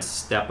to try and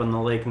step in the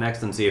lake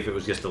next and see if it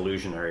was just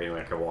illusionary and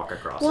I could walk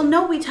across Well, it.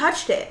 no, we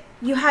touched it.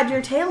 You had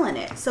your tail in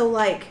it, so,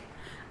 like,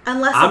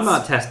 unless I'm it's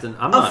not testing...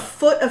 a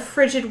foot of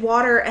frigid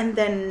water and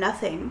then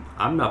nothing.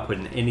 I'm not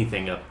putting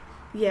anything up.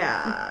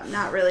 Yeah,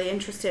 not really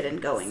interested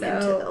in going So-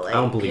 into the lake. I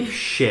don't believe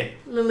shit.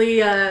 Lily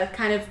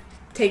kind of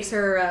takes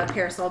her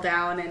parasol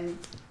down and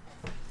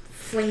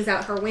flings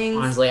out her wings.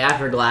 Honestly,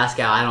 after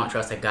Glasgow, I don't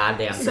trust a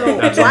goddamn So thing.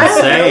 That's what I'm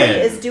while Lily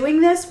saying. is doing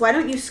this, why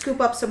don't you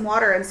scoop up some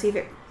water and see if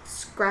it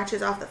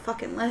scratches off the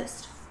fucking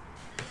list?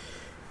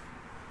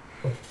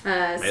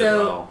 as So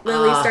well.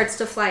 Lily starts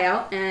to fly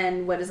out,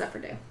 and what does Zephyr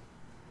do?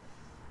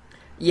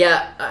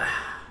 Yeah,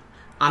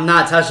 I'm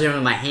not touching him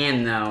with my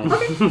hand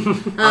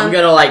though. I'm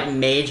gonna like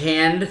mage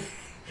hand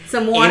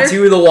Some water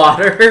into the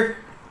water.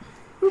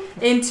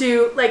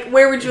 into, like,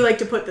 where would you like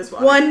to put this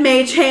water? One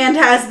mage hand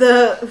has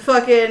the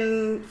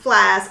fucking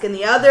flask, and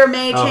the other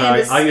mage hand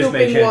is I'll use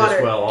scooping mage hand water.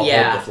 as well. I'll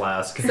Yeah. hold the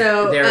flask.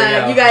 So There we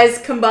go. you guys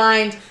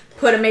combined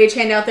put a mage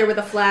hand out there with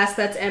a flask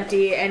that's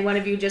empty, and one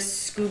of you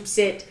just scoops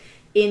it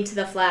into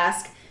the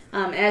flask.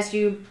 As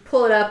you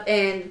pull it up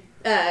and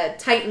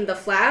tighten the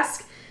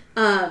flask,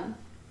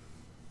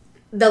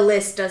 the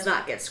list does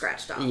not get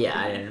scratched off. Yeah,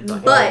 I didn't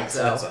fucking But- think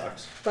so. That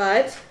sucks.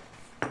 But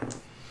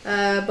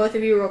Both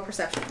of you roll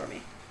perception for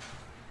me.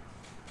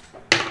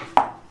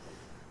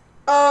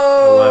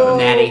 oh, 11.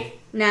 Natty.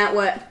 Nat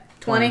what?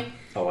 20?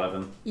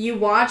 11. You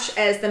watch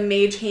as the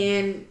mage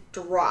hand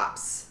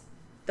drops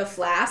the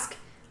flask,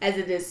 as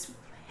it is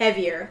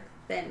heavier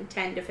than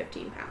 10 to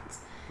 15 pounds.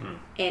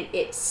 And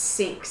it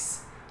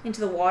sinks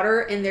into the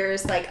water, and there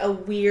is like a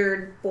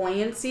weird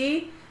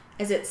buoyancy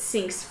as it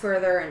sinks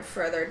further and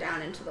further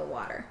down into the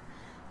water.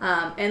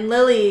 And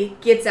Lily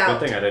gets out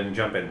Good thing I didn't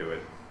jump into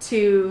it.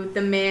 to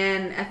the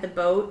man at the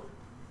boat,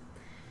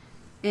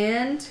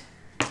 and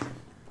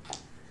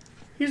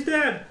He's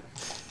dead.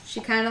 she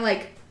kind of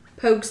like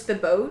pokes the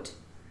boat,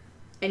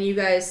 and you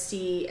guys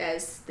see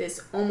as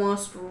this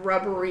almost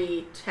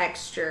rubbery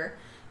texture,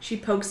 she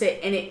pokes it,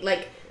 and it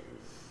like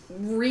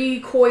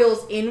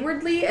recoils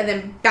inwardly and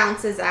then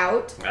bounces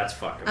out. That's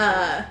fucking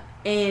weird.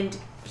 And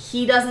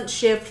he doesn't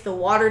shift, the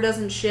water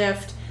doesn't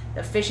shift,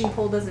 the fishing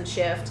pole doesn't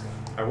shift.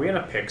 Are we in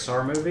a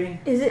Pixar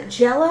movie? is it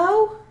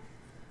Jello?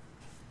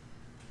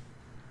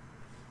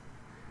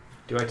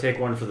 Do I take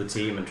one for the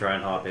team and try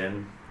and hop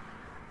in?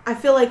 I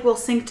feel like we'll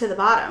sink to the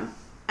bottom,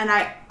 and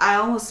I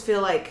almost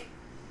feel like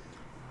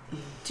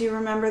Do you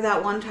remember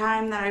that one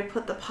time that I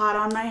put the pot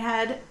on my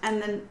head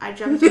and then I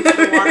jumped into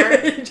the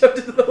water? You jumped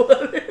into the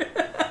water.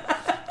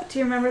 Do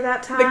you remember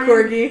that time? The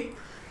corgi.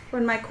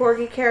 When my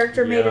corgi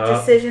character made a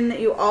decision that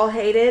you all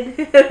hated?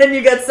 And then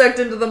you got sucked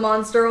into the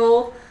monster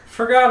hole.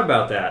 Forgot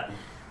about that.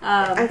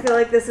 I feel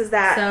like this is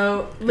that.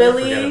 So Forget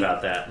Lily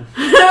about that.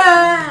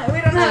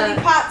 We don't have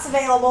any pots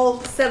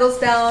available. settles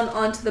down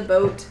onto the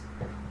boat.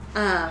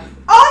 On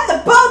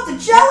the boat, the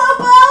Jello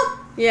boat?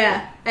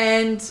 Yeah,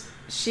 and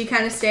she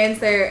kind of stands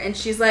there and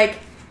she's like,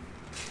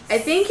 I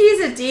think he's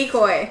a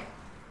decoy.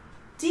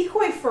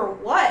 Decoy for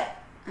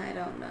what? I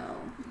don't know.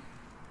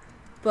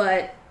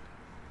 But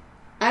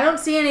I don't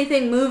see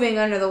anything moving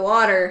under the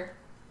water.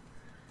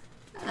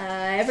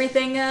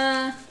 Everything,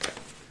 Can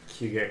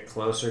you get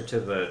closer to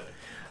the...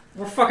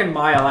 We're fucking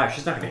mile out.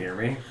 She's not gonna hear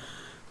me.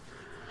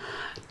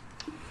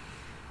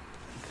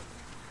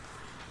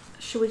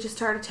 Should we just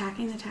start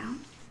attacking the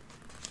town?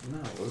 No,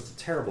 that's a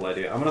terrible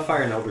idea. I'm gonna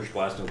fire an Eldritch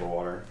Blast into the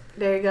water.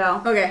 There you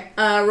go. Okay,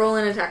 roll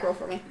an attack roll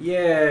for me.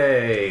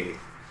 Yay!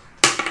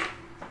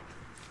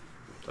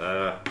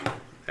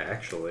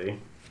 Actually...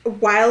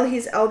 While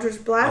he's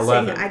Eldritch Blasting,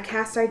 11. I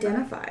cast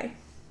Identify.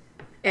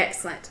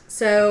 Excellent.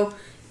 So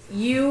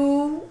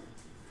you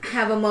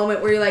have a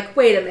moment where you're like,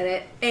 wait a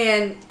minute,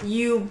 and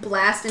you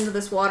blast into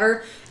this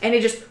water, and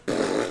it just,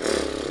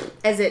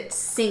 as it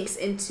sinks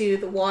into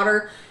the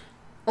water,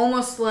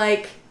 almost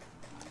like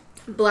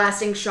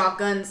blasting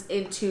shotguns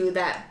into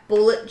that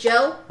bullet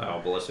gel.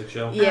 Oh, ballistic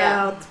shell?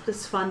 Yeah. Oh,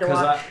 it's fun to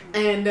watch.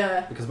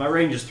 Because my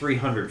range is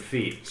 300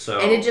 feet, so...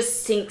 And it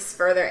just sinks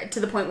further to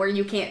the point where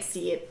you can't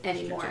see it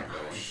anymore.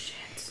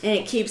 And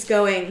it keeps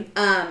going.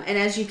 And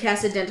as you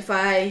cast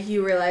Identify,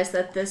 you realize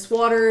that this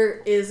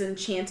water is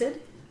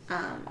enchanted.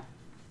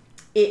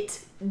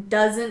 It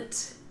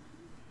doesn't...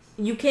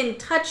 You can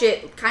touch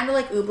it, kind of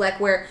like Oobleck,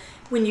 where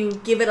when you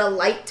give it a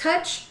light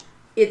touch,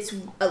 it's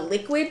a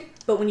liquid,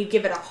 but when you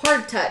give it a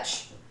hard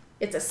touch,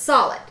 it's a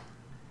solid.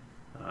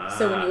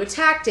 So when you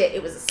attacked it,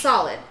 it was a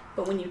solid.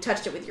 But when you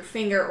touched it with your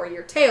finger or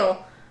your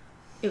tail,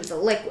 it was a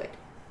liquid.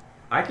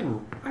 I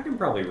can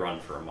probably run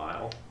for a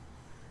mile.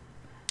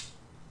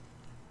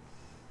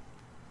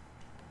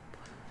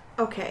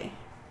 Okay.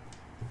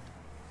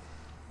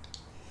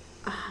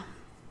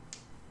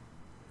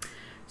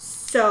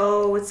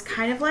 So it's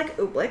kind of like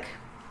Oobleck.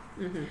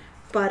 Mm-hmm.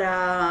 But,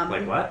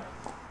 Like what?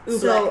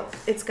 So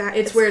it's got...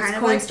 It's where it's kind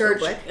of cornstarch,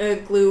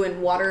 Oobleck. glue,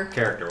 and water.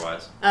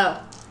 Character-wise.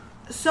 Oh.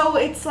 So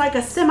it's like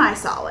a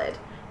semi-solid.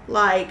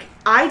 Like,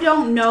 I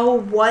don't know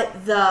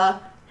what the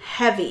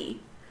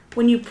heavy...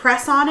 When you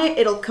press on it,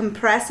 it'll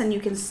compress and you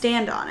can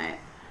stand on it.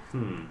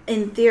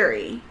 In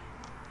theory.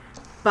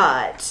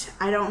 But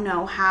I don't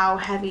know how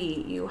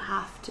heavy you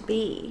have to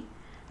be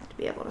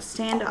able to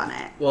stand on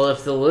it. Well,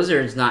 if the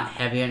lizard's not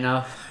heavy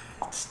enough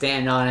to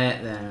stand on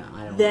it, then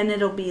I don't... Then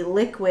it'll be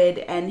liquid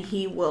and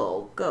he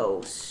will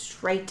go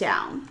straight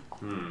down.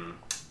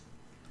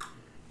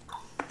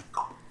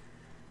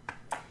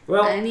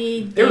 Well, I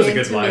need it was a Dan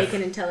good to life. make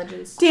an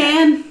intelligence check.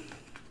 Dan!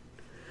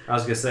 I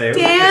was gonna say, it's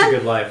Dan? a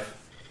good life.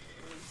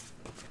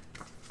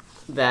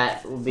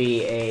 That will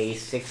be a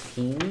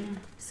 16.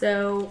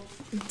 So,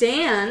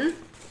 Dan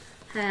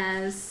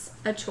has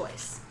a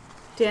choice.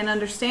 Dan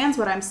understands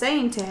what I'm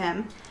saying to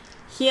him.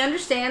 He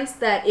understands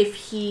that if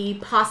he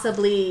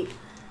possibly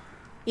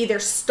either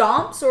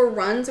stomps or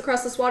runs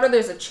across this water,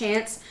 there's a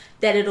chance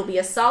that it'll be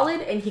a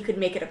solid and he could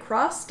make it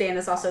across. Dan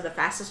is also the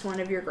fastest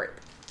one of your group.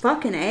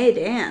 Fucking A,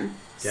 Dan.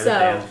 Damn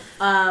it,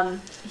 So,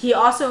 he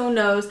also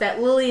knows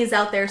that Lily is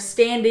out there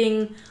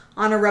standing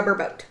on a rubber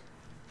boat.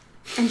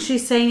 And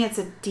she's saying it's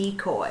a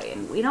decoy,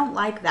 and we don't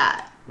like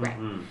that. Right.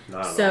 Not at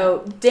all.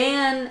 So,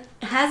 Dan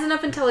has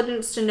enough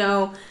intelligence to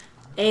know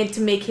and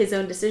to make his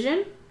own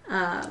decision.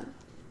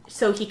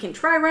 So he can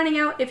try running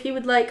out if he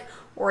would like,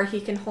 or he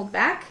can hold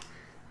back.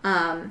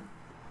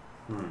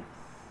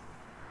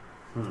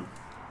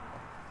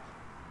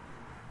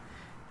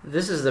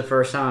 This is the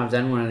first time I've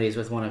done one of these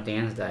with one of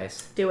Dan's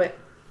dice. Do it.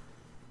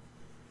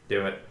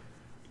 Do it.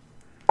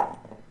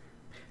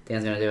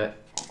 Dan's gonna do it.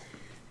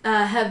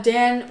 Have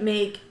Dan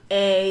make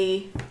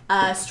a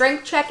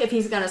strength check if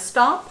he's going to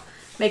stomp.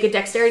 Make a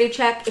dexterity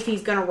check if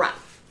he's going to run.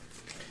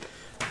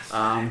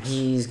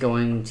 He's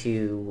going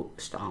to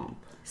stomp.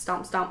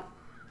 Stomp, stomp.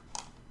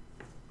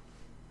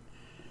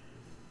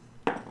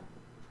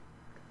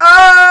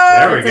 Oh,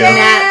 There we It's go. a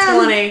nat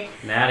 20.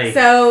 Natty.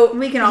 So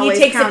We can always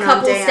he takes a count on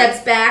couple Dan.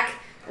 steps back,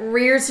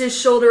 rears his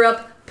shoulder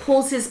up,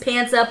 pulls his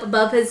pants up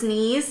above his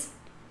knees,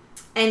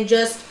 and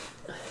just,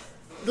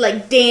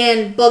 like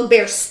Dan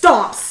Bugbear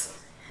stomps.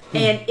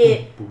 And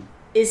it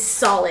is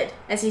solid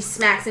as he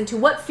smacks into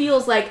what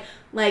feels like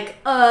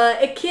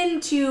akin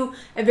to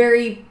a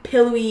very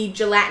pillowy,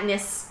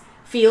 gelatinous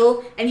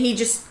feel. And he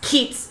just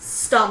keeps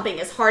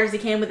stomping as hard as he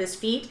can with his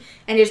feet.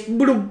 And just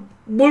boom,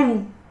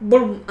 boom,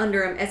 boom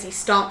under him as he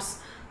stomps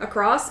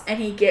across. And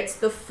he gets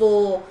the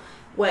full,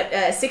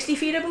 60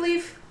 feet, I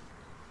believe?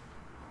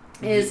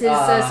 Is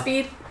his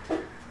speed?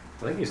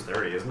 I think he's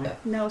 30, isn't he?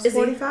 No, it's Is he?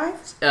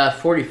 45?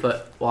 40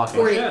 foot walking.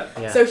 40. shit.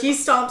 Yeah. So he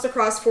stomps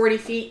across 40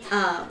 feet,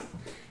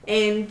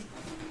 and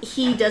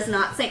he does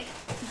not sink.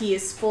 He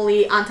is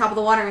fully on top of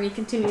the water, and he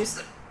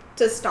continues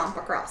to stomp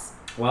across.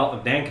 Well,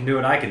 if Dan can do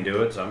it, I can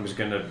do it, so I'm just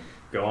going to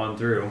go on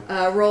through.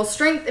 Roll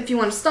strength if you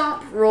want to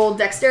stomp. Roll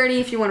dexterity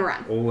if you want to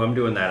run. Oh, I'm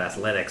doing that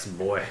athletics,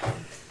 boy.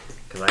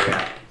 Because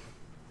I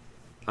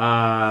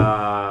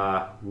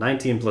got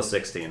 19 plus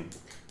 16.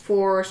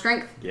 For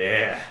strength.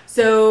 Yeah.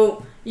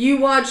 So you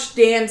watch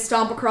Dan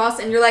stomp across,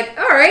 and you're like,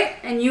 all right.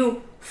 And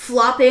you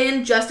flop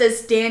in just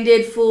as Dan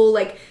did, full,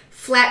 like,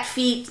 flat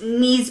feet,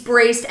 knees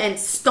braced, and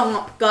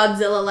stomp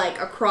Godzilla-like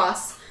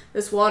across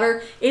this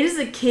water. It is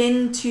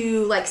akin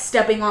to, like,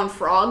 stepping on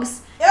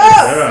frogs.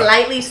 It's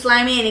slightly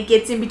slimy, and it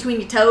gets in between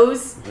your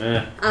toes.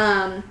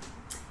 Yeah.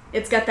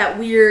 It's got that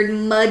weird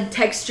mud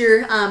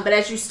texture, but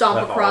as you stomp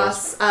That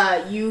across,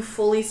 you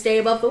fully stay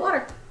above the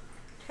water.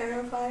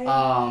 Terrifying.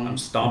 I'm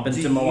stomping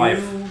do to my wife.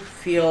 you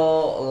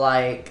feel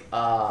like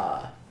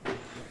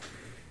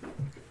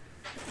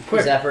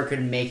Quick. Zephyr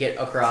could make it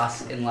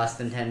across in less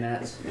than 10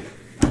 minutes?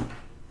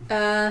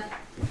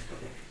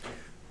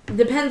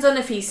 Depends on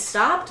if he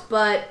stopped,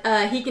 but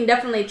he can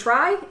definitely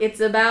try.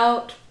 It's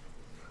about...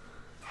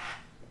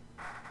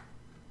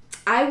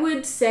 I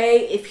would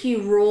say if he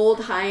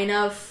rolled high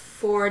enough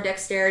for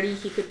dexterity,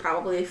 he could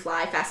probably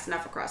fly fast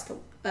enough across the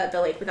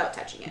lake without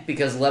touching it.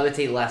 Because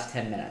levitate lasts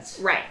 10 minutes.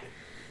 Right.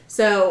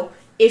 So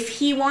if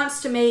he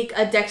wants to make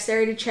a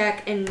dexterity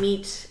check and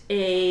meet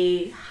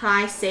a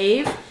high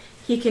save,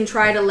 he can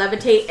try to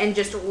levitate and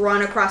just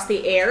run across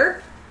the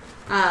air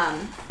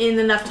in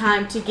enough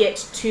time to get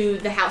to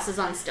the houses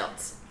on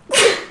stilts.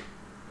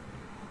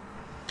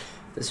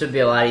 This would be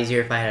a lot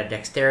easier if I had a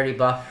dexterity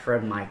buff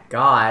from my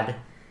god.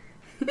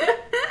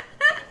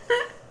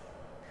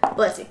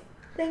 Bless you.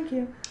 Thank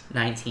you.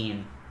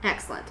 19.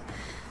 Excellent.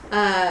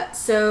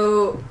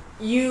 So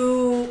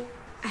you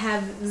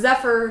have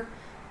Zephyr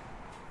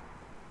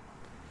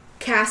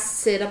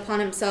casts it upon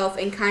himself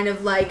and kind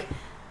of like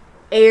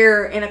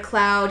air in a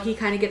cloud. He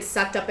kind of gets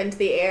sucked up into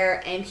the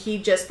air and he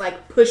just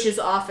like pushes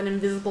off an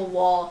invisible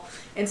wall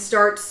and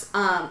starts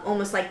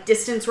almost like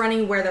distance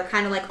running where they're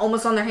kind of like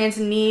almost on their hands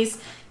and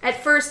knees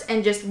at first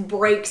and just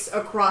breaks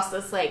across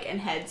this lake and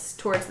heads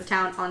towards the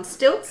town on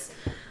stilts.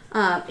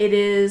 It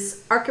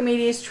is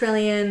Archimedes,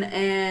 Trillian,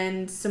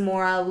 and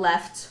Samora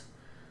left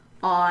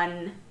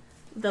on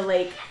the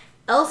lake.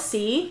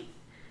 Elsie,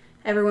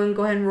 everyone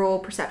go ahead and roll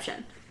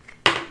perception.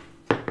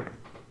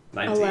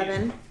 19.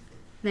 11.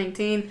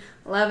 19.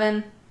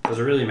 11. Does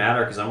it really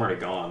matter? Because I'm already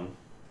gone.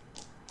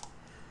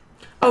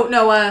 Oh,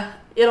 no,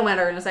 it'll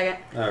matter in a second.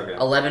 Okay.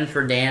 11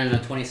 for Dan and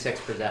a 26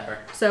 for Zephyr.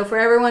 So for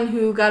everyone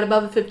who got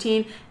above a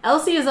 15,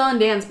 Elsie is on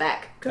Dan's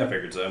back. I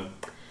figured so.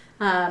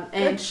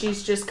 And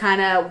she's just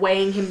kind of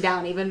weighing him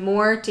down even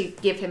more to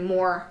give him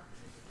more,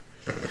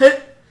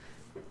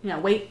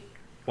 weight.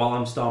 While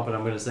I'm stomping,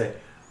 I'm going to say,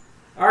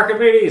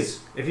 Archimedes,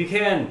 if you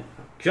can,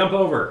 jump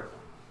over.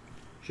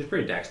 She's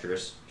pretty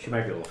dexterous. She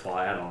might be able to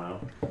fly. I don't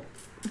know.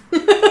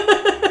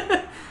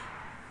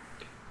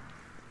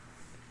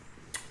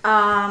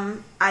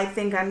 I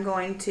think I'm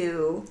going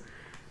to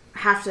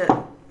have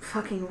to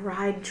fucking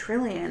ride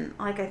Trillian.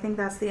 Like, I think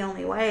that's the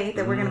only way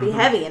that we're going to be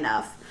heavy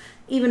enough.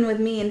 Even with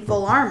me in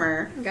full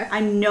armor, Okay.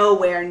 I'm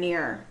nowhere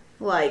near,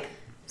 like...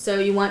 So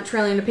you want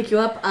Trillian to pick you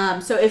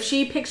up. So if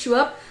she picks you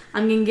up,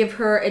 I'm going to give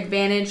her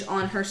advantage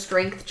on her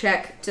strength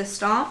check to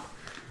stomp.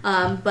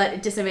 But a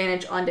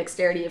disadvantage on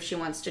dexterity if she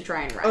wants to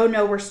try and run. Oh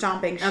no, we're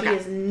stomping. She Okay.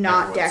 is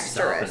not Everyone's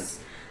dexterous.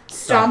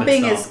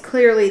 Stomping. Stomping is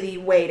clearly the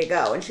way to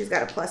go, and she's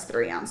got a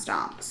 +3 on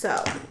stomp.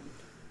 So,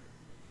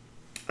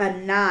 a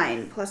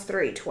 9 +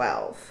 3,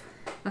 12.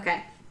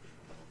 Okay.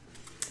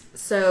 Well,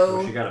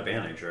 So she got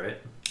advantage, right?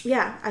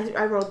 Yeah,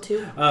 I rolled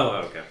 2.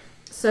 Oh, okay.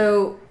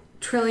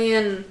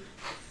 Trillian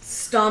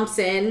stomps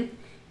in,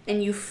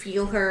 and you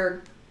feel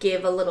her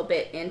give a little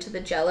bit into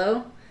the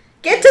jello.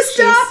 Get to She's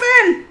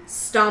stomping!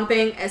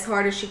 Stomping as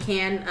hard as she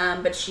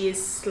can, but she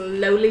is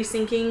slowly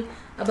sinking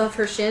above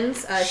her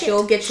shins. Shit,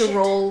 She'll get to shit.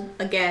 roll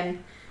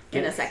again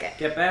in a second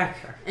Get back.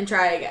 and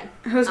try again.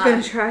 I was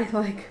gonna try,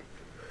 like...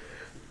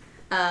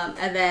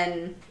 And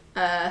then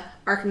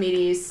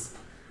Archimedes.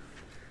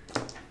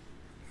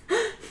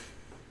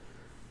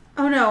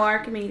 Oh no,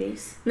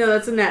 Archimedes. No,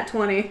 that's a nat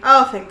 20.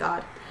 Oh, thank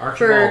God.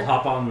 Archibald,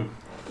 hop on.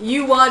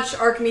 You watch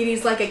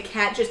Archimedes like a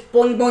cat just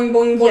boing, boing,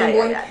 boing, boing, Yeah,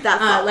 boing. yeah. That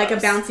felt like a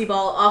gross. bouncy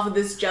ball off of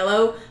this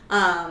jello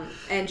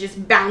and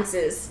just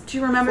bounces. Do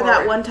you remember forward.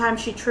 that one time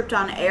she tripped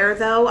on air,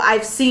 though?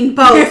 I've seen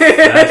both.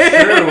 That's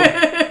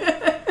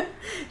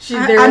true.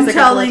 I'm a couple of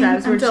telling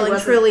times where she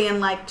wasn't. Trillian,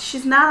 like,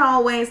 she's not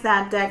always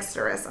that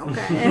dexterous,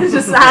 okay? And it's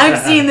just, I've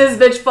seen this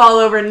bitch fall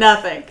over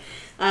nothing.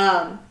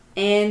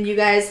 And you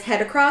guys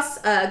head across.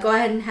 Go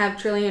ahead and have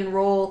Trillian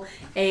roll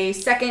a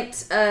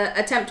second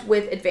attempt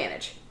with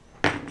advantage.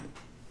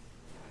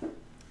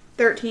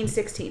 13,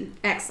 16.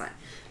 Excellent.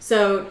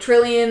 So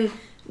Trillian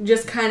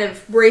just kind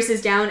of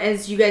braces down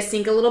as you guys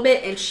sink a little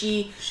bit, and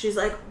she She's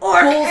like,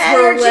 orc pulls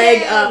energy! her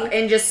leg up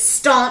and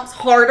just stomps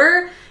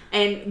harder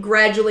and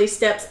gradually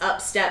steps up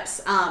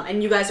steps.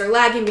 And you guys are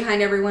lagging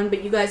behind everyone,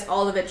 but you guys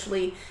all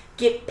eventually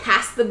get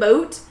past the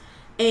boat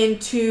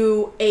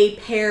into a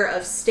pair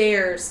of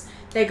stairs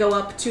They go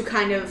up to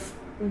kind of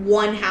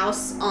one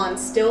house on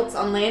stilts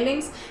on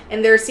landings,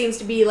 and there seems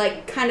to be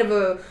like kind of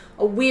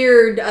a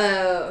weird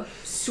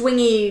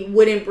swingy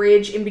wooden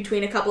bridge in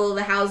between a couple of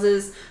the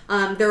houses.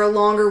 There are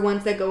longer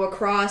ones that go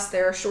across.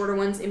 There are shorter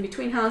ones in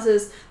between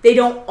houses. They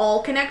don't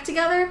all connect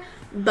together,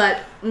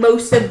 but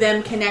most of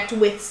them connect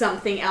with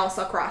something else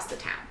across the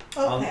town.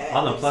 Okay.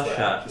 On the plus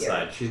shot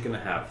side, she's gonna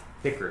have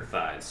thicker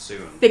thighs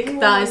soon. Thick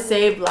thighs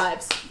save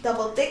lives.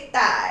 Double thick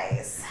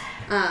thighs.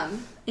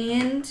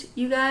 And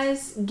you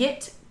guys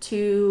get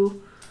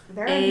to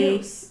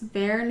Varanoose. a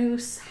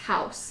Varanoose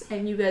house,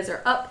 and you guys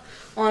are up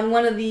on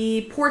one of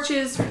the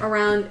porches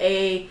around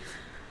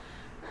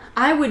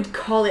I would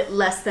call it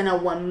less than a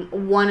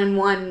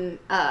one-in-one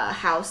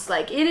house.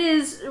 Like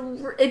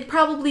it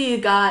probably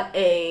got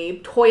a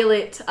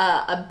toilet,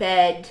 a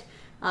bed,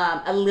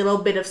 a little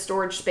bit of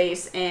storage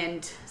space,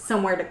 and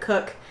somewhere to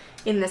cook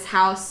in this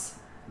house.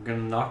 I'm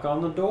gonna knock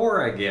on the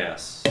door, I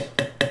guess.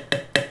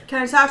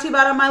 Can I talk to you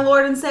about my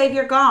Lord and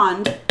Savior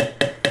Gond?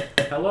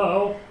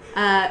 Hello?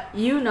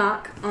 You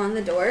knock on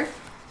the door,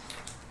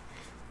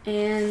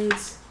 and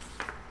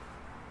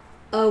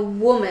a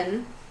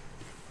woman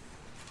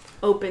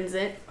opens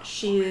it.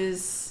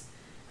 She's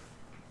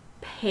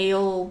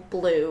pale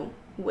blue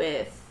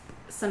with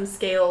some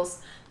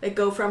scales that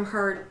go from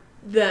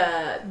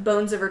the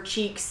bones of her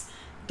cheeks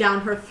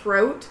down her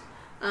throat.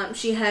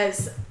 She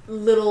has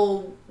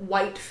little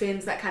white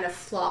fins that kind of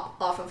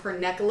flop off of her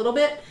neck a little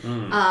bit.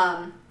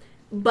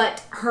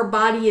 But her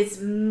body is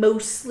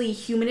mostly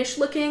humanish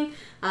looking,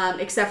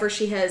 except for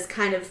she has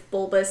kind of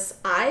bulbous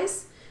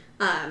eyes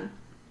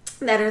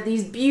that are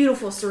these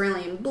beautiful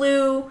cerulean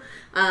blue.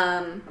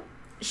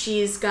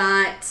 She's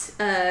got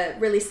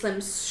really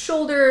slim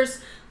shoulders.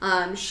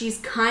 She's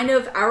kind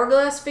of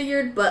hourglass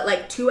figured, but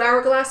like 2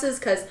 hourglasses,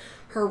 because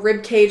her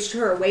rib cage to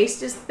her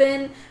waist is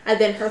thin,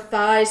 and then her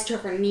thighs to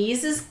her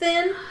knees is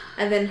thin,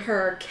 and then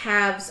her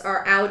calves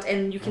are out,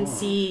 and you can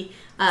see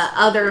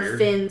other weird.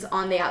 fins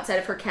on the outside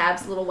of her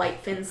calves, little white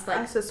fins like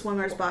That's a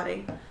swimmer's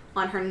body.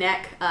 on her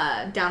neck,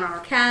 down on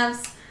her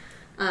calves.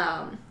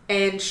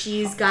 And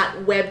she's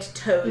got webbed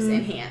toes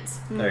and hands.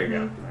 There you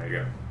go. There you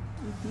go.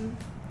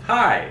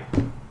 Hi.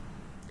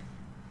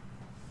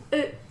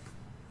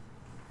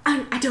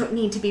 I don't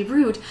mean to be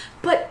rude,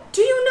 but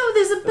do you know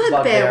there's a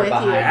bugbear with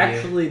I you?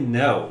 actually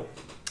know.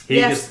 He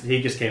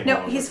just came No,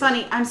 along he's with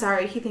funny. I'm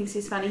sorry. He thinks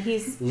he's funny.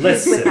 He's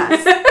Listen. with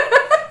us. it.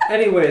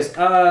 Anyways,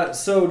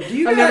 so do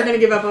you I'm never guys, gonna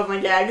give up on my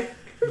gag.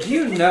 do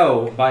you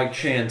know by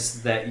chance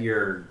that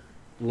your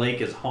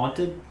lake is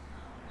haunted?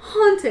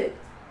 Haunted.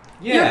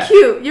 Yeah. You're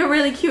cute. You're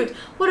really cute.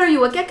 What are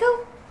you, a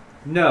gecko?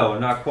 No,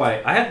 not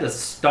quite. I had to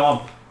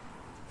stomp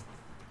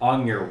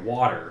on your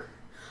water.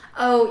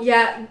 Oh,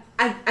 yeah.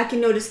 I can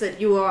notice that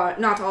you are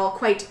not all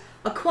quite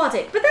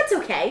aquatic, but that's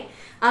okay.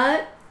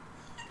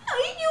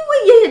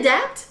 You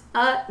adapt.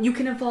 You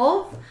can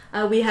evolve.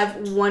 We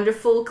have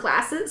wonderful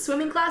classes,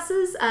 swimming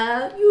classes,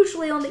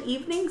 usually on the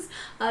evenings.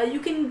 You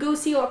can go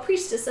see our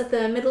priestess at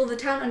the middle of the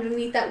town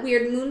underneath that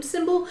weird moon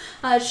symbol.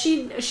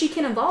 She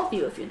can evolve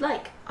you if you'd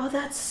like. Oh,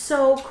 that's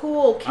so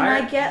cool. Can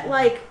I get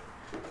like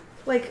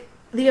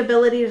the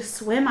ability to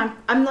swim?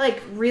 I'm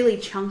like really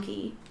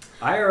chunky.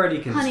 I already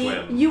can Honey,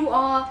 swim. you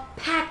are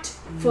packed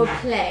for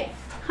play.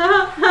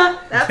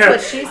 That's what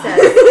she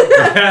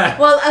says.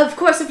 Well, of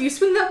course, if you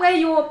swing that way,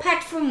 you are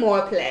packed for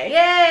more play.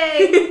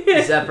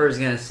 Yay! Zephyr's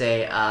gonna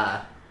say,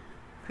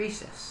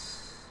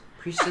 priestess.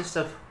 Priestess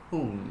of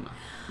whom?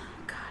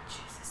 God,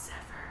 Jesus,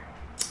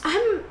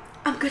 Zephyr.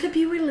 I'm gonna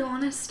be really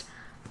honest.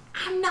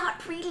 I'm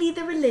not really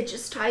the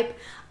religious type,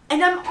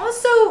 and I'm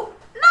also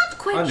not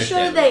quite sure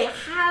Understandable. they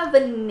have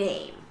a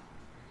name.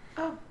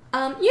 Oh.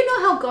 You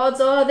know how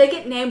gods are; they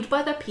get named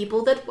by the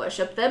people that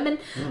worship them, and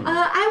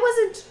I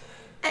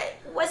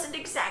wasn't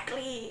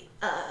exactly.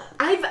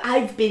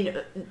 I've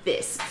been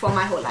this for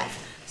my whole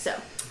life, so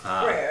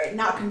Right,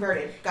 not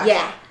converted. Gotcha.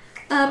 yeah.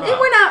 And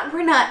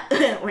we're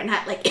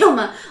not like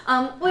Ilma.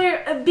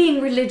 We're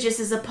being religious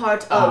is a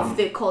part of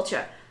the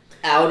culture.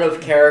 Out of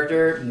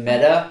character,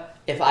 meta,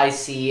 if I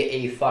see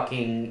a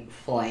fucking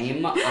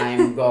flame,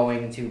 I'm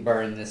going to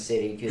burn the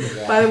city to the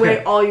ground. By the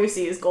way, all you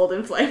see is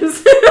golden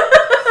flames.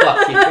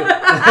 Fuck you.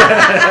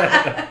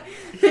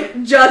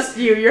 Just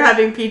you. You're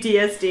having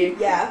PTSD.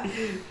 Yeah.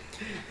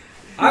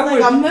 I Like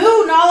would, a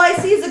moon, all I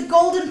see is a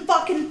golden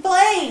fucking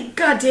flame.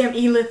 Goddamn,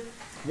 Elith.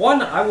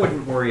 one, I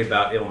wouldn't worry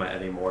about Ilma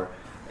anymore.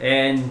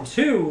 And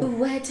two,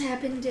 What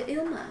happened to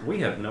Ilma? we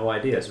have no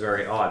idea. It's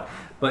very odd.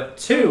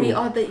 But It would be two,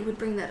 odd that you would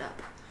bring that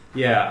up.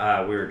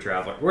 yeah, we were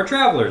travelers. We're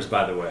travelers,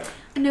 by the way.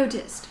 I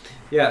noticed.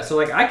 Yeah, so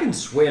like I can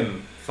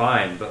swim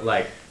fine, but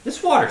like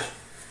this water's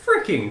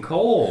freaking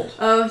cold.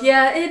 Oh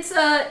yeah, it's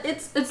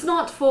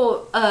not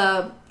for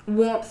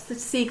warmth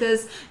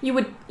seekers. You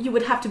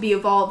would have to be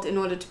evolved in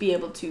order to be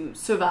able to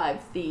survive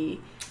the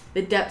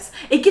depths.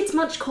 It gets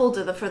much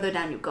colder the further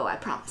down you go. I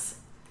promise.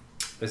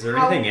 Is there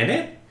anything in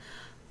it?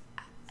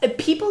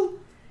 People,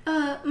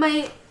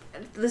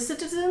 the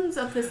citizens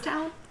of this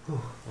town.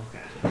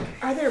 Okay.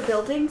 Are there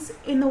buildings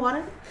in the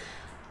water?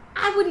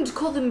 I wouldn't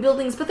call them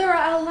buildings, but there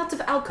are lots of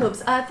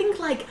alcoves. Think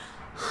like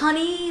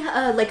honey,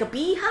 like a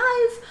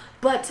beehive,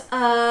 but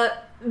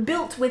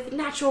built with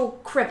natural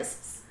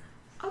crevices.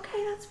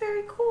 Okay, that's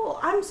very cool.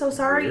 I'm so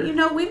sorry. Weird. You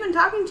know, we've been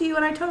talking to you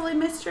and I totally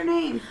missed your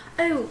name.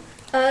 Oh,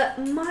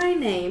 my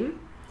name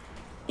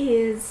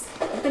is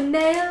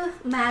Benail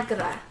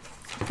Magra.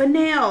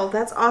 Benail,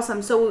 that's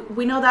awesome. So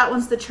we know that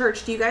one's the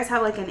church. Do you guys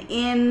have like an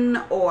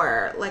inn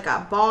or like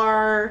a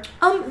bar?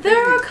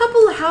 There are a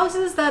couple of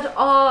houses that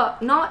are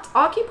not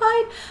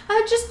occupied.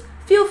 Just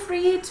feel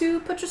free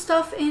to put your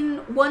stuff in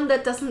one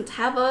that doesn't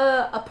have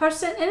a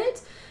person in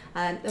it.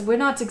 We're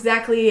not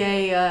exactly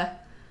a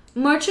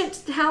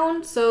merchant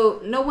town,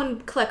 so no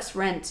one collects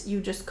rent.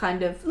 You just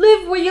kind of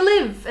live where you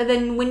live, and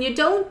then when you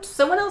don't,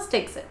 someone else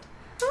takes it.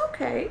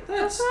 Okay,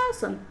 that's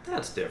awesome.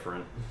 That's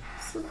different.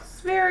 So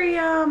it's very,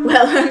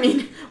 Well, I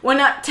mean, we're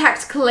not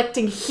tax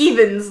collecting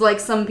heathens like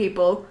some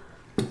people.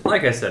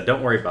 Like I said,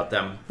 don't worry about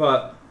them.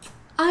 But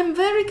I'm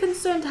very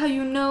concerned how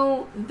you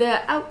know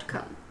their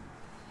outcome.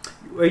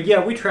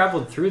 yeah, we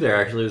traveled through there.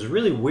 Actually, it was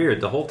really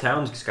weird. The whole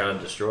town's just kind of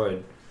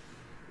destroyed.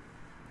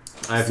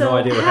 I have no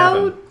idea what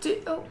happened.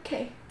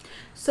 Okay.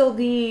 So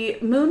the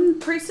moon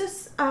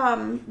priestess,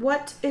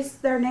 what is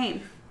their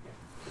name?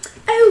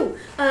 Oh,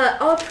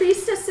 our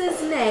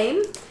priestess's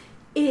name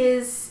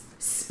is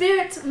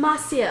Spirit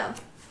Marciel.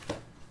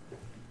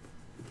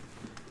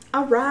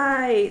 All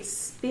right,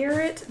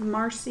 Spirit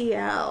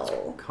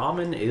Marciel.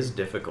 Common is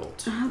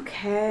difficult.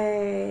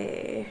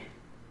 Okay.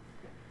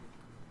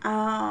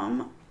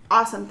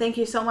 Awesome. Thank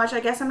you so much. I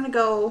guess I'm gonna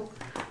go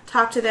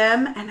talk to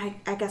them, and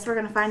I guess we're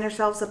gonna find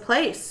ourselves a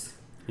place.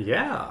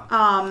 Yeah.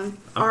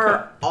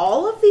 Are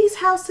all of these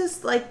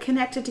houses like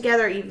connected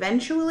together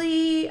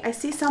eventually? I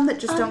see some that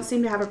just don't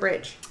seem to have a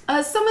bridge.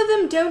 Some of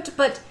them don't,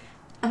 but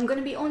I'm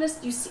gonna be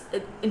honest. You see,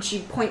 and she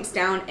points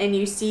down, and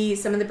you see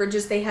some of the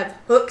bridges. They have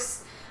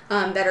hooks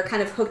that are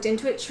kind of hooked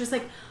into it. She was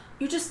like,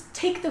 "You just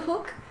take the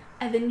hook,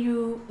 and then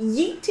you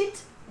yeet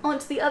it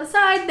onto the other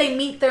side. They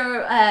meet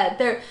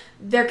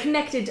they're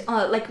connected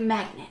like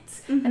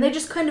magnets, and they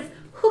just kind of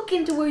hook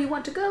into where you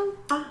want to go.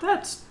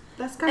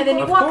 That's kind And then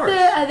you of walk course.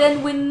 there, and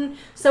then when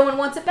someone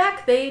wants it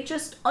back, they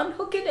just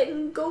unhook it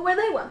and go where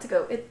they want to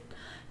go. It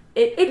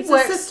a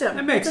works. system.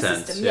 It makes It's a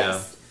sense. system, Yeah.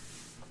 yes.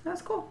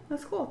 That's cool.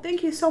 That's cool.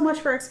 Thank you so much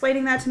for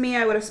explaining that to me.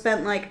 I would have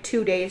spent like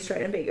 2 days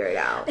trying to figure it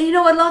out. And you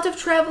know, a lot of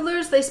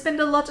travelers, they spend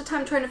a lot of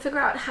time trying to figure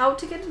out how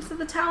to get into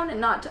the town and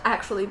not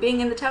actually being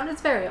in the town.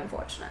 It's very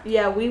unfortunate.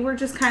 Yeah, we were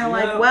just kind of Yeah.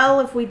 like, well,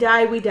 if we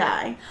die, we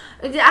die.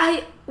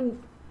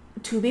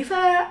 To be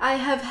fair, I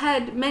have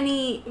had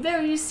many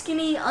very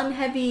skinny,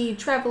 unheavy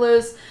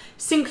travelers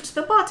sink to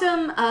the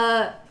bottom.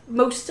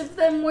 Most of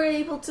them were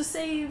able to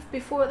save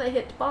before they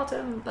hit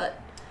bottom, but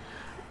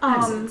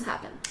accidents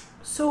happen.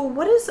 So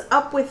what is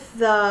up with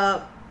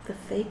the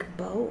fake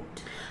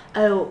boat?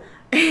 Oh,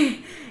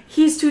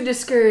 he's to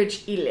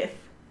discourage Elith.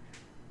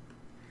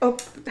 Oh,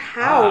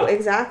 how Ah.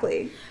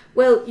 exactly?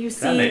 Well, you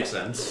see, makes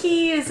sense.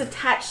 he is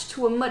attached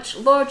to a much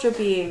larger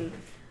being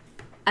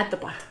at the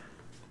bottom.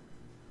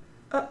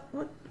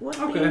 What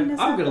Okay, being is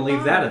I'm at gonna the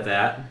leave that bottom?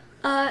 at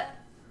that.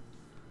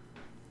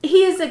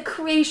 He is a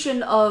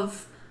creation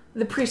of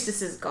the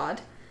priestess's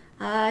god.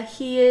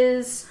 He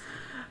is...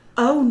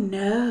 Oh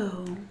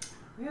no,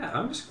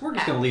 Yeah, we're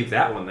just gonna leave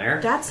that one there.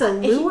 that's a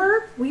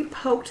lure. We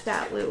poked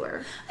that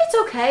lure. It's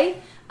okay.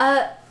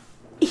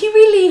 He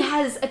really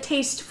has a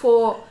taste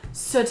for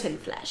certain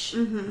flesh.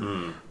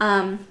 And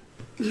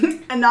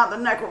not the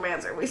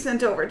necromancer we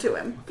sent over to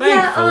him.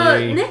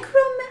 Thankfully.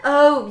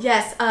 Oh,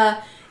 yes.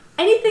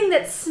 Anything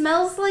that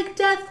smells like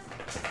death,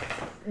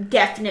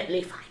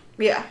 definitely fine.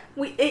 Yeah.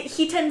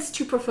 He tends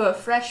to prefer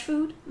fresh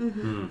food,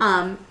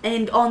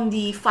 and on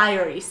the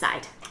fiery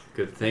side.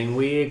 Good thing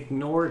we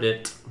ignored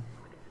it.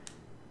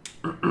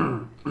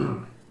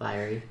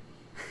 Fiery.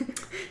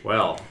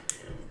 Well,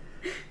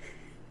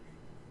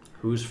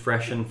 who's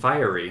fresh and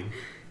fiery?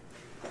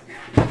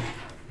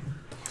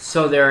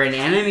 So they're an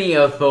enemy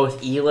of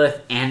both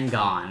Elith and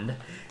Gond.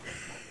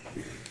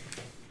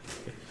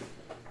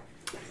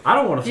 I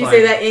don't want to Did you find.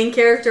 say that in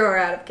character or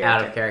out of character?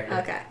 Out of character.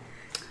 Okay.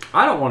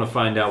 I don't want to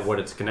find out what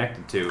it's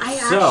connected to. I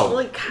so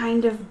actually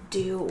kind of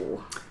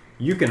do.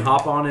 you can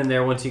hop on in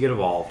there once you get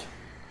evolved.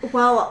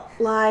 Well,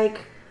 like,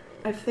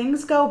 if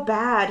things go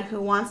bad, who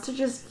wants to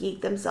just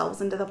yeet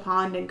themselves into the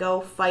pond and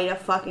go fight a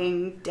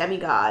fucking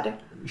demigod?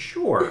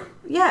 Sure.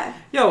 Yeah.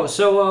 Yo,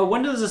 so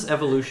when does this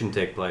evolution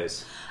take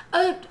place?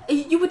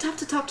 You would have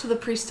to talk to the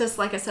priestess.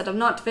 Like I said, I'm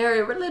not a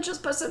very religious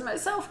person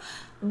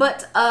myself,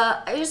 but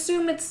I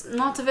assume it's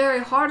not a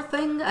very hard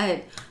thing.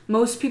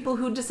 Most people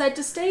who decide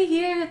to stay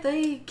here,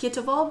 they get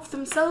evolved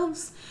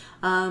themselves.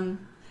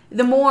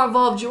 The more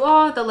evolved you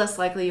are, the less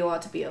likely you are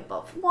to be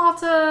above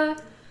water.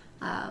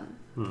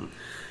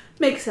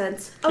 Makes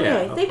sense. Okay,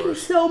 Yeah, of thank you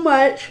course. so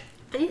much.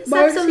 Yes,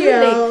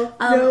 absolutely.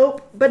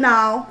 Nope.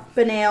 Banal.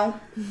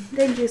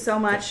 Thank you so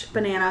much,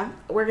 Banana.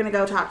 We're gonna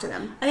go talk to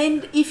them.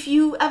 And if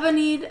you ever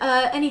need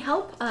any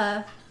help,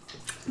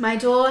 my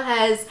door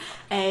has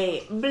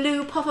a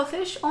blue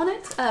pufferfish on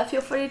it.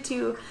 Feel free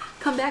to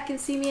come back and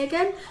see me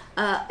again.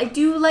 I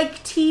do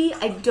like tea.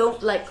 I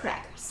don't like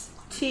crackers.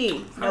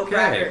 tea. No Okay.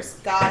 crackers.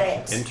 Got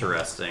it.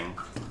 Interesting.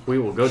 We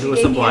will go She to a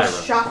gave me supply a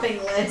room. shopping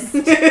list.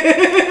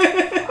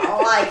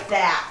 I like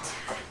that.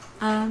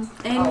 And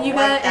I'll you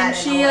write got, and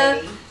that in a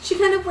lady. she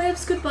kind of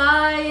waves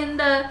goodbye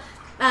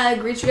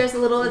and greets you guys a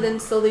little, and then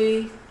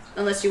slowly,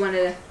 unless you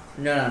wanted to.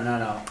 No.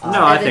 No,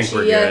 I and then think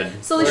we're she,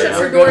 good. Slowly We're- shuts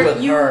we're her door. good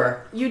with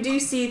her, You do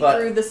see but-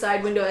 through the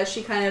side window as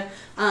she kind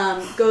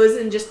of goes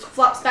and just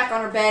flops back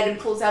on her bed and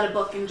pulls out a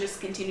book and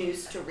just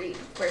continues to read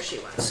where she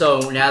was.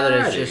 So now that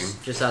Alrighty. it's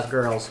just us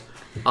girls,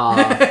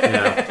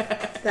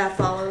 Yeah. That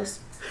follows.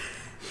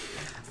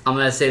 I'm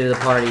gonna say to the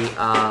party,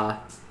 I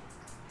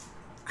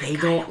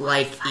don't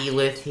like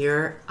Elith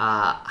here.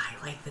 I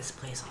like this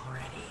place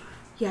already.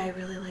 Yeah, I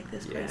really like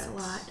this place a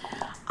Yes.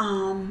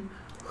 lot.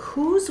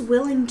 Who's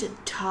willing to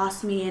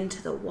toss me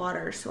into the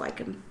water so I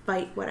can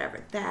fight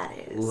whatever that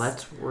is?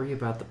 Let's worry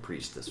about the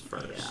priestess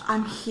first.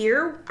 I'm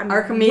here. I'm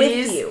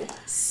Archimedes, with you.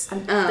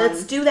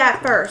 Let's do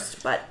that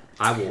first, but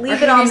I will.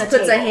 leave it on the Archimedes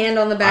puts a table. hand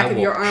on the back I of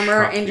your will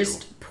armor truck and you.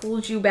 just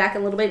pulls you back a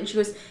little bit, and she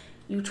goes,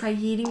 "You try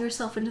yeeting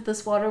yourself into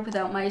this water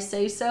without my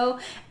say so,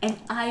 and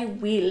I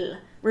will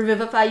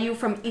revivify you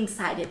from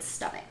inside its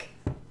stomach."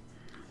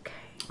 Okay.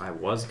 I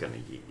was gonna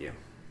eat you.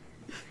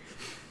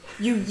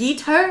 You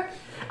yeet her,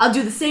 I'll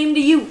do the same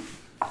to you.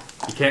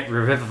 You can't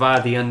revivify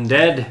the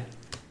undead.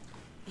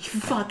 You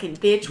fucking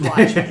bitch,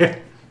 watch me.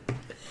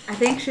 I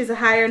think she's a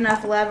high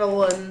enough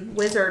level in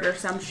wizard or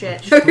some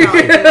shit. She can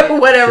probably do it.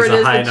 Whatever She's it a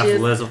is high that she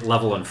is. enough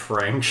level in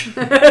French.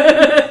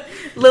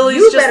 Lily's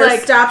You just better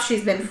like, stop.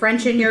 She's been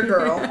Frenching your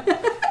girl.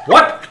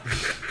 What?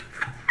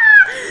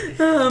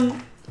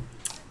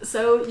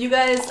 so you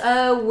guys,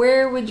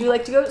 where would you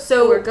like to go?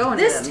 So We're going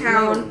to this the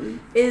town moon.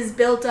 is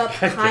built up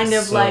I kind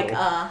guess of like so.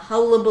 a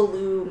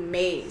hullabaloo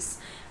maze.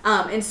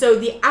 And so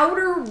the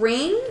outer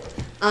ring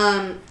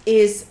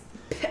is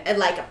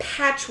like a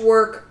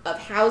patchwork of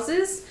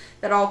houses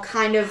that all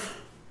kind of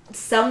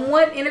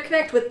somewhat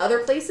interconnect with other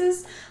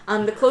places.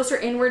 The closer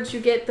inwards you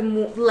get, the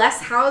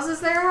less houses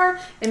there are,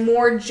 and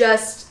more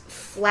just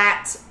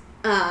flat,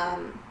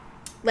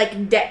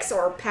 like decks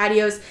or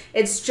patios.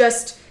 It's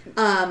just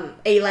a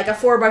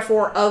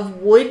 4x4 of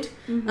wood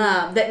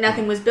that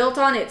nothing was built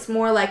on. It's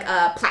more like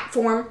a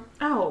platform.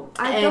 Oh,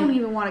 I And- don't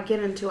even want to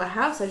get into a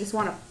house. I just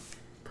want to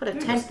put a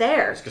tent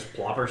there. Let's just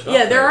plop our stuff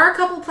Yeah, there there. are a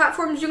couple of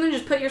platforms you can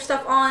just put your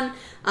stuff on.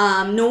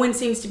 No one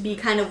seems to be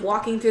kind of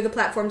walking through the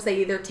platforms. They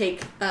either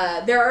take...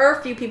 there are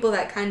a few people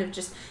that kind of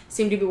just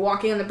seem to be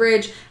walking on the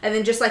bridge. And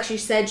then just like she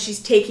said,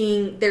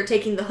 they're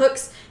taking the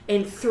hooks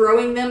and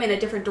throwing them in a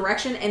different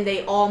direction. And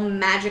they all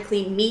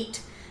magically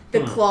meet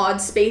the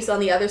clawed space on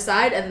the other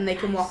side. And then they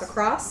can walk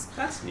across.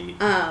 That's neat.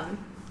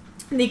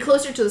 The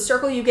closer to the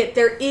circle you get,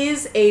 there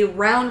is a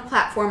round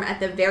platform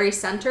at the very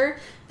center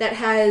that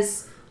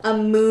has a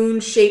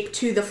moon shape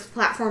to the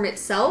platform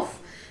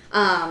itself.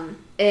 And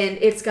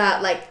it's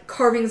got like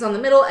carvings on the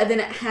middle, and then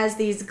it has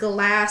these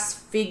glass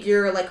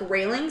figure like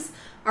railings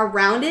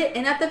around it.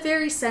 And at the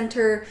very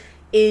center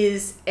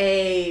is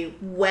a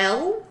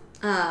well.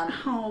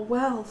 Oh,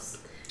 wells.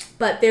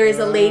 But there is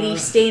a lady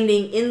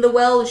standing in the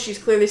well. She's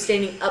clearly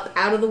standing up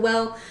out of the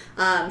well.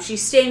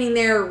 She's standing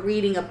there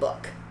reading a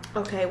book.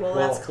 Okay, well,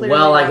 that's clearly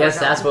Well, I where guess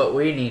we're that's going. what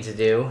we need to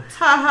do.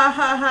 Ha ha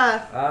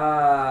ha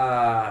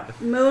ha.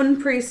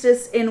 Moon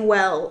priestess in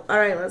well. All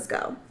right, let's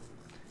go.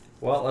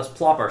 Well, let's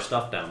plop our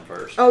stuff down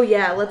first. Oh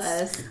yeah, let's.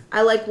 Yes.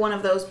 I like one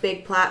of those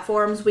big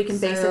platforms. We can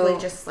So- basically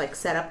just like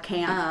set up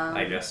camp.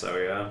 I guess so,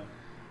 yeah.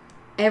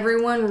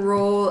 Everyone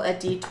roll a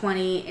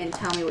d20 and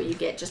tell me what you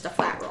get. Just a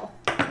flat roll.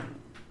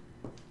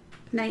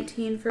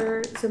 19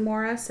 for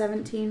Zamora,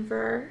 17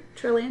 for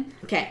Trillian.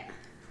 Okay.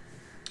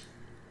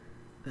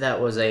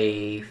 That was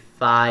a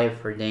 5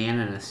 for Dan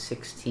and a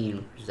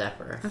 16 for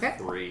Zephyr. Okay.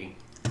 3.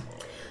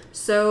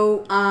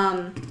 So,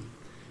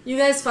 you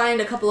guys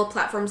find a couple of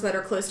platforms that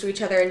are close to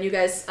each other, and you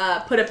guys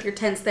put up your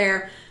tents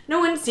there. No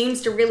one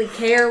seems to really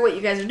care what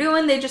you guys are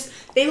doing. They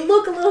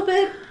look a little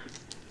bit,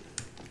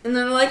 and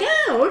then they're like,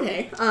 oh,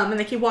 okay. And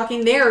they keep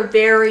walking. There are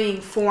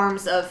varying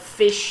forms of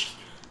fish,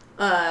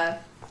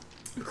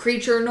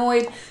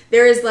 creature-noid.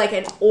 There is like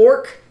an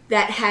orc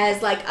that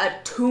has like a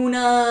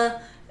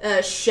tuna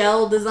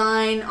shell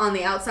design on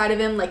the outside of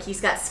him. Like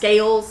he's got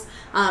scales,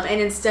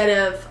 and instead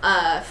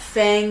of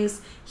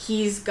fangs,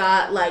 he's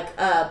got like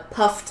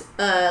puffed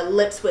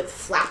lips with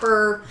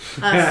flapper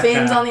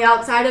fins on the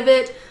outside of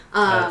it.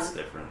 That's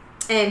different.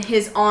 And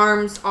his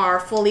arms are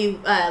fully,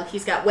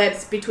 he's got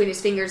webs between his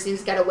fingers.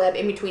 He's got a web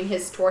in between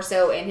his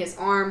torso and his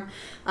arm.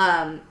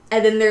 And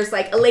then there's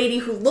like a lady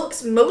who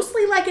looks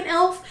mostly like an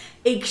elf,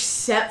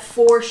 except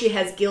for she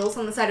has gills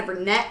on the side of her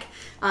neck.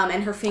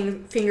 And her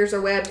fingers are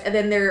webbed. And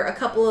then there are a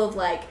couple of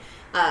like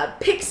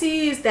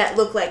pixies that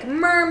look like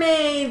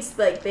mermaids.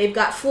 Like they've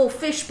got full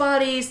fish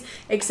bodies,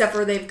 except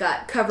for they've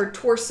got covered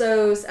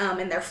torsos,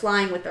 and they're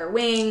flying with their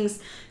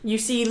wings. You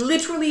see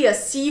literally a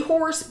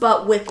seahorse,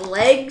 but with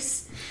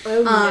legs.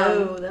 Oh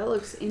no, that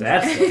looks interesting.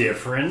 That's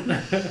different.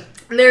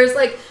 There's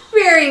like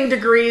varying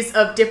degrees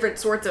of different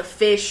sorts of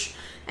fish,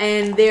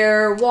 and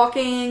they're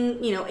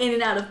walking, in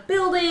and out of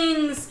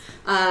buildings.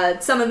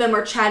 Some of them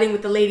are chatting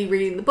with the lady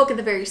reading the book at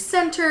the very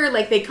center.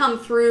 Like, they come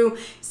through,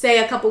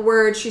 say a couple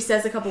words, she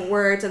says a couple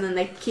words, and then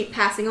they keep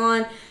passing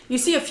on. You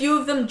see a few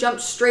of them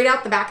jump straight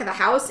out the back of the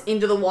house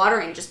into the water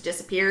and just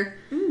disappear.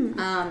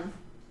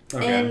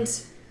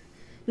 And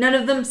none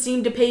of them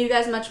seem to pay you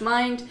guys much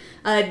mind.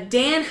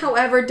 Dan,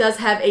 however, does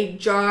have a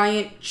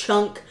giant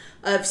chunk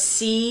of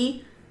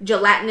sea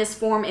gelatinous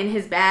form in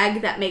his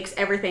bag that makes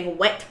everything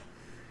wet.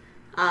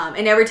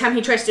 And every time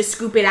he tries to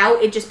scoop it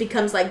out, it just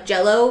becomes like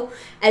Jell-O.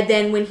 And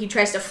then when he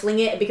tries to fling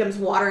it, it becomes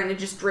water and it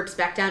just drips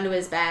back down to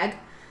his bag.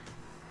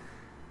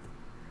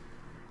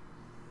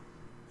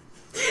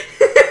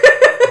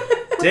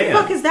 What the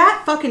fuck is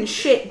that fucking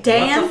shit,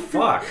 Dan?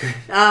 What the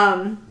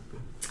fuck?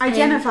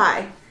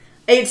 Identify.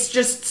 It's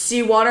just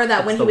seawater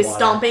that when he was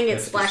stomping,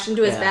 it splashed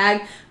into his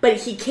bag. But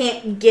he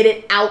can't get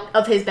it out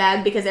of his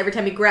bag because every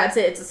time he grabs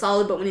it, it's a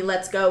solid. But when he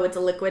lets go, it's a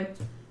liquid.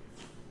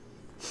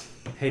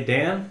 Hey,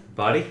 Dan,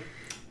 buddy.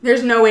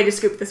 There's no way to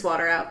scoop this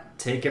water out.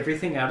 Take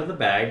everything out of the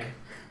bag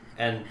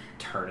and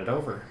turn it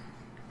over.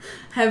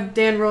 Have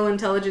Dan roll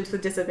intelligence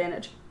with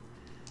disadvantage.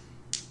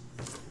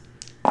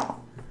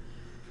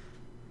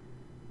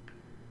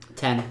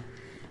 10.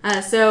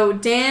 So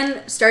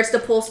Dan starts to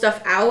pull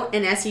stuff out,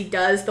 and as he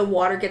does, the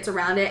water gets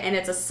around it, and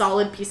it's a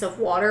solid piece of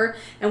water.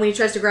 And when he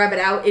tries to grab it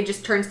out, it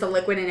just turns to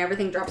liquid, and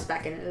everything drops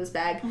back into his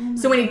bag.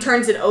 So when he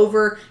turns it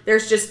over,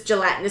 there's just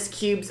gelatinous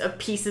cubes of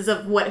pieces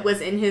of what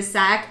was in his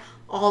sack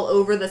all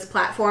over this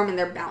platform, and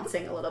they're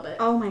bouncing a little bit.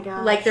 Oh my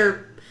god. Like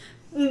they're,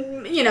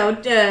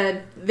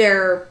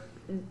 they're,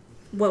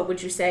 what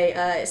would you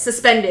say,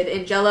 suspended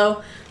in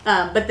Jell-O.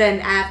 But then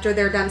after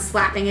they're done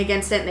slapping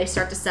against it and they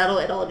start to settle,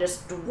 it all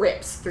just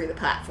rips through the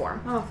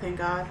platform. Oh, thank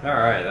God. All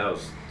right, that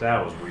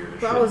was weird.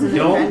 That was an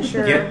Don't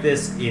adventure. get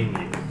this in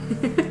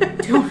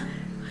you.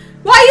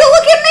 Why you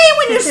look at me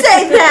when you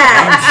say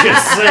that? I'm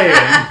just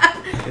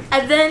saying.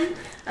 And then,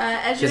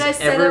 as you Just guys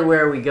set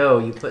everywhere we go,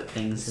 you put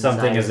things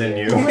Something inside is in of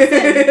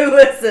you.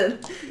 Listen.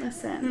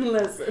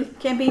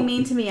 Can't be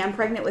mean to me. I'm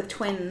pregnant with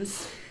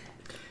twins.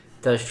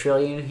 Does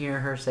Trillian hear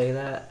her say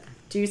that?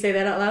 Do you say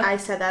that out loud? I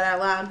said that out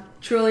loud.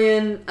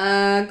 Trillian,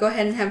 go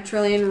ahead and have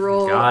Trillian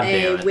roll God a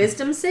damn it.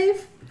 wisdom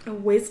save. A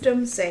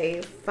wisdom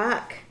save.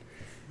 Fuck.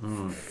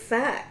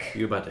 Fuck.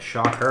 You about to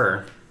shock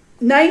her.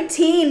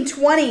 19,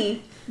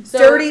 20. So-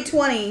 Dirty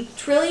 20.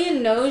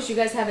 Trillian knows you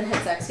guys haven't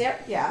had sex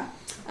yet. Yeah.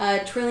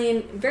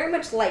 Trillian very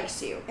much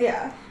likes you.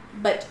 Yeah.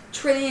 But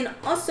Trillian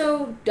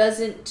also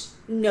doesn't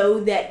know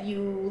that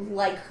you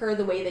like her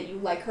the way that you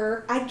like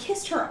her. I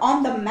kissed her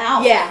on the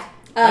mouth. Yeah.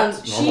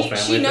 That's normal She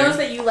family knows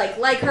thing. that you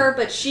like her,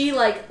 but she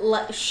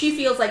she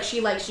feels like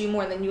she likes you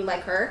more than you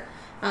like her.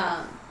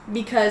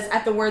 Because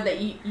at the word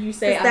that you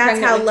say, I'm That's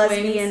pregnant how with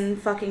lesbian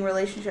twins. fucking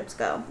relationships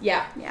go.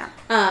 Yeah. Yeah.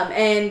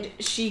 And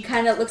she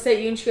kind of looks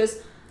at you and she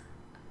goes,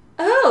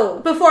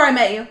 "Oh, Before I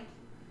met you.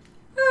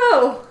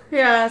 oh,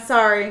 Yeah,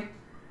 sorry.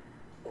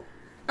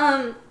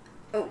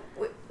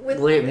 with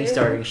Look at me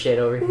starting shit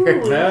over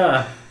here.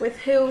 Yeah. With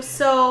who?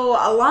 So,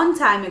 a long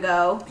time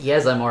ago,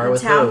 Yes, I'm in alright a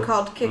with town who?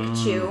 called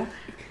Kikachu,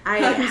 I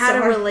I'm had a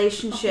sorry.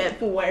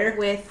 relationship Where?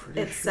 with,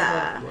 it's sure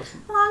that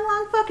wasn't.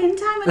 long fucking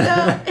time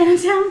ago in a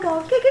town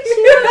called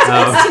Kikachu.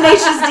 Oh. It's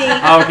Tenacious D.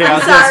 Okay, I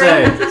was gonna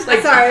say. It's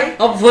like, Sorry.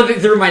 I'm flipping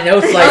through my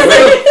notes like,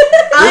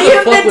 I where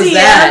am the fuck the was DM,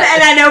 that?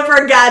 and I know for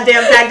a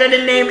goddamn fact I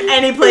didn't name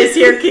any place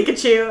here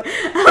Kikachu.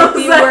 If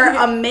you were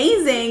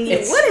amazing, you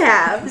It's- would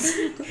have.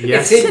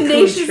 Yes. It's in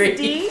Tenacious Country.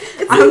 D.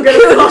 It's I'm in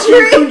gonna call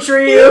you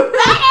Country. Country.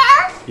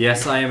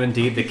 Yes, I am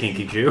indeed the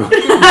kinky Jew.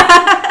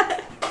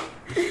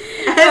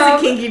 As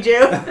a kinky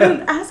Jew.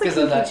 As a 'Cause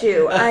of that.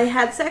 Kikachu, I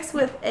had sex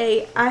with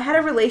I had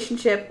a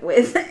relationship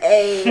with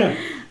a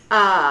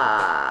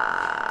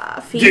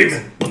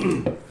fiend.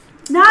 Demon.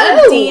 Not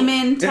Oh. a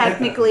demon,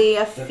 technically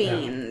a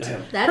fiend.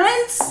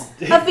 That's,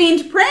 Prince? A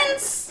fiend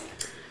prince?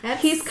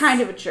 that's He's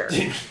kind of a jerk.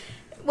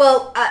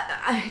 Well,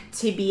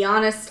 to be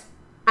honest,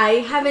 I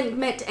haven't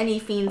met any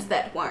fiends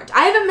that weren't.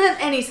 I haven't met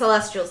any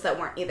celestials that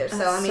weren't either. So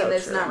That's I mean, so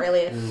there's true. not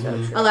really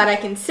a lot I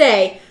can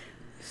say.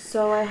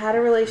 So I had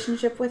a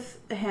relationship with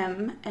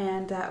him,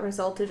 and that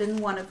resulted in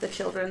one of the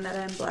children that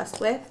I'm blessed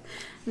with.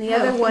 And the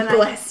other one,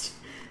 blessed.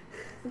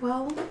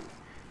 well,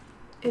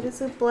 it is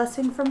a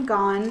blessing from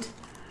God.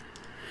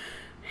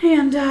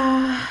 And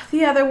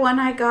the other one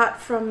I got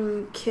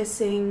from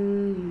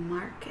kissing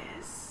Marcus.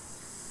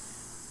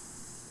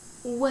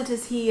 What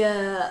is he?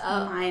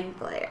 Mind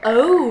Blair.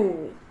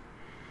 Oh,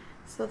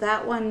 So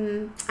that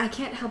one, I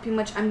can't help you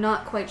much. I'm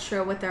not quite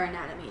sure what their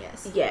anatomy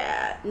is.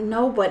 yeah,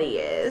 nobody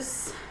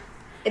is.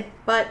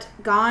 But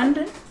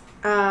Gond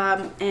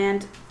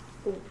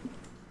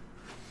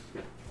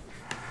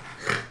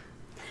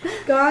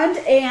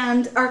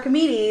and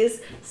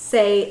Archimedes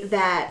say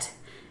that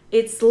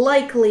it's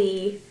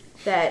likely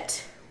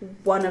that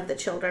one of the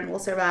children will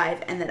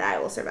survive and that I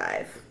will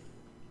survive.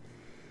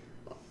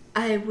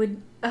 I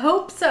would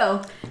hope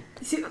so.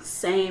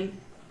 Same.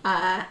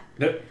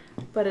 Nope.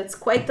 But it's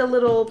quite the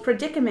little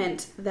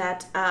predicament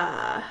that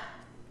I'm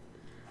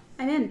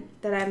in.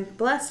 That I'm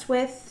blessed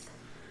with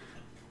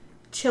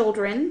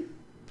children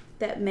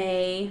that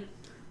may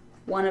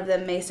One of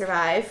them may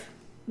survive.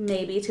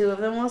 Maybe 2 of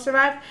them will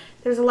survive.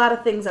 There's a lot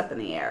of things up in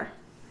the air.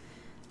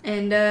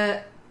 And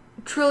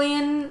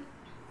Trillian,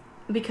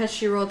 because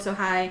she rolled so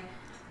high,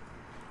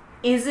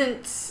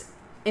 isn't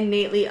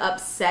innately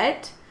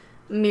upset,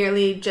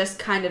 merely just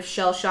kind of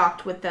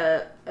shell-shocked with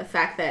the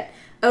fact that,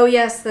 oh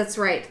yes, that's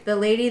right, the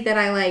lady that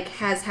I like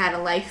has had a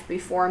life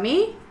before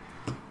me,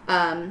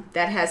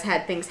 that has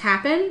had things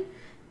happen,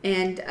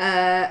 and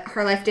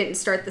her life didn't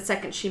start the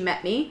second she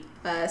met me,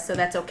 so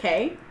that's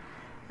okay.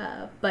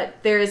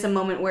 But there is a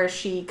moment where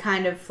she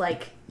kind of,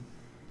 like,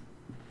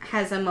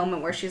 has a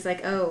moment where she's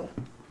like, oh,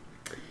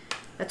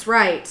 that's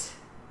right.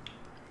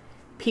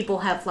 People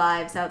have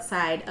lives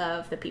outside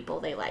of the people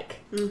they like.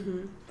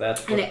 Mm-hmm.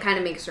 And it kind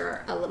of makes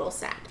her a little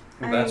sad.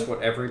 That's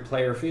what every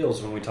player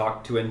feels when we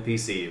talk to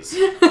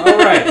NPCs. All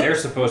right, they're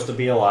supposed to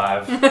be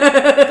alive.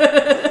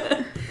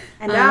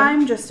 And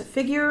I'm just a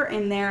figure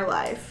in their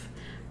life.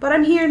 But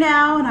I'm here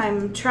now, and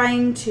I'm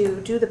trying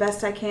to do the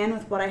best I can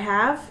with what I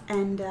have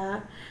and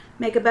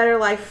make a better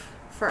life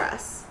for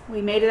us.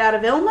 We made it out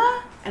of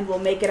Ilma, and we'll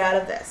make it out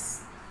of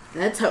this.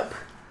 Let's hope.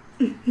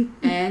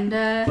 And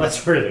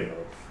Let's really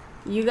hope.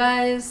 you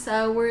guys,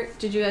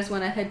 did you guys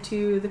want to head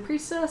to the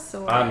priestess?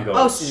 Or? I'm going.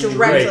 Oh, straight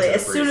directly. to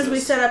As soon as we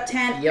Priestess. set up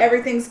tent, Yep.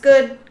 everything's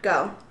good,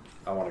 go.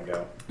 I want to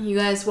go. You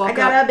guys walk I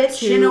got up a bitch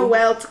to in a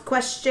welt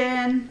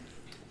question.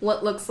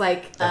 what looks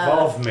like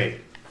Evolve me.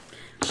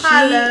 she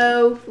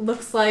Hello.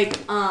 looks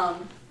like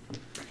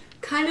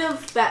kind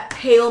of that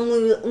pale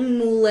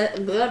mullet,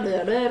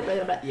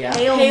 Yeah.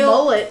 Pale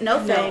mullet,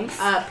 no thanks.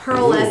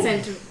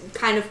 pearlescent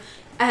kind of.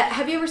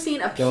 Have you ever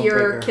seen a Don't pure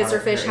break her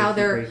heart, kisserfish? How Barry.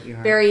 they're Break your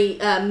heart. very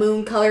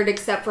moon colored,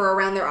 except for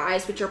around their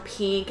eyes, which are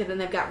pink, and then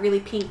they've got really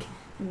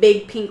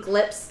big pink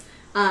lips.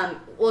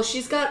 Well,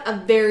 she's got a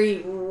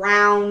very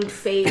round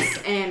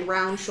face and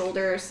round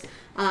shoulders.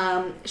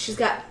 She's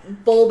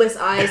got bulbous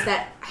eyes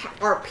that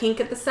are pink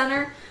at the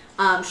center.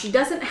 She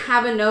doesn't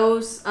have a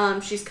nose.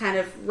 She's kind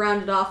of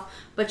rounded off,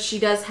 but she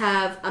does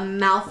have a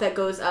mouth that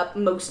goes up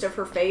most of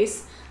her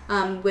face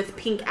with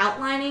pink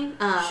outlining.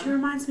 She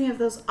reminds me of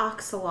those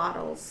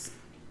oxalotls.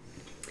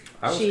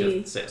 I was She-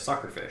 going to say a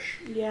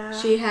suckerfish. Yeah.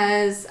 She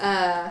has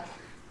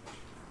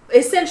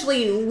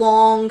essentially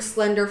long,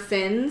 slender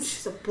fins.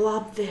 She's a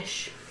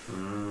blobfish.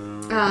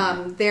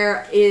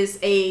 There is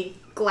a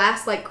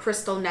glass-like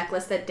crystal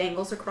necklace that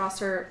dangles across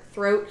her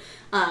throat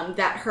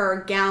that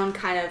her gown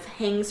kind of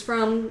hangs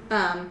from,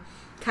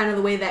 kind of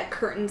the way that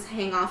curtains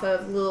hang off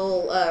of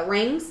little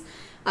rings.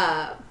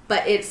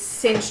 But it's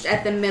cinched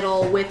at the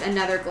middle with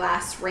another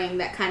glass ring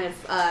that kind of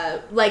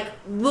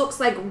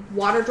looks like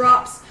water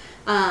drops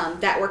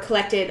that were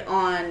collected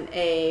on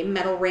a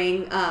metal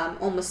ring,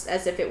 almost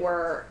as if it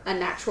were a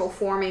natural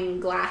forming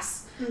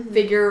glass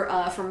figure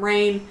from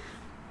rain.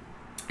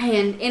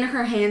 And in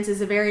her hands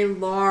is a very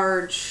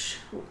large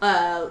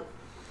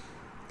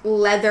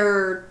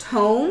leather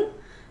tome,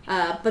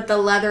 but the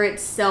leather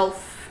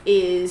itself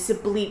is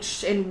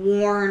bleached and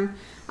worn.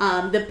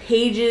 The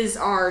pages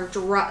are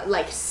dry,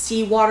 like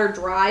seawater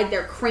dried.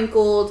 They're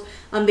crinkled.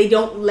 They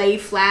don't lay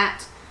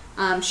flat.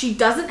 She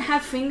doesn't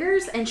have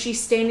fingers, and she's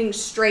standing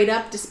straight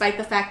up, despite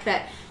the fact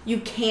that you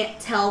can't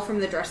tell from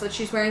the dress that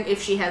she's wearing if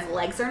she has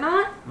legs or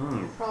not.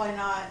 Probably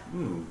not.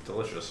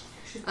 Delicious.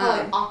 She's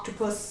probably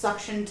octopus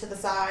suction to the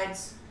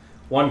sides.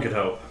 One could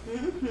hope.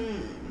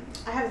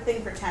 I have a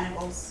thing for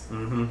tentacles.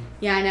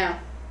 Yeah, I know.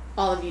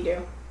 All of you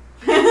do.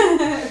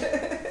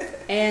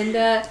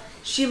 And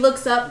she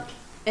looks up,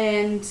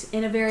 and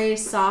in a very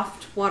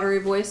soft, watery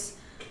voice,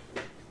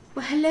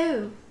 well,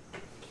 hello.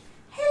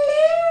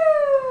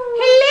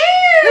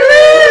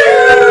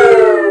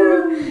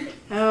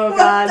 Oh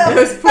God, What the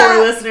those poor fuck?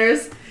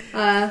 listeners.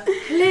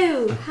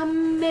 Hello, how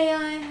may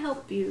I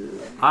help you?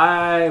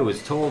 I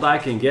was told I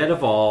can get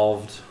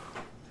evolved.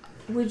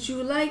 Would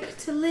you like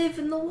to live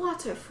in the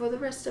water for the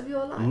rest of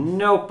your life?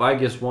 Nope, I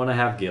just want to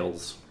have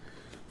gills.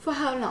 For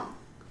how long?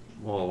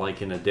 Well,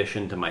 like in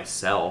addition to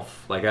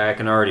myself. Like I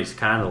can already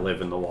kind of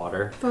live in the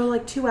water For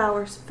like 2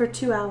 hours. For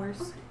 2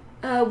 hours.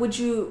 Would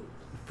you...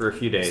 for a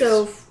few days.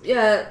 So,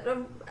 yeah,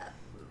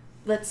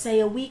 let's say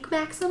a week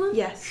maximum?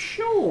 Yes.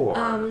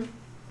 Sure.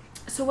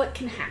 So what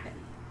can happen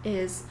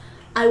is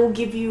I will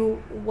give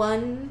you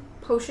 1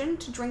 potion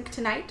to drink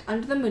tonight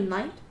under the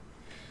moonlight.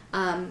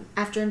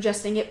 After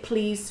ingesting it,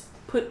 please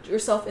put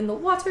yourself in the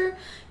water.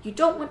 You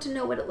don't want to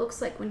know what it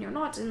looks like when you're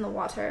not in the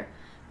water.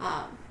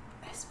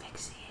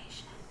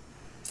 Asphyxiation.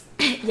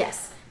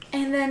 Yes.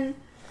 And then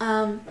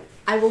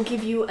I will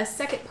give you a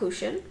 2nd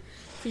potion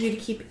for you to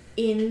keep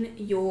in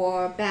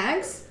your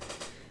bags.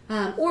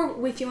 Or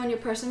with you on your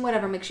person,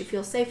 whatever makes you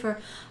feel safer.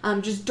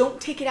 Just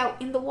don't take it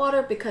out in the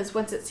water, because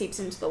once it seeps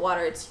into the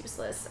water, it's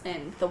useless,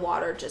 and the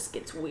water just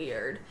gets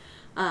weird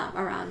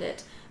around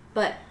it.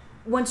 But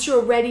once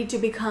you're ready to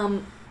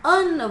become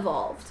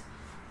unevolved,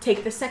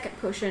 take the 2nd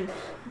potion.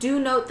 Do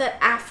note that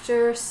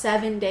after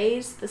 7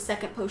 days, the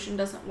 2nd potion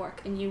doesn't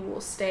work, and you will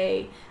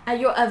stay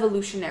at your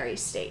evolutionary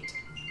state.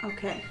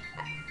 Okay.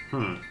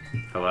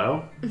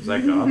 Hello? Is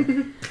that God?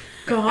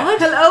 God?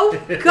 Hello?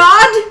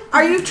 God?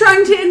 Are you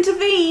trying to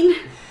intervene?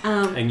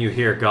 And you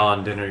hear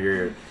Gond in your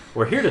ear.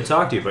 We're here to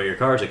talk to you about your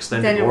car's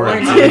extended Extended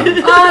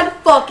warranty. God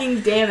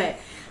fucking damn it.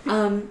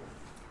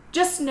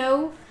 Just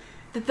know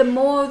that the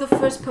more the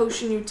first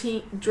potion you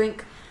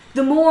drink,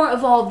 the more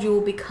evolved you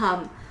will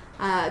become.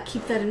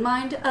 Keep that in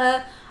mind.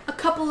 A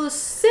couple of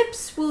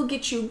sips will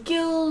get you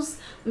gills,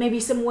 maybe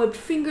some webbed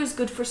fingers,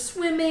 good for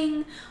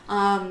swimming.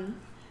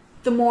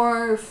 The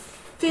more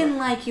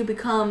fin-like you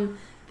become,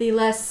 the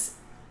less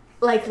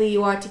likely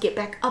you are to get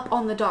back up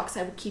on the docks.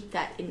 I would keep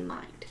that in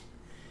mind.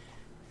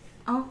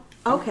 Oh,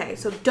 okay.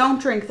 So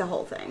don't drink the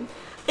whole thing.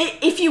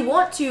 If you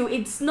want to,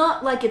 it's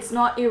not like it's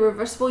not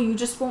irreversible. You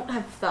just won't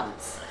have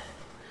thumbs.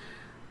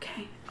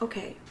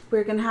 Okay.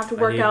 We're gonna have to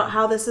work out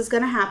how this is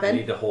gonna I happen.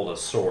 need to hold a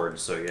sword,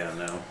 so yeah,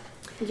 no.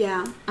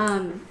 Yeah.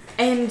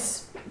 And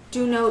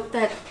do note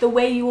that the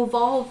way you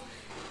evolve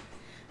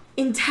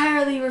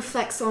entirely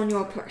reflects on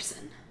your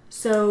person.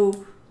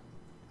 So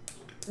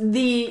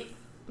the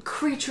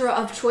creature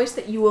of choice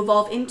that you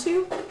evolve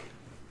into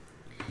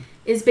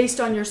is based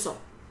on your soul.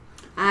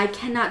 I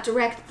cannot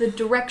direct the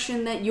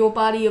direction that your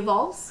body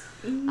evolves.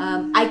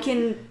 I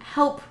can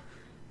help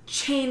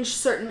change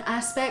certain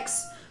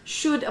aspects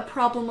should a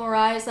problem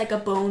arise, like a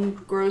bone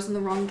grows in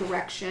the wrong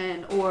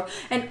direction or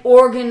an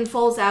organ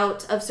falls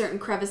out of certain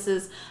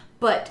crevices,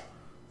 but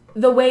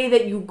the way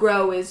that you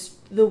grow is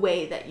the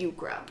way that you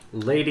grow.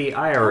 Lady,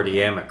 I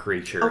already am a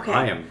creature. Okay.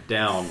 I am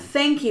down.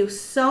 Thank you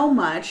so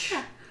much.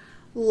 Yeah.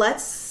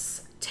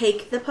 Let's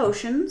take the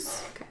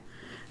potions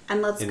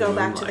and let's In go the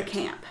back to the moonlight.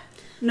 camp.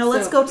 No,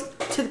 let's go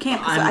to the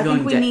camp because I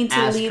think we need to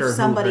ask leave her who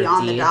somebody her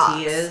on the deity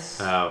docks. is.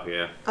 Oh,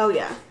 yeah. Oh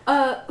yeah.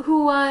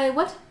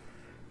 What?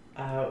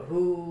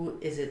 Who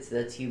is it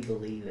that you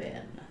believe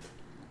in?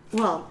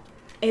 Well,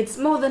 it's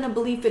more than a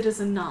belief, it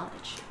is a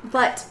knowledge.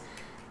 But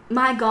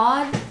my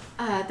God,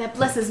 that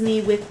blesses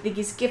me with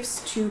these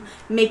gifts to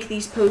make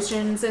these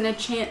potions and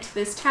enchant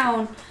this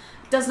town,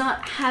 does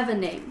not have a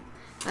name.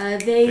 They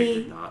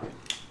Figured not.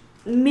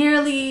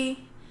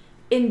 merely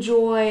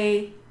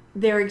enjoy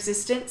their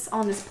existence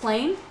on this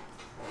plane.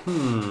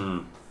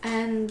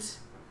 And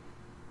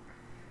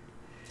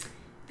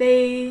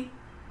they...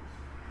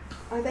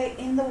 Are they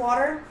in the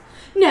water?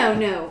 No.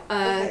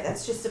 Okay,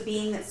 that's just a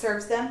being that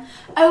serves them.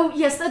 Oh,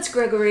 yes, that's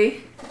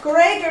Gregory.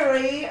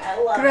 Gregory,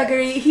 I love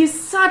Gregory, it. he's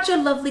such a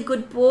lovely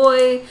good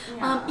boy.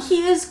 Yeah.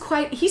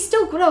 He's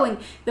still growing,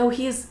 though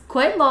he is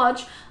quite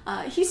large.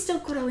 He's still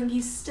growing.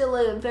 He's still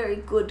a very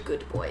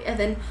good boy. And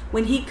then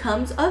when he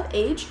comes of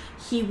age,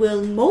 he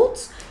will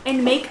molt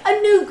and make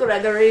a new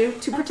Gregory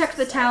to protect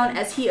the town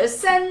as he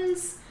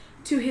ascends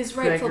to his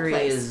rightful Gregory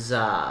place. is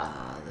the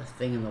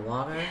thing in the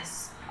water?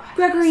 Yes.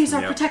 Gregory is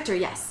our Yep. protector,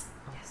 yes.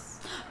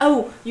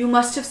 Oh, you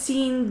must have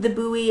seen the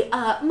buoy,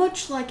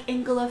 much like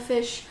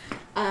anglerfish.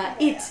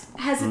 It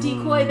has a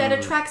decoy that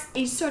attracts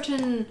a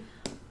certain,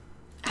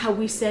 how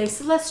we say,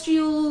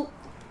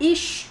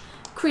 celestial-ish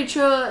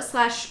creature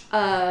slash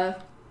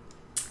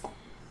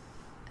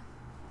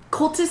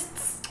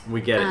cultists.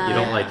 We get it. You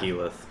don't like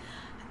Elith.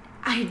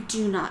 I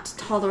do not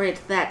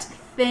tolerate that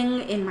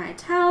thing in my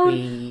town.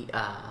 We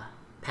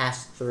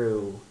passed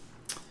through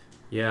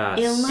Yeah.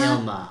 Ilma?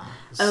 Ilma.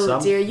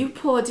 Oh dear, you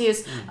poor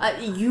dears.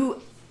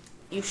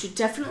 You should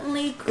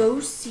definitely go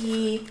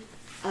see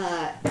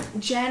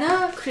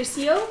Jana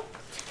Crisio.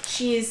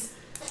 She's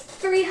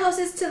 3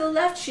 houses to the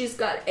left. She's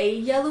got a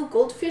yellow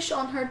goldfish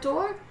on her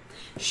door.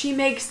 She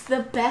makes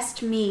the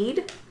best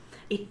mead.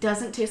 It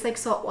doesn't taste like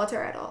salt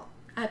water at all.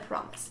 I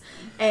promise.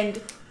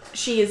 And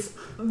she is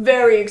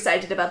very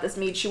excited about this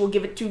mead. She will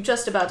give it to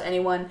just about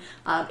anyone.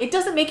 It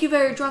doesn't make you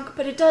very drunk,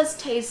 but it does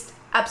taste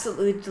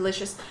absolutely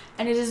delicious.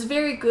 And it is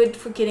very good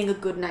for getting a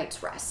good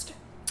night's rest.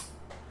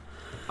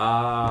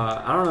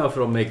 I don't know if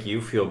it'll make you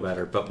feel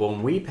better, but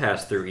when we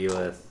passed through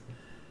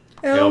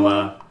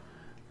Ilma,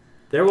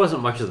 there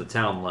wasn't much of the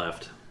town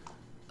left.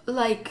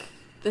 Like,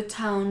 the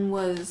town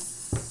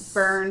was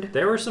Burned.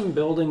 There were some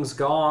buildings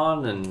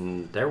gone,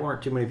 and there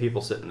weren't too many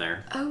people sitting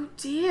there. Oh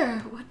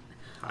dear,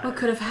 what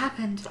could have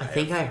happened? I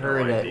think I have no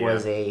heard it idea.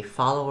 was a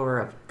follower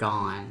of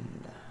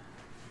Gond.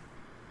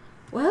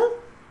 Well,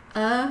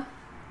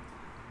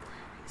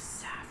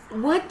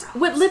 what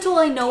little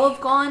I know of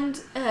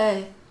Gond,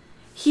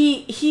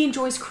 he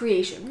enjoys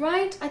creation,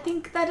 right? I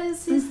think that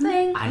is his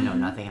thing. I know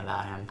nothing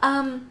about him.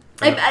 I'm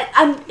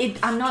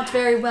not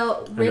very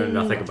well written,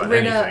 nothing about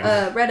read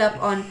anything.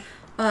 up on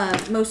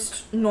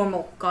most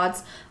normal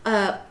gods,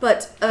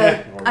 but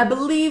I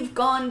believe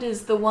Gond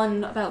is the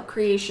one about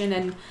creation,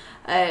 and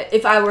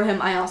if I were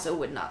him, I also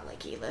would not like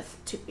Elith,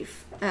 to be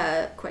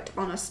quite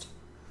honest.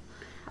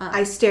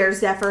 I stare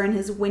Zephyr in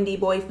his windy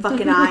boy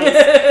fucking eyes,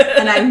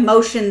 and I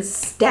motion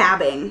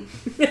stabbing.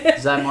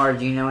 Zymar,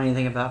 do you know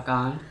anything about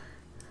Gond?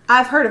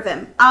 I've heard of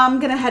him. I'm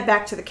gonna head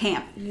back to the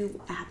camp.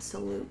 You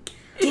absolute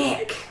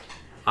dick.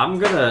 I'm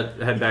gonna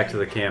head back to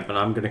the camp, and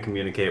I'm gonna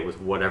communicate with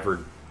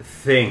whatever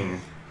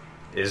thing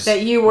is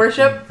That you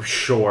worship.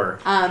 sure.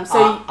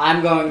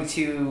 I'm going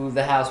to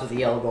the house with the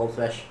yellow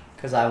goldfish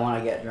because I want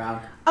to get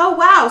drunk. Oh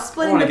wow,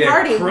 splitting wanna the get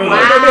party. crunk.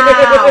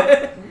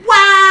 Wow.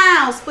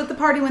 Wow, split the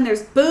party when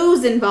there's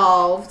booze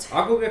involved.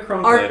 I'll go get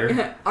crunk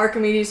later.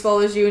 Archimedes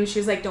follows you, and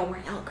she's like, "Don't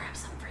worry, I'll grab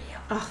some for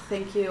you." Oh,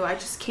 thank you. I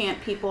just can't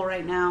people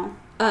right now.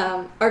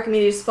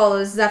 Archimedes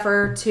follows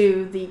Zephyr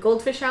to the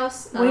goldfish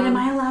house. Wait, am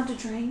I allowed to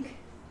drink?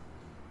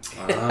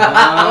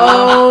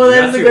 Oh,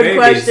 that is a good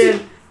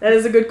question. That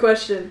is a good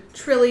question.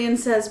 Trillian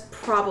says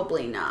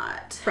probably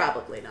not.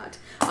 Probably not.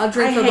 I'll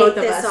drink I for hate both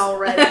of this us.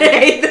 already. I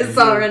hate this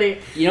already.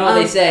 You know what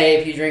they say,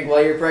 if you drink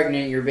while you're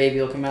pregnant, your baby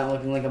will come out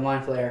looking like a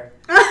mind flare.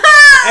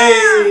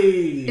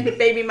 Hey! And the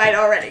baby might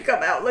already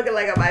come out looking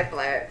like a mind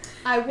flare.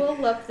 I will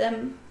love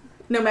them.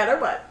 No matter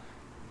what.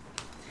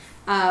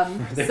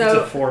 Their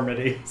So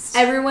deformities.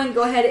 everyone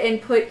go ahead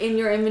and put in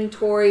your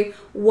inventory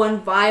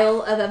 1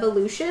 vial of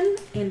evolution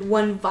and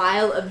 1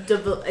 vial of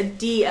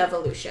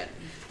de-evolution.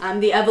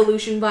 The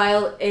evolution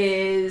vial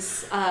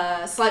is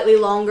slightly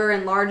longer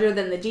and larger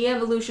than the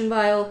de-evolution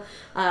vial.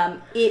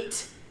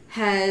 It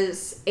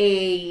has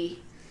a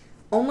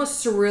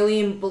almost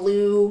cerulean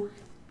blue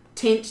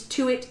tint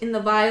to it in the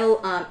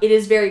vial. It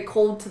is very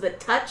cold to the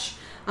touch,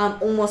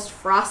 almost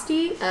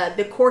frosty.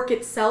 The cork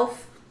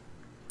itself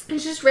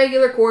is just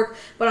regular cork,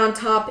 but on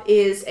top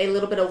is a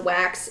little bit of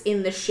wax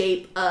in the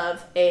shape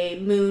of a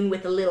moon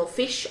with a little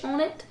fish on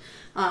it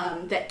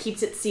that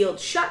keeps it sealed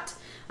shut.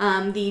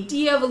 The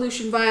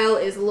de-evolution vial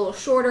is a little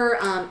shorter.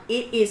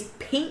 It is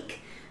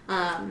pink.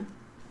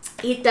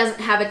 It doesn't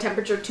have a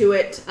temperature to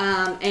it,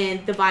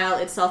 and the vial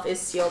itself is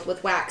sealed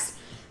with wax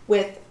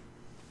with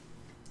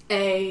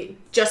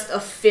just a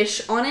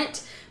fish on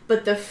it,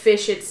 but the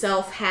fish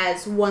itself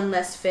has 1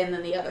 less fin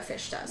than the other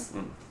fish does.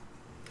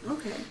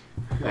 Okay.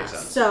 Makes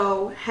sense.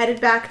 So, headed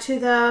back to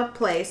the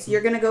place. You're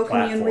going to go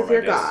commune with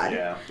your god.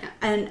 Yeah.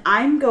 And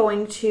I'm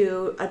going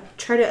to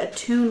try to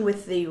attune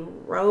with the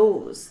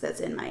rose that's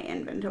in my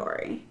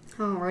inventory.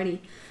 Alrighty.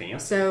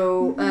 Fancy.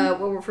 So what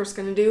we're first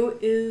going to do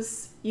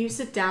is you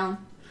sit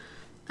down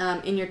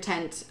in your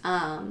tent,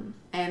 and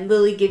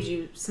Lily gives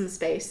you some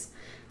space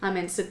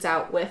and sits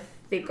out with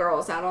the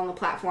girls out on the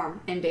platform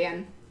and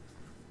Dan.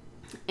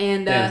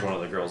 And Dan's one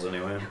of the girls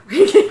anyway.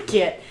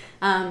 Kit.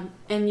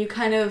 And you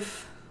kind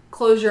of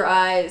close your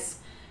eyes,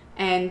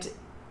 and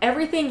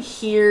everything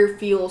here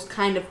feels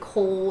kind of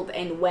cold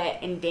and wet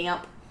and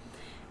damp.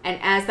 And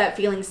as that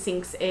feeling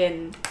sinks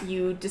in,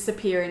 you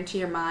disappear into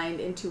your mind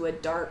into a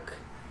dark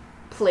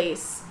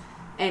place.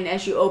 And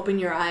as you open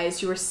your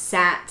eyes, you are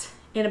sat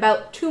in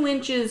about 2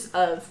 inches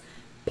of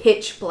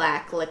pitch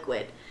black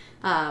liquid.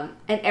 And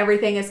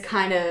everything is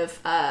kind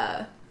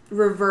of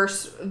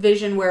reverse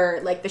vision where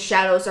like the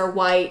shadows are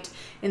white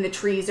and the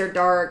trees are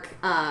dark,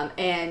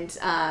 and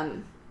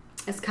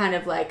it's kind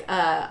of like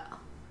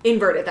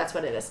inverted. That's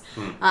what it is.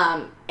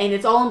 And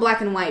it's all in black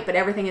and white, but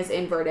everything is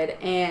inverted.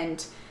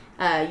 And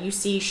you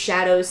see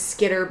shadows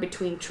skitter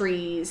between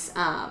trees,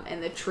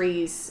 and the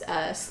trees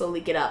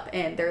slowly get up,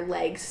 and their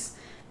legs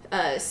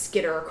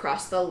skitter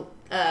across the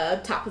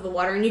top of the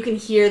water. And you can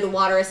hear the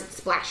water as it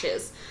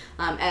splashes,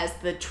 as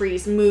the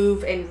trees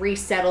move and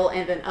resettle,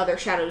 and then other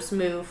shadows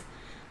move.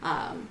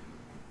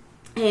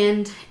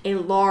 And a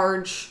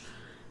large,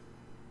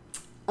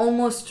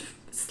 almost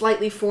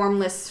slightly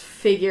formless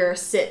figure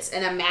sits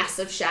in a mass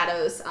of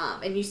shadows,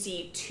 and you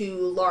see 2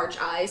 large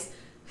eyes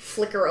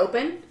flicker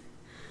open.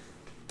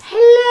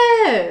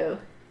 Hello!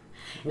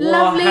 Well,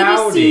 Lovely to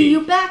howdy. see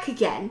you back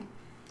again.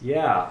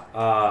 Yeah.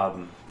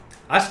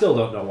 I still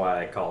don't know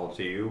why I called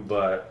to you,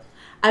 but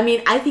I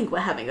mean, I think we're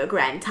having a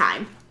grand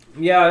time.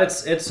 yeah,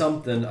 it's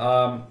something.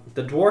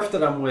 The dwarf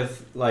that I'm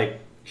with, like,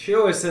 she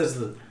always says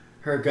that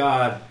her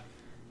god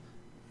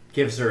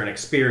gives her an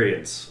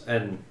experience,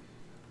 and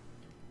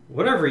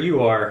whatever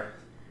you are,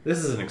 this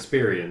is an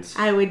experience.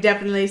 I would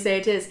definitely say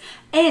it is.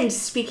 And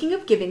speaking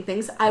of giving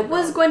things, I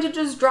was going to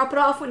just drop it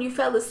off when you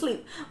fell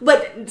asleep.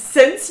 But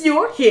since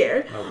you're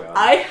here, Oh, God.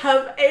 I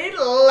have a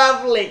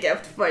lovely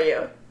gift for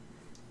you.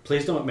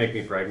 Please don't make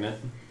me pregnant.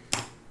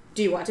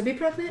 Do you want to be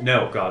pregnant?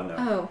 No, God, no.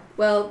 Oh,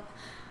 well,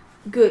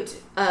 good.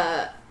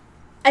 I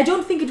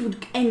don't think it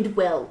would end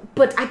well,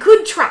 but I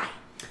could try.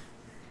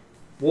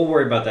 We'll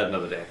worry about that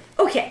another day.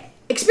 Okay,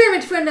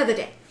 experiment for another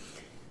day.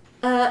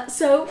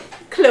 So,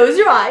 close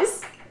your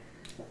eyes.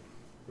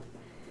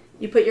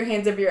 You put your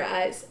hands over your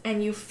eyes,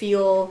 and you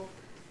feel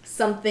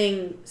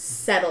something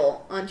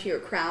settle onto your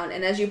crown.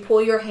 And as you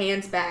pull your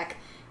hands back,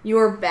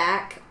 you're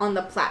back on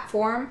the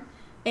platform,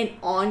 and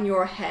on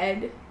your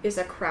head is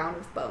a crown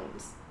of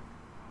bones.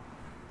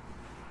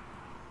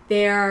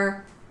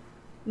 They're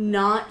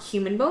not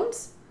human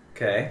bones.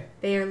 Okay.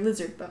 They are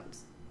lizard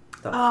bones.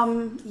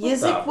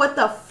 Yizik, what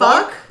the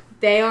fuck?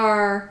 They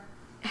are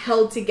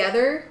held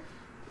together,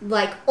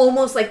 like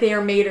almost like they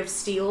are made of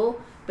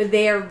steel, but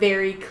they are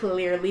very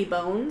clearly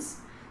bones.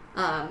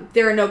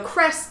 There are no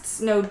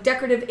crests, no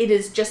decorative. It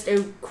is just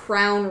a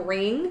crown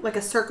ring. Like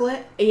a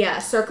circlet? Yeah,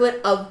 a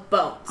circlet of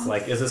bones.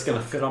 Like, is this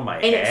gonna fit on my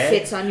And head? it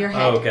fits on your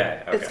head. Oh,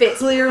 okay. It Okay. fits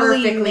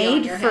Clearly perfectly on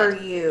made your for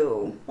head.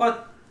 you.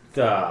 What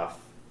the?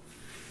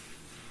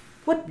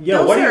 What? Yo,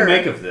 those what do you are-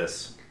 make of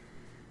this?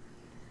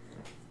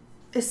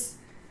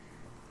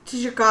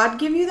 Did your god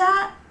give you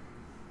that?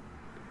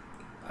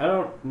 I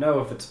don't know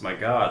if it's my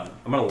god.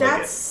 I'm gonna lick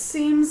That it.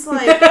 seems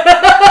like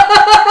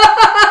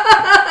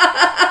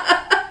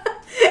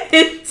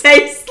It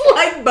tastes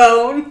like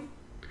bone.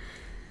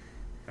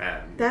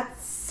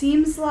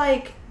 seems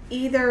like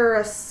either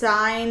a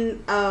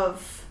sign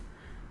of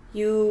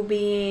you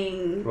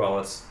being... Well,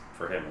 it's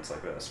for him, it's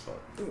like this,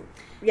 but...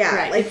 Yeah,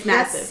 Right, like it's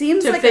that massive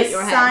seems to like fit a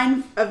your head.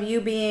 sign of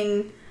you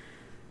being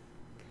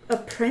a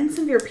prince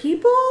of your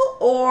people,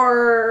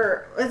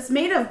 or it's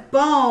made of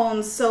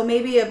bones, so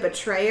maybe a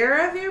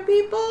betrayer of your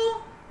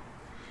people.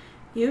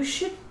 You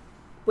should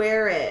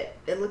wear it.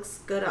 It looks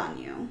good on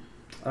you.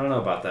 I don't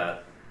know about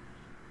that.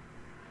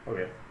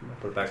 Okay, I'll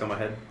put it back on my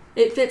head.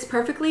 It fits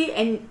perfectly,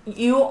 and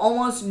you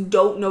almost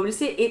don't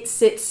notice it. It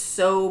sits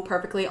so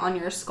perfectly on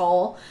your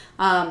skull.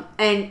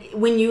 And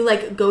when you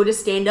like go to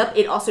stand up,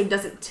 it also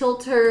doesn't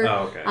tilt her.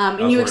 Oh, okay. I And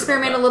was you worried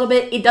experiment about a that. little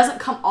bit. It doesn't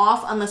come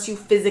off unless you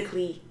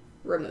physically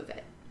remove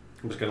it.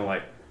 I'm just gonna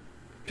like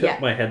tip Yeah.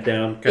 my head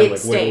down, kind It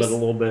of like wiggle stays. it a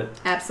little bit.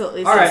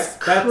 Absolutely. All right, It's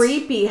that's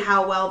creepy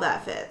how well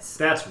that fits.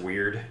 that's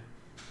weird. I'm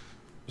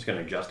just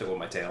gonna adjust it with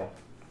my tail.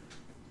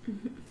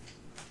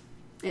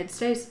 It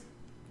stays.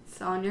 It's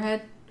on your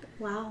head.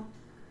 Wow.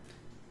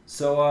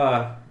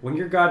 So, when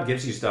your god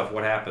gives you stuff,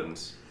 what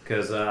happens?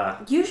 Because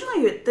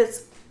Usually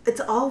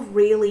it's all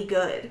really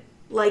good.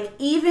 Like,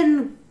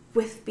 even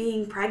with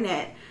being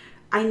pregnant,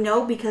 I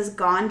know because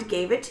Gond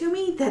gave it to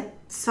me that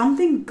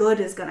something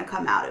good is going to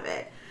come out of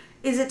it.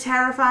 Is it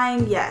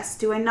terrifying? Yes.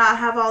 Do I not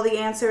have all the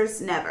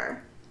answers?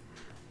 Never.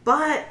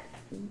 But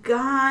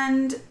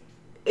Gond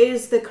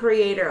is the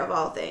creator of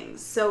all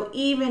things. So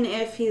even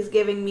if he's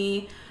giving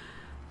me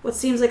what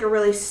seems like a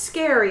really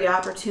scary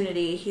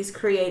opportunity, he's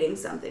creating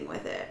something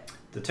with it.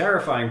 the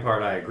terrifying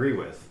part, I agree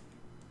with.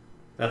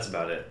 That's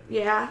about it.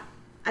 Yeah.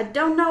 I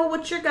don't know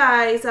what your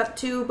guy's up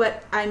to,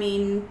 but I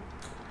mean,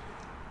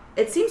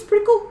 it seems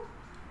pretty cool.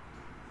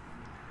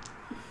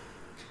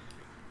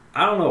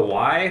 I don't know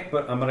why,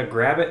 but I'm gonna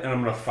grab it and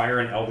I'm gonna fire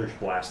an Eldritch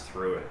Blast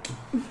through it.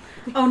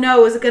 Oh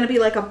no, is it going to be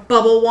like a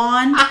bubble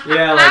wand?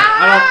 Yeah, like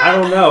I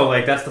don't know.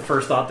 Like that's the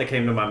first thought that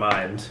came to my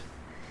mind.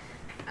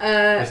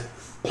 Just-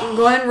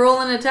 Go ahead and roll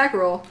an attack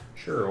roll.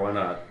 Sure, why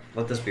not?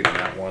 Let this be the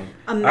nat one.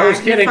 A I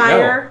was kidding. No,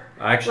 magnifier?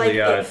 actually,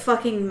 Like it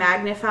fucking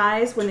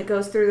magnifies when it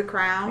goes through the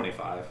crown.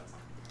 25.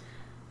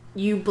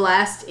 You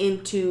blast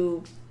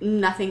into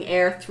nothing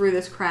air through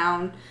this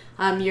crown.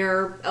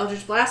 Your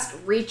Eldritch Blast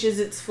reaches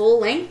its full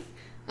length,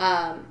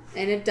 and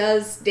it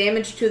does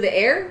damage to the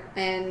air,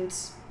 and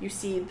you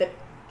see the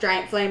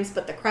giant flames,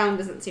 but the crown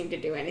doesn't seem to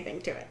do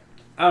anything to it.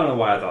 I don't know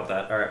why I thought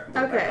that. All right,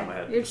 put it back on my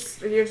Okay.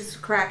 head. You're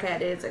just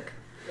crackhead, Isaac.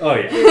 Oh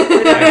yeah,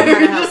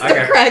 Just a I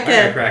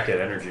crackhead. got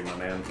crackhead energy, my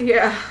man.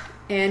 Yeah.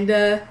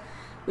 And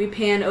we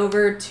pan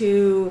over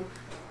to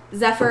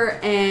Zephyr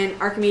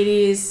and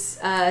Archimedes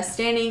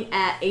standing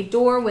at a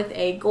door with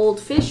a gold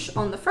fish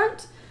on the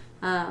front.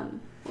 What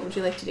would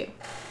you like to do?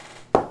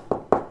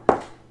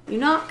 You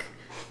knock,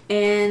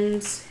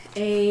 and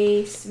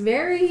a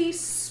very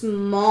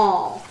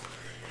small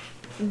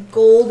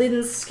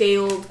golden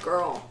scaled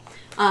girl.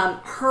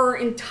 Her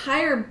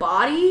entire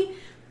body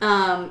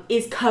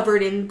is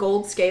covered in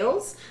gold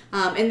scales,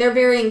 and they're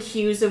varying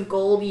hues of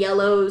gold,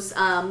 yellows,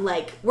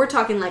 like we're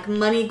talking like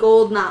money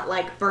gold, not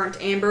like burnt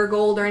amber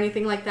gold or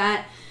anything like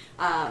that.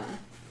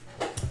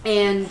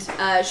 And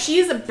she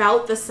is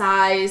about the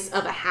size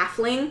of a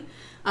halfling,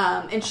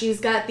 and she's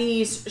got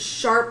these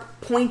sharp,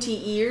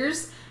 pointy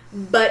ears,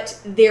 but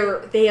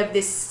they have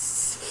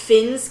this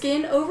fin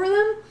skin over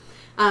them,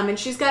 and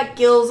she's got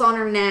gills on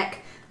her neck.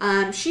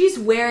 She's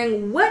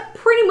wearing what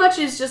pretty much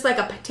is just like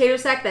a potato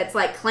sack that's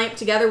like clamped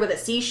together with a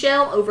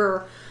seashell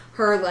over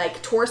her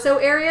like torso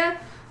area.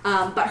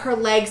 But her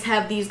legs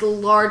have these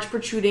large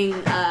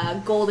protruding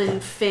golden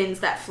fins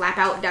that flap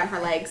out down her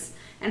legs.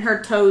 And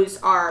her toes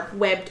are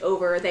webbed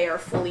over. They are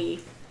fully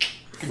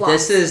flopped.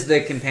 This is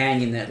the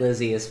companion that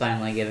Lizzie is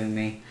finally giving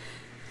me.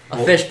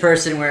 A fish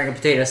person wearing a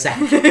potato sack.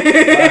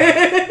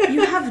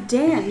 You have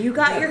Dan. You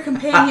got your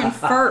companion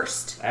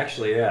first.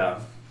 Actually, yeah.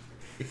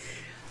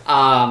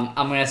 I'm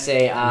gonna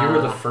say. You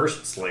were the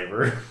first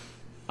slaver.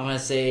 I'm gonna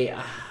say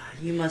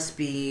you must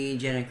be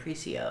Jenna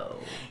Crescio.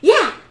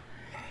 Yeah.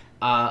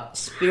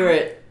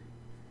 Spirit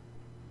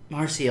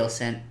Marcio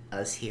sent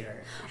us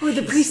here. Oh,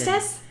 the She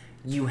priestess? said,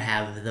 you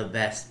have the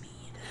best mead.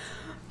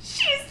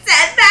 She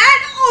said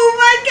that? Oh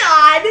my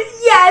god.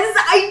 Yes,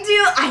 I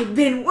do. I've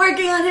been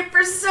working on it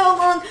for so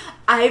long.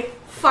 I've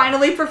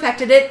finally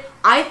perfected it.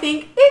 I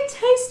think it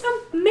tastes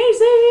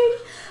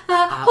amazing.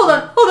 Hold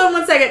on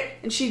 1 second.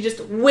 And she just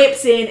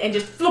whips in and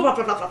just flop,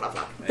 flop, flop, flop, flop,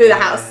 flop through the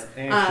house.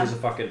 And she's a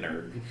fucking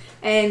nerd.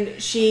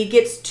 And she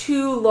gets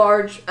 2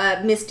 large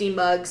misty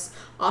mugs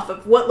off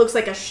of what looks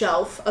like a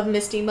shelf of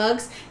misty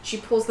mugs. She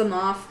pulls them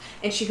off,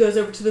 and she goes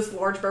over to this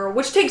large barrel,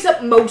 which takes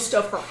up most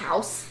of her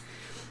house.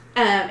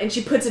 And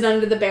she puts it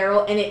under the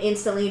barrel, and it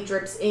instantly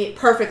drips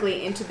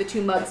perfectly into the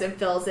 2 mugs and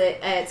fills it.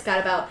 It's got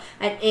about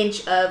an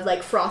inch of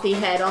like frothy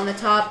head on the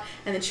top,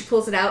 and then she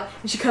pulls it out,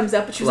 and she comes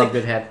up, and she's Love like,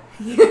 good head.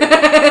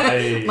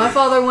 Hey. My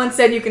father once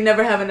said you can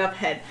never have enough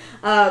head.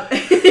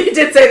 He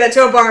did say that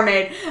to a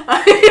barmaid.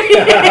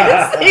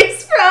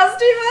 These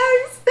frosty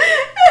mugs.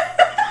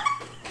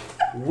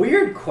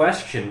 Weird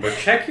question, but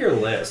check your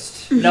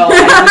list. No,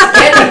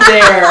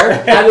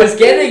 I was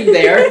getting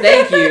there.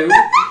 Thank you.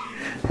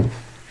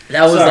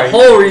 That was Sorry. the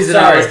whole reason I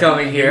Sorry. was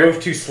coming You here.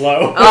 moved too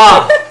slow.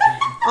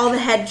 All the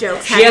head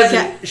jokes. She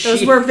hasn't-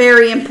 Those were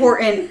very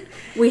important.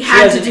 We She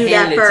had to hasn't do that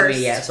handed it first. to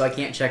me yet, so I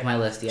can't check my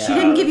list yet. She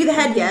didn't give you the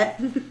head yet.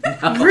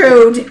 No.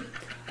 Rude.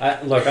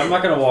 Look, I'm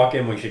not gonna walk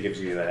in when she gives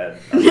you the head.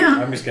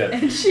 I'm just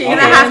gonna. She You're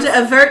gonna have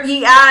to avert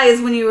ye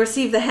eyes when you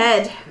receive the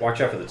head.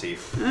 Watch out for the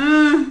teeth.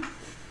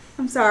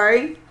 I'm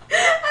sorry.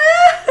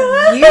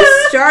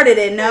 You started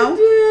it, no?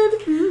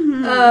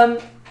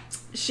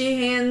 She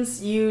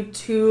hands you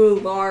 2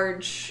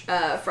 large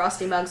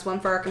frosty mugs, one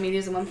for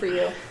Archimedes and one for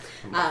you.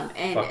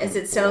 And as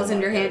it settles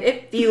in your hand,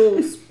 it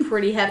feels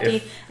pretty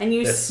hefty, and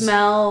you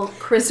smell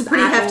crisp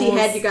Pretty hefty apples.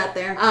 head you got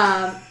there.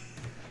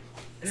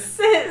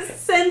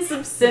 Scents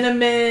of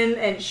cinnamon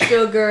and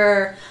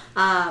sugar.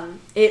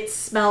 It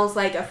smells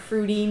like a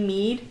fruity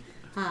mead,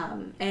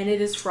 and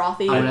it is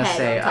frothy. I'm gonna head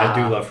say, on top.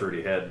 I do love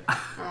fruity head.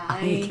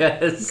 I'm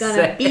gonna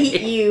gonna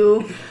beat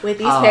you with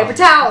these paper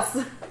towels.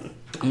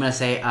 I'm gonna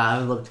say I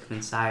would love to come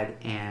inside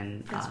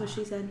and That's what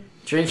she said.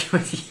 drink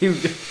with you.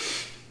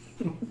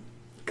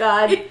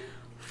 God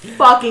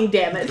fucking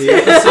damn it.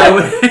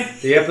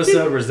 The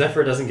episode where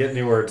Zephyr doesn't get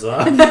any words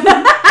off.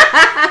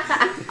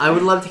 I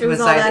would love to come was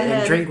all inside that and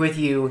head. drink with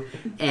you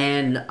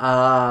and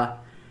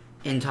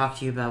talk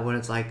to you about what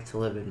it's like to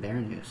live in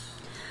Varanoose.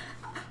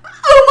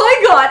 Oh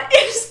my god,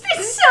 it's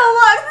been so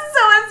long since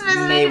someone's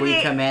visited May me.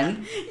 we come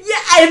in? Yeah,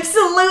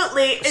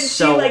 absolutely. And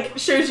So, she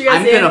shows you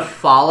guys I'm in. gonna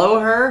follow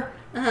her,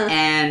 Uh-huh.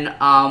 and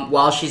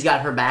while she's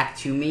got her back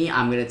to me,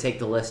 I'm gonna take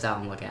the list out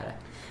and look at it.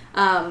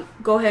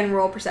 Go ahead and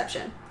roll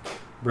perception.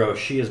 Bro,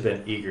 she has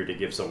been eager to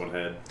give someone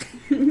head.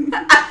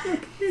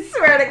 I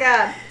swear to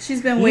God.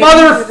 She's been waiting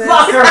for this.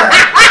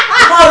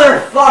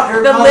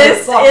 Motherfucker! The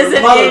list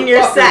isn't in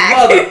your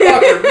sack.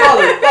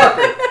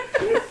 Motherfucker!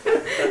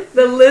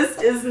 The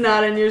list is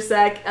not in your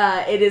sack.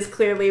 It is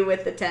clearly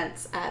with the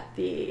tents at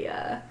the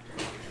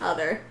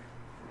other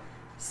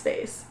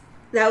space.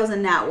 That was a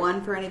nat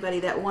 1 for anybody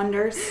that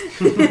wonders.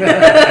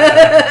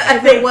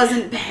 If it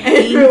wasn't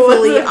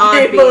painfully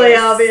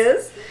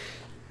obvious.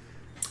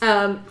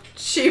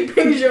 She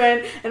brings you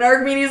in, and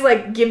Archimedes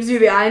gives you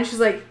the eye, and she's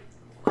like,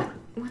 "What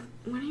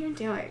are you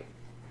doing?"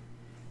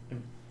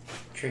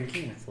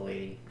 Drinking with the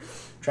lady,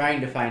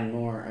 trying to find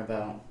more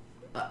about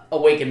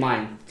awaken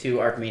mind to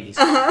Archimedes.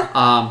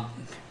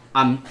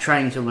 I'm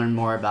trying to learn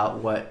more about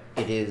what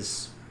it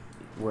is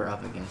we're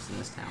up against in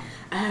this town.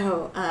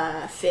 Oh,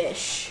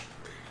 fish.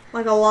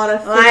 Like a lot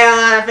of Like a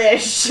lot of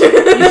fish. You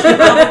should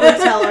probably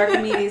tell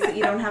Archimedes that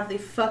you don't have the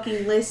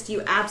fucking list,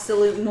 you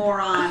absolute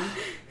moron.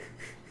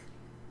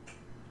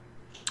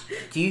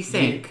 Do you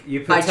think,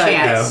 You by potato.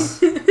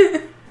 chance,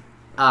 and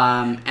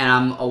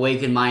I'm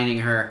awaken minding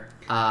her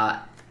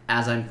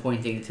as I'm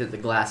pointing to the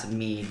glass of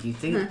mead, do you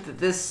think that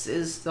this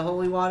is the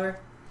holy water?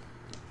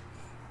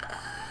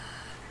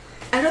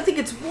 I don't think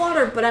it's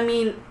water, but I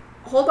mean,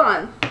 hold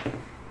on.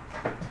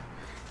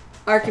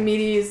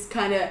 Archimedes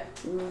kind of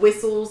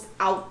whistles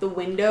out the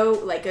window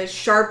like a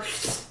sharp.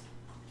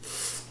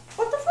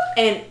 What the fuck?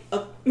 And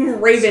a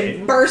raven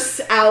Satan? bursts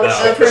out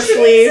Oh. of her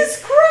sleeve.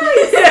 Jesus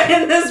Christ!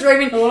 And this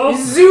raven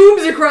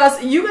zooms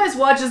across. You guys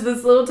watch as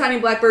this little tiny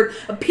blackbird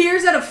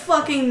appears out of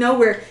fucking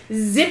nowhere,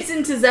 zips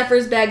into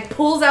Zephyr's bag,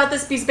 pulls out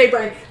this piece of paper,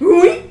 and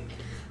whooey,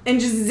 and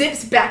just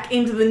zips back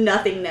into the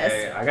nothingness.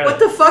 Hey, I What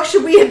gotta. the fuck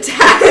should we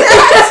attack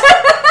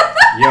that?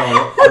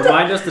 Yo,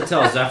 remind us to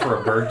tell Zephyr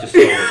a bird just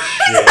stole his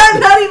shit. I'm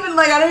not even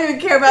I don't even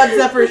care about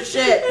Zephyr's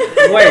shit.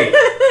 Wait.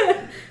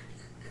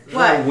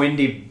 What? That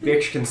windy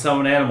bitch can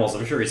summon animals.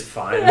 I'm sure he's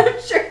fine.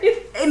 Sure.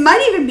 It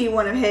might even be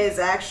one of his,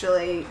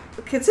 actually.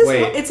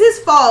 Wait. It's his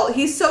fault.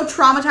 He's so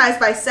traumatized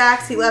by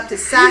sacks, he left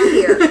his sack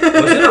here.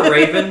 Was it a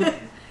raven?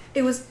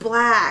 It was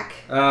black.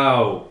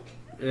 Oh.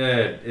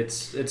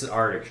 It's an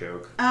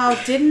artichoke. Oh,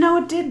 didn't know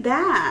it did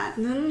that.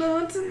 No,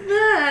 it's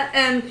that.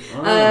 And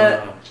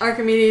Oh.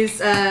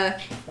 Archimedes'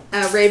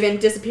 raven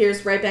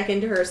disappears right back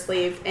into her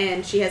sleeve,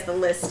 and she has the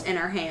list in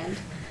her hand,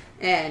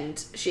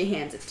 and she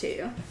hands it to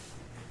you.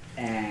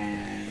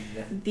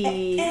 And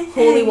The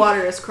holy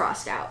water is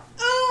crossed out.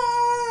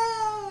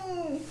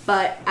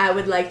 But I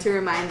would like to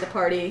remind the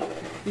party,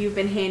 you've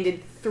been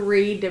handed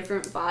 3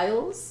 different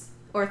vials,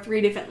 or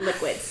 3 different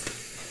liquids.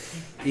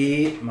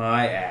 Eat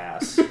my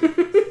ass.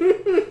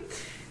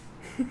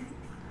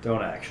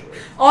 Don't actually.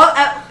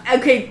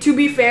 Okay, to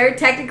be fair,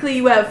 technically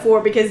you have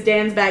 4 because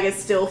Dan's bag is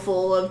still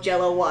full of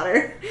Jello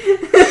water. Swear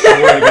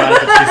to God,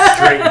 if it's just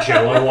straight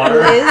Jello water.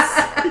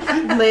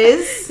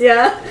 Liz?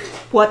 Yeah.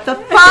 What the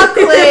fuck,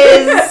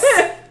 Liz?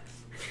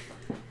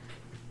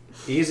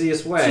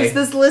 Easiest way. Does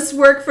this list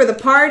work for the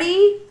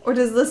party? Or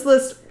does this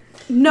list...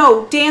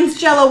 No, Dan's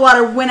Jello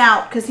water went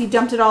out because he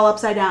dumped it all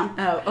upside down.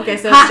 Oh, okay,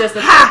 so Ha! it's just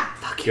a... Ha!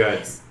 Fuck you.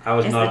 Good. I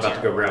was It's not the about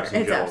to go Jell-O grab water. some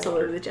It's Jello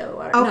absolutely water. the Jello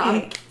water.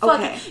 Okay, Fuck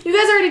okay. it. You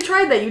guys already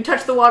tried that. You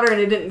touched the water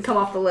and it didn't come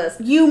off the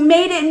list. You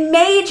made it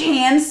mage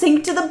hand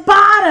sink to the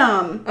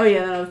bottom. Oh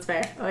yeah, no, that's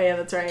fair. Oh yeah,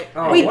 that's right.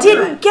 Oh, We I wonder-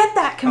 didn't get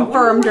that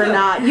confirmed or wonder-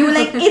 not. You were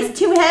like, it's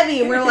too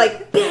heavy. And we were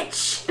like,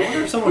 bitch. I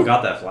wonder if someone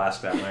got that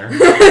flask down there.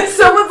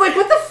 Someone's like,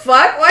 what the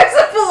fuck? Why is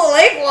it full of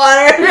lake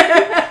water?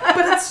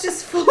 But it's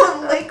just full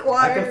of lake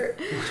water.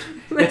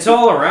 It's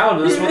all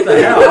around us. What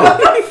the hell? What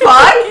the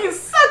fuck? You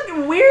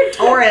suck weird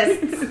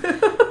tourists.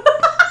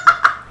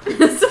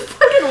 It's a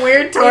fucking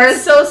weird It's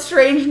tourist. so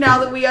strange now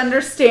that we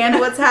understand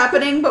what's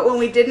happening, but when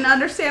we didn't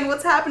understand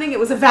what's happening, it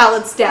was a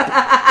valid step.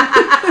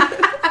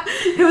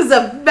 It was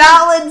a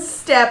valid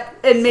step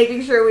in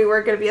making sure we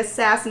weren't going to be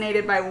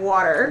assassinated by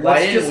water. Why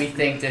Let's didn't just- we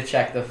think to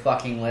check the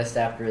fucking list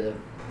after the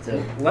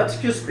Let's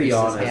just be priestess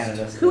honest. handed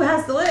us? Who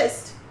has the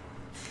list?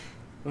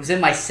 It was in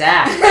my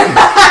sack.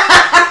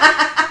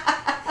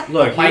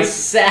 Look, My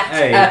sack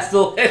hey. has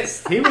the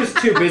list. he was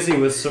too busy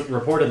with some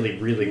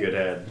reportedly really good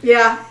head.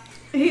 Yeah.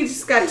 He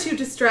just got too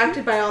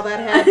distracted by all that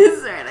head. I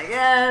swear to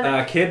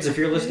God. Kids, if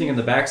you're listening in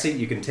the backseat,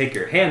 you can take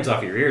your hands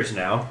off your ears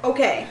now.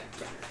 Okay.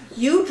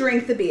 You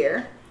drink the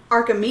beer.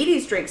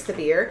 Archimedes drinks the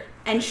beer.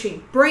 And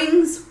she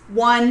brings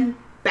one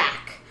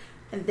back.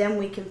 And then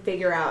we can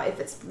figure out if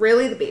it's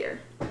really the beer.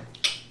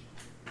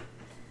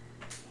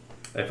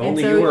 If And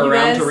only so you were you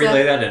around to guys,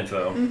 relay that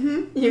info.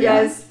 You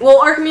guys. Well,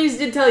 Archimedes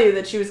did tell you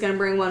that she was going to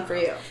bring one for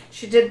you.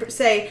 She did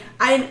say,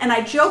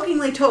 I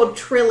jokingly told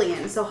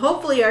Trillian, so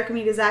hopefully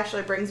Archimedes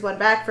actually brings one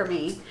back for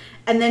me.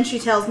 And then she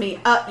tells me,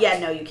 yeah,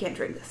 no, you can't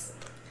drink this.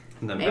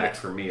 And then Maybe. back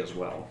for me as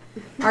well.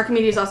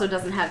 Archimedes also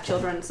doesn't have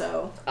children,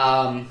 so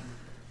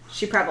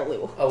she probably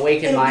will.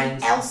 Awaken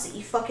minds.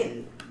 Elsie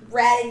fucking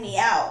ratting me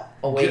out.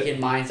 Awaken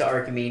mind to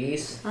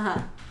Archimedes.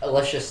 Uh-huh.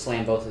 Let's just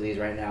slam both of these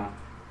right now.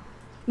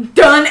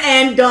 Done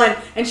and done.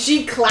 And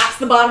she claps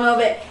the bottom of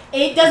it.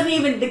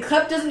 The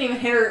cup doesn't even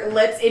hit her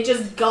lips. It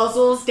just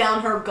guzzles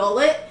down her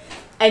gullet.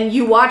 And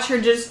you watch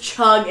her just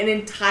chug an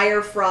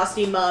entire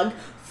frosty mug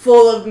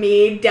full of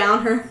mead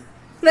down her.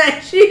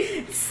 And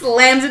she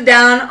slams it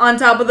down on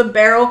top of the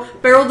barrel.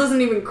 Barrel doesn't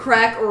even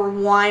crack or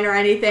whine or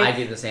anything. I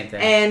do the same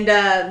thing. And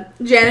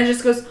Jana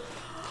just goes,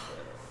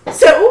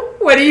 so,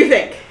 what do you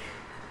think?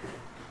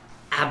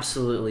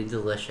 Absolutely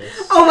delicious.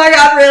 Oh my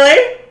god,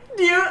 really?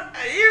 You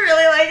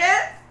really like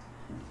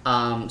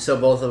it? So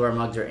both of our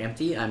mugs are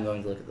empty. I'm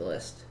going to look at the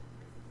list.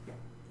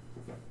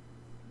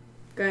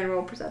 Go ahead and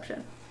roll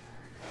perception.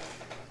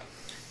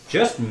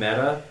 Just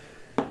meta.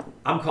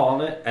 I'm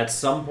calling it. At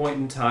some point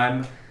in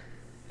time,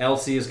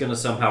 Elsie is going to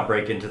somehow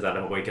break into that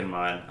awakened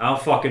mind. I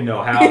don't fucking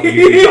know how. But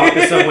you can talk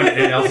to someone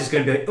and Elsie's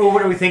going to be like, oh,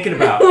 what are we thinking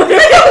about?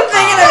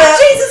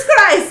 Jesus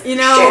Christ! You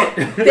know,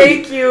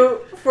 thank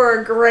you for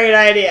a great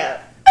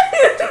idea.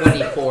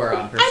 24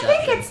 on perception. I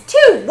think it's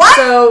 2. What?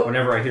 So,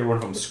 Whenever I hear one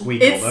of them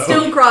squeak, it's I'll know.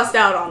 still crossed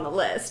out on the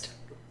list.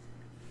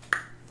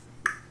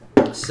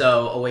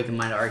 So, awaken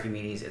mind to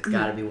Archimedes. It's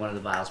got to be one of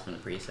the vials from the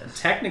priestess.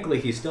 Technically,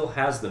 he still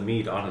has the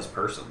meat on his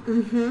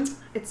person.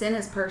 It's in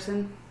his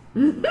person.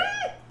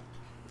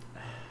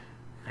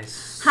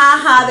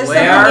 Ha There's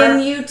something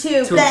in you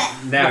too.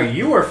 Now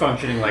you are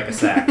functioning like a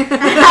sack.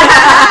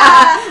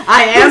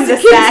 I am the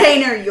It's a sack.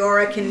 container. You're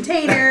a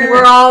container.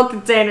 We're all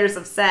containers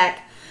of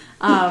sack.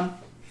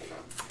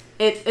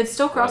 It's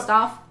still crossed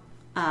off.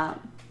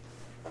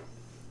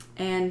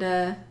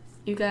 And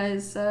you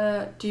guys,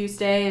 do you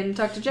stay and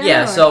talk to Jen?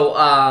 Yeah, or- so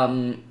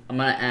I'm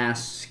gonna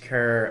ask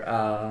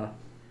her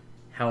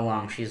how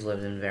long she's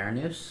lived in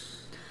Varanoose.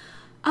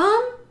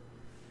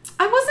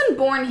 I wasn't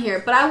born here,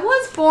 but I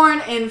was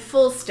born in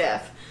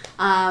Fulstiff.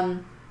 I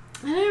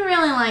didn't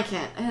really like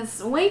it.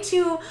 It's way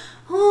too,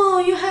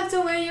 you have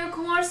to wear your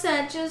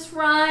corset just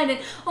right, and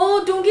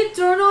don't get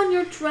dirt on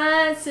your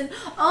dress, and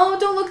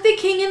don't look the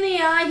king in the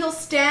eye, he'll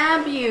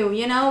stab you,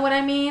 you know what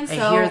I mean?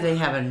 I hear they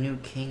have a new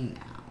king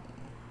now.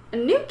 A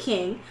new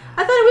king?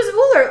 I thought it was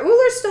Uller.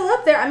 Uller's still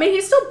up there. I mean,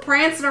 he's still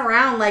prancing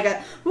around like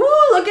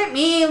look at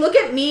me,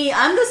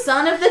 I'm the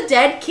son of the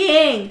dead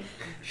king.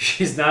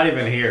 She's not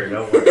even here.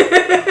 Don't worry.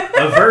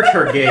 Avert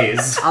her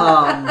gaze.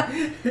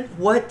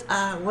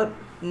 What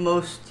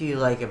most do you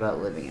like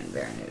about living in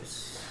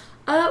Varanoose?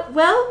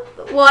 Well,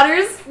 the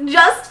water's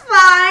just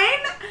fine.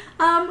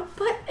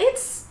 But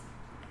it's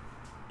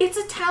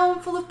a town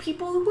full of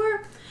people who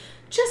are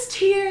just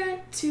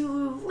here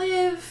to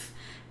live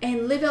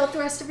and live out the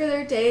rest of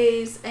their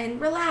days and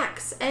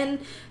relax. And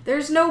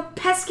there's no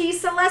pesky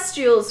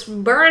celestials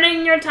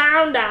burning your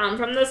town down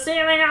from the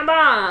ceiling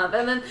above.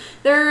 And then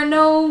there are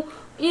no,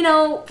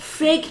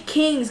 fake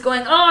kings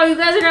going, you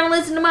guys are going to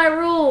listen to my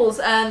rules.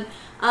 And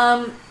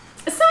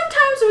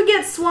sometimes we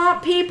get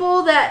swamp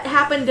people that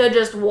happen to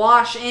just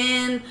wash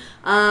in.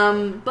 But,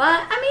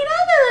 I mean,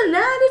 other than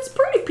that, it's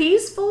pretty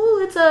peaceful.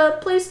 It's a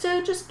place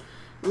to just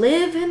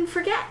live and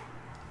forget.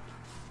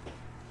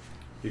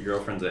 Your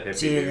girlfriend's a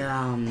hippie.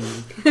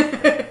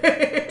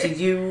 Did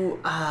you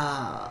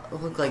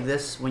look like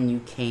this when you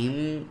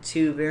came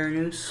to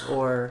Varanoose,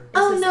 or?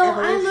 Oh this no,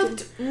 evolution? I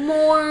looked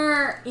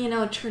more,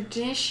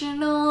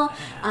 traditional.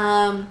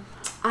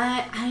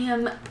 I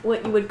am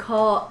what you would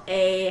call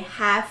a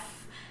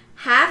half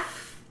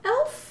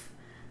elf,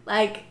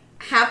 like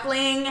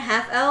halfling,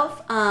 half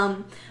elf.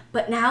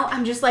 But now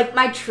I'm just like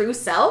my true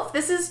self.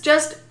 This is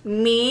just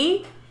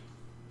me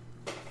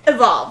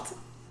evolved.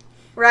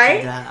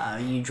 Right?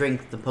 You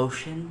drink the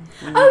potion?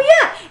 Oh,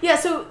 yeah. Yeah,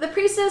 so the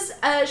priestess,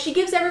 she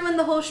gives everyone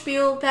the whole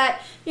spiel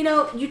that,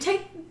 you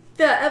take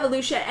the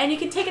evolution, and you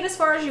can take it as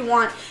far as you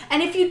want.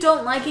 And if you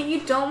don't like it,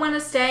 you don't want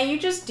to stay, you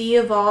just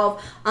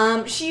de-evolve.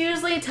 She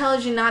usually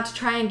tells you not to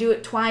try and do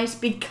it twice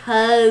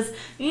because,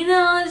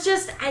 it's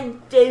just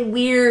a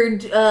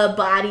weird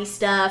body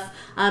stuff.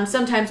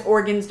 Sometimes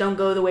organs don't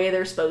go the way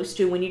they're supposed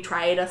to when you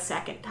try it a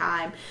second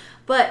time.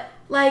 But,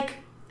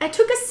 I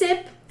took a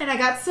sip, and I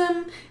got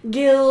some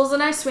gills,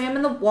 and I swam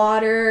in the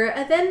water,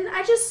 and then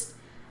I just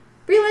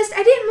realized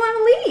I didn't want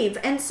to leave,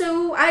 and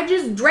so I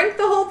just drank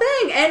the whole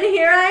thing, and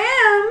here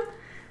I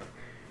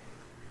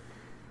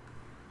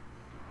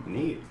am.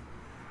 Neat.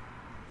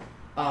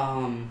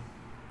 How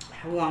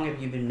long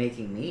have you been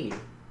making mead?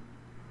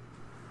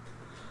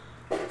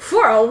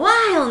 For a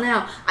while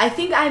now. I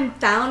think I've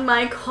found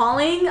my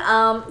calling.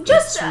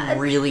 It's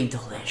really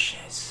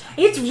delicious.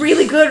 It's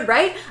really good,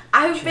 right?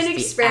 I've been The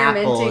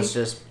experimenting. apple is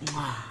just...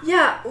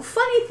 Yeah,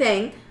 funny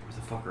thing, Where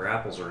the fuck are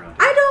apples around here?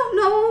 I don't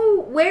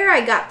know where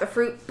I got the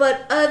fruit,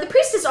 but the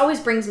priestess always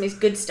brings me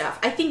good stuff.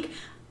 I think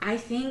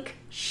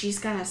she's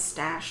got a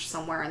stash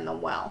somewhere in the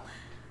well.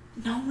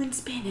 No one's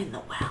been in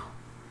the well.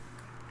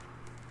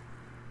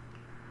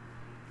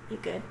 You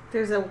good?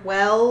 There's a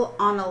well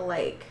on a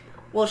lake.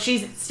 Well,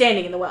 she's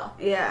standing in the well.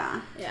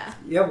 Yeah. Yeah.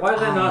 Yeah, why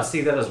did I not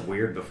see that as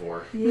weird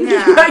before?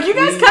 Yeah. You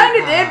guys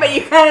kind of did, but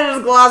you kind of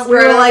just glossed We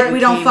right were over like, it. we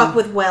don't fuck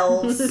with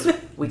wells.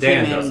 We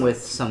Dan came in doesn't.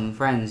 with some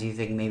friends. You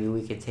think maybe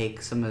we could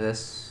take some of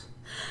this?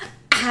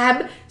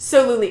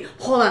 Absolutely.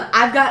 Hold on.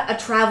 I've got a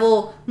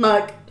travel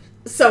mug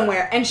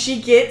somewhere, and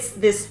she gets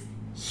this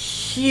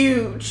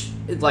huge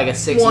It's like a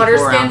water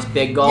 64-ounce skin.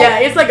 big gulp. Yeah,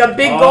 it's like a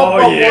big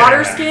gulp of yeah.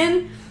 water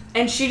skin.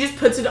 And she just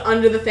puts it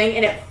under the thing,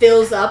 and it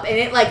fills up, and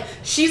it,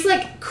 she's,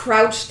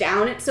 crouched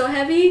down, it's so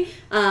heavy,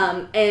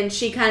 and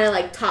she kind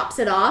of, tops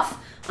it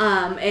off,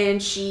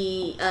 and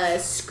she,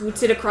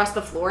 scoots it across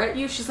the floor at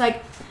you. She's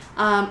like,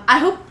 I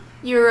hope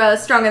you're,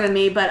 stronger than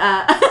me, but,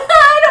 I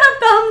don't have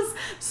thumbs,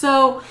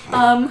 so,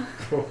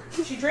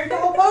 She drank the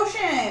whole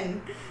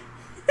potion.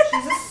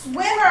 She's a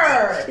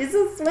swimmer. she's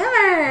a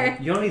swimmer.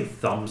 You don't need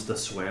thumbs to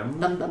swim.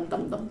 Dum, dum,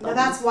 dum, dum, Well, dum.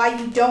 that's why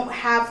you don't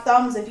have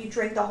thumbs if you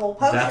drink the whole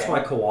potion. That's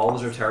why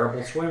koalas are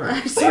terrible swimmers.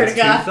 I swear to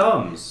That's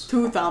God.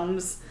 2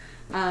 thumbs.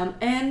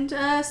 2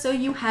 thumbs. So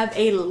you have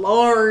a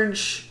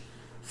large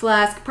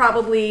flask,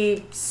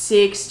 probably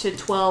 6 to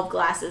 12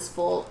 glasses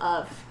full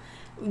of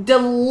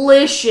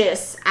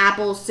delicious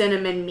apple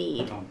cinnamon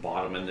mead. I'm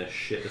bottoming this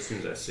shit as soon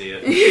as I see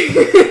it.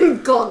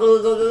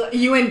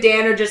 You and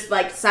Dan are just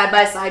side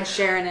by side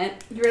sharing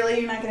it. You're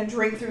not gonna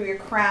drink through your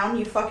crown,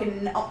 you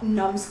fucking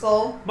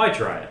numbskull. Might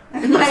try it.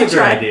 Might That's a good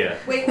try. idea.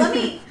 Wait, let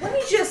me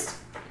just.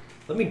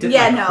 Let me dip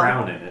Yeah, my no.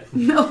 crown in it.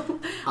 No.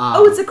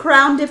 It's a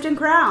crown dipped in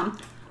crown.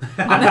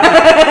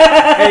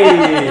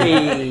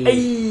 Hey!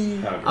 Hey.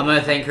 Okay. I'm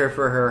gonna thank her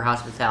for her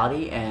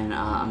hospitality, and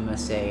I'm gonna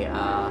say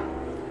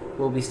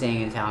we'll be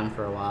staying in town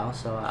for a while.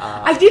 So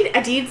I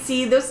did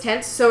see those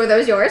tents. So are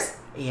those yours?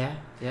 yeah.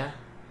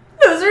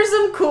 Those are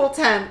some cool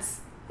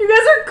tents. You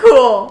guys are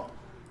cool.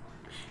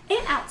 And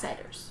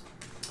outsiders.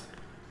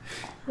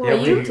 Well,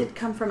 Yeah, you we- did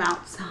come from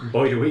outside.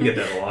 Boy, do we get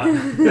that a lot.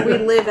 We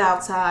live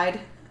outside.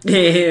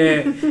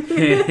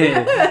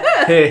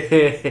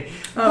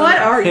 What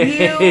are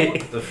you?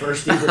 The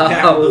first evil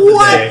capital of the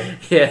What? day.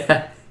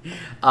 Yeah.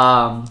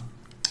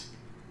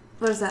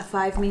 What does that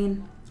 5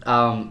 mean?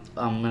 I'm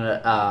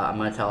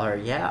gonna tell her.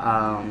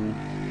 Yeah.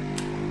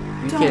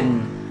 You Don't.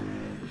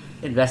 can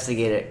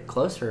investigate it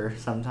closer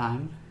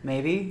sometime,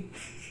 maybe.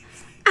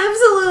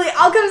 Absolutely.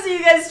 I'll come see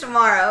you guys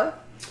tomorrow.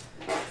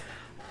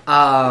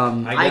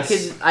 I I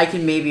guess-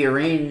 can maybe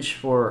arrange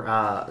for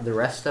the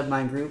rest of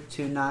my group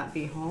to not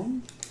be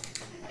home.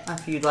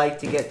 If you'd like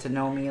to get to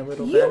know me a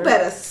little You better.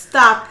 better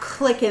stop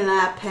clicking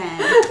that pen.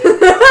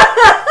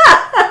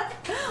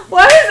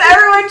 Why is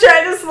everyone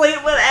trying to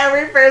sleep with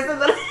every person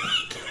that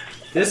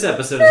This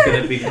episode is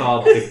going to be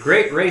called The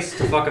Great Race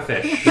to Fuck a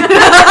Fish. That's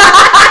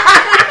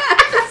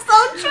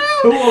so true.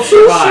 Who will She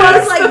was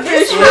survive? like,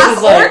 this This half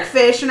is like- orc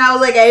fish, and I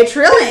was like, a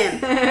trillion.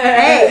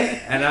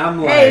 Hey. And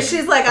I'm like, Hey,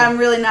 she's like, I'm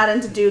really not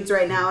into dudes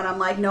right now, and I'm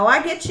like, no,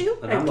 I get you.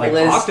 and I'm like,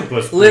 Liz-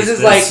 octopus. Liz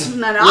is like, priestess.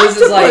 An Liz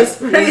is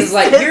octopus like,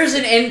 priestess. here's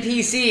an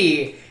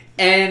NPC,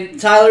 and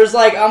Tyler's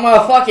like, I'm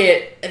gonna fuck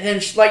it, and then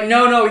she's like,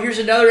 no, here's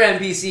another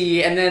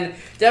NPC, and then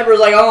Deborah's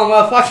like, oh, I'm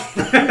gonna fuck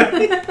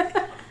it.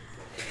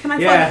 Can I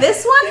Yeah. fuck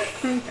this one?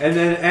 And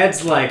then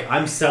Ed's like,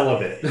 I'm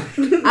celibate.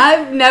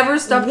 I've never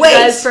stopped Wait. you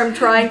guys from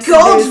trying to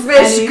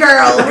Goldfish seduce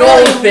girl.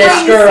 Goldfish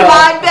rings girl.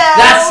 my bell.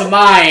 That's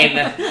mine.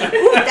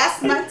 Ooh,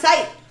 that's my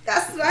type.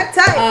 That's my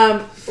type.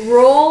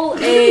 Roll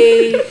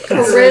a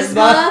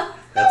charisma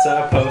That's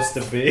how it's supposed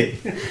to be.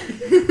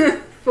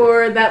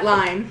 for that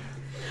line.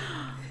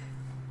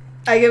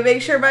 I can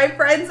make sure my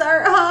friends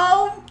are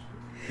home.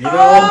 You know,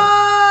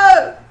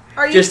 Oh,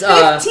 are you Just,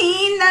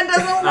 15? That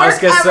doesn't I was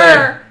work going to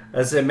ever. say,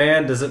 I said,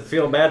 man, does it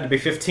feel bad to be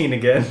 15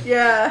 again?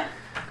 Yeah.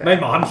 My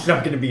mom's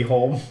not going to be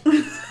home.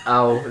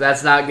 Oh,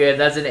 that's not good.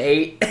 That's an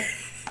 8.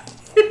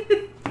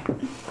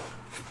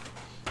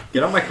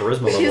 Get on my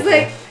charisma level. She's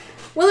like,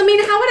 well, I mean,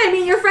 how would I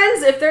meet your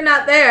friends if they're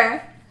not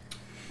there?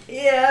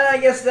 Yeah, I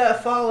guess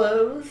that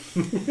follows.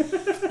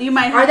 You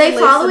might have Are they to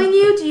lay following some-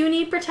 you? Do you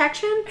need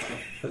protection?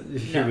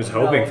 She No, was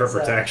hoping for it's a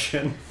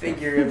protection.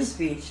 Figure of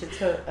speech. It's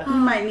You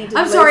might need to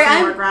I'm lay sorry,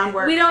 some more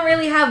groundwork. we don't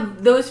really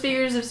have those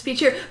figures of speech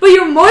here, but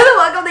you're more than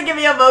welcome to give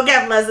me a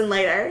vocab lesson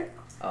later.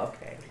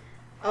 Okay.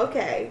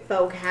 Okay,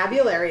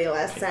 vocabulary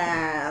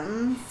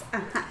lessons.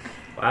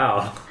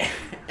 Wow.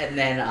 And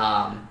then,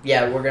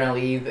 yeah, we're gonna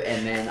leave,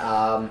 and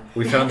then,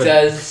 We found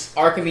does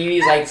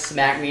Archimedes, like,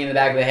 smack me in the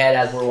back of the head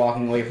as we're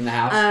walking away from the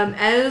house?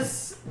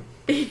 As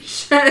you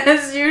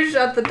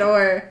shut the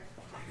door,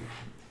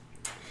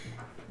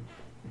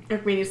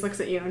 Archimedes looks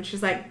at you and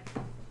she's like,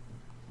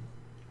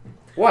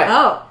 What?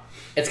 "Oh,"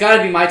 It's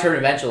gotta be my turn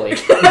eventually.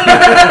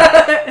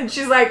 and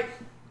she's like,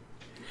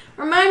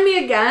 "Remind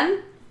me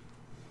again,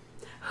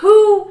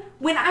 who,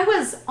 when I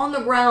was on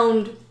the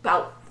ground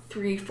about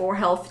 3-4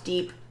 health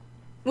deep,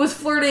 was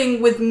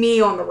flirting with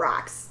me on the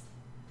rocks?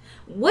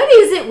 What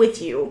is it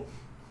with you?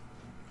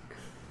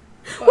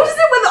 What is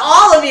it with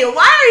all of you?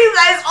 Why are you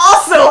guys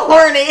all so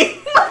horny?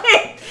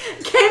 Like,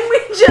 can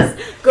we just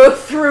go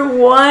through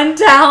one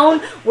town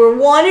where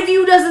one of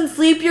you doesn't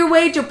sleep your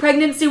way to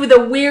pregnancy with a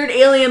weird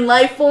alien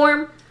life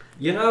form?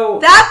 You know,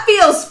 That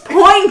feels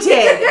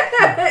pointed.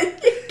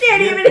 You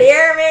can't even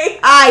hear me.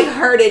 I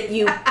heard it,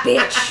 you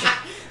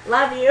bitch.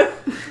 Love you.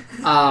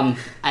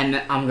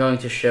 And I'm going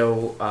to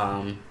show,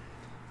 I'm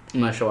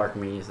gonna show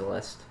Archimedes the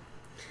list.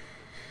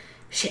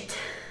 Shit.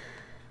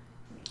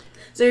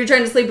 So you're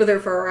trying to sleep with her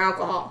for her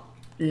alcohol?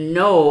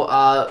 No,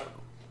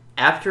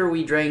 after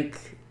we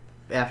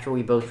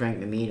both drank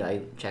the mead,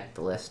 I checked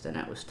the list and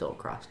it was still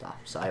crossed off.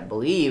 So I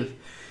believe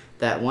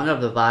that one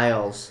of the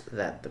vials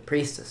that the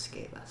priestess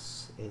gave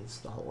us is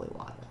the holy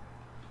water.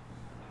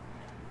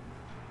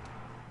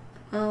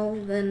 Well,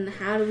 then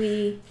how do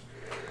we...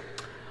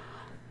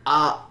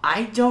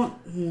 I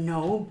don't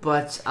know,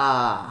 but,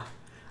 I'm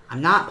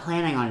not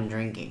planning on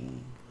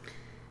drinking.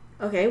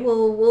 Okay,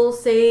 well, we'll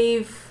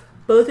save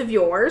both of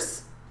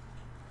yours.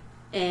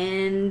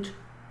 And...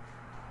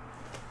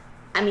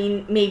 I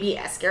mean, maybe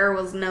Esker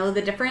will know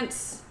the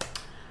difference.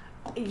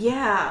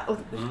 Yeah.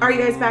 Are you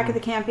guys back at the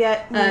camp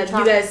yet? You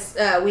guys,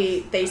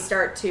 they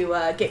start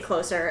to get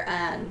closer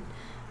and...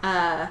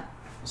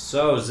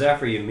 so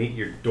Zephyr, you meet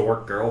your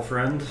dork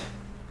girlfriend?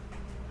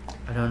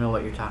 I don't know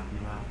what you're talking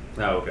about.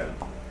 Oh, okay.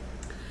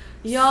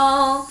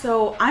 Y'all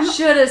So I'm.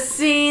 should have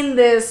seen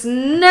this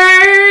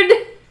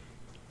nerd.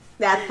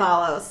 That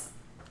follows.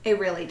 It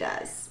really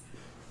does.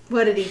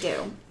 What did he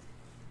do?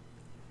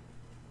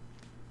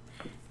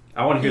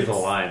 I want to hear the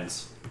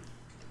lines.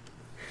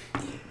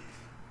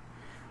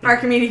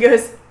 Archimedes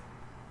goes,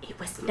 "It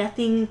was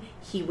nothing.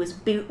 He was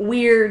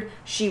weird.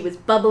 She was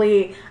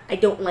bubbly. I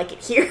don't like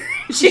it here."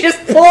 She just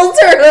pulls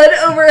her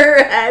hood over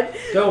her head.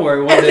 Don't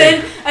worry, one And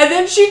day.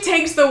 then she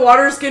takes the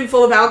water skin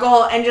full of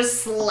alcohol and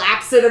just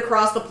slaps it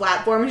across the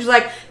platform. And she's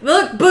like,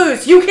 "Look,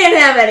 booze, you can't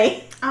have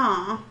any."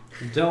 Aw.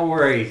 Don't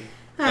worry.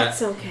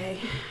 That's okay.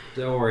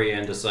 Don't worry,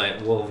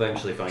 Andesite. We'll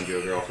eventually find you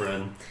a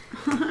girlfriend.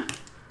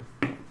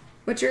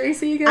 What's your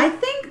AC again? I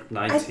think.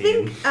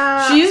 19.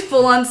 She's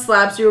full on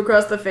slaps you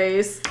across the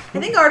face I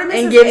think Artemis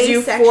and is gives you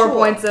asexual. 4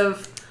 points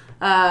of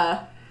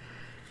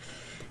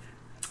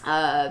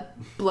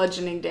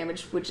bludgeoning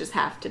damage, which is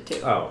half to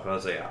 2. Oh, I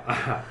was like,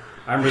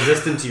 I'm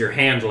resistant to your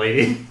hand,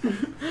 lady.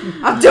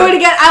 I'll do it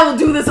again. I will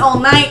do this all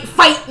night.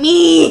 Fight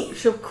me.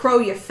 She'll crow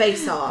your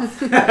face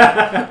off.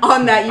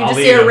 On that, you I'll just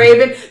eat see a him.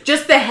 raven.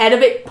 Just the head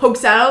of it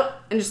pokes out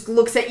and just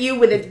looks at you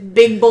with its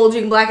big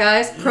bulging black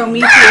eyes.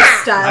 Prometheus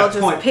style I just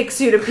point-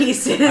 picks you to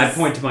pieces. I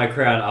point to my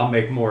crown. I'll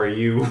make more of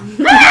you.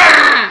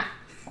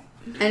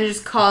 And it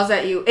just caws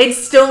at you. It's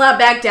still not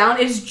back down.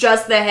 It's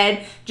just the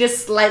head,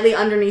 just slightly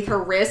underneath her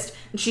wrist.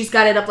 And she's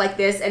got it up like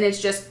this, and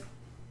it's just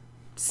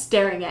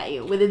staring at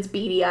you with its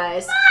beady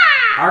eyes.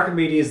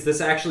 Archimedes, this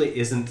actually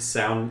isn't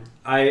sound.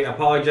 I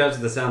apologize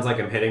if this sounds like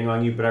I'm hitting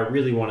on you, but I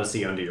really want to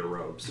see under your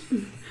robes.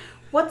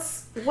 What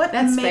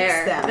That's makes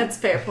fair. them? That's a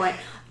fair point.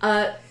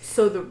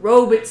 So the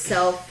robe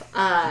itself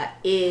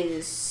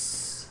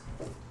is...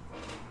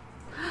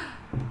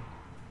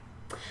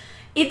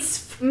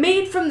 It's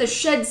made from the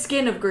shed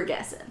skin of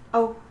Gergessen.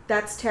 Oh,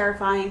 that's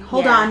terrifying.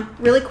 Hold Yeah. on,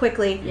 really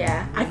quickly.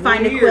 Yeah. I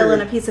find a Weird. quill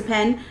and a piece of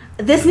pen.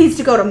 This needs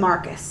to go to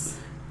Marcus.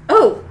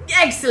 Oh,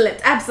 excellent.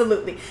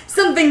 Absolutely.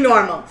 Something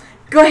normal.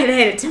 Go ahead and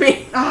hand it to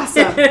me.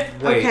 Awesome. Wait,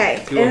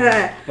 Okay. do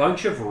a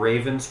bunch of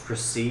ravens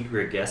precede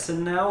Gregessen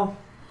now?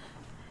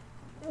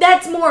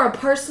 That's more a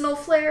personal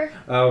flair.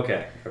 Oh,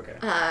 okay.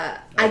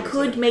 I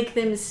could make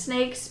them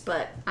snakes,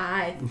 but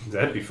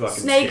That'd be fucking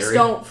snakes scary.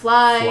 don't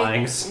fly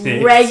Flying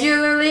snakes.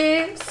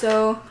 regularly,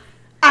 so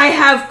I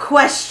have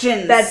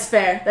questions. that's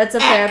fair. That's a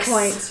fair X.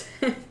 point.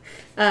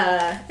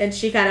 And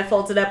she kind of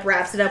folds it up,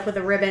 wraps it up with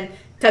a ribbon,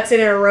 tucks it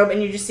in her robe,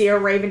 and you just see a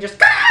raven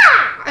just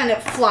and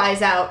it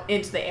flies out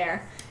into the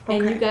air.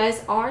 And Okay. you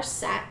guys are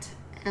sat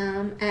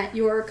at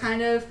your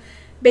kind of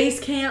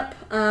base camp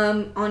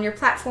on your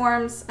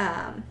platforms.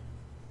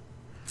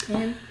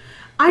 And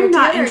I'm You're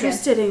not together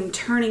interested in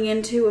turning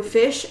into a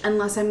fish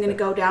unless I'm going to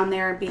go down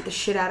there and beat the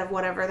shit out of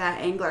whatever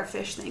that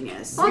anglerfish thing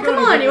is. Oh, We come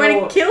don't on. even You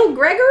want know- to kill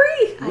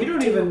Gregory? We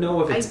don't even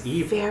know if it's I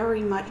evil.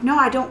 very much. No,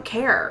 I don't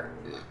care.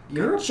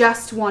 You're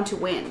Just want to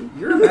win.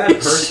 a bad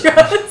person.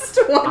 Just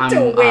want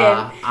to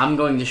win. I'm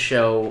going to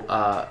show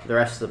the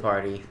rest of the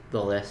party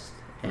the list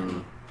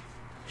and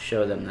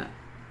show them that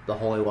the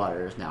holy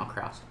water is now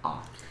crossed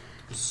off.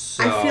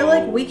 So, I feel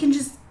like we can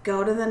just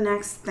go to the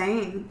next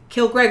thing.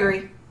 Kill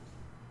Gregory.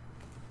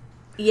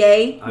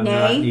 Yay? I'm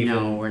not nay? even-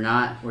 No, we're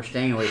not. We're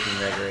staying away from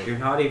Gregory. You're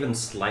not even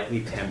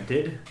slightly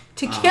tempted?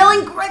 To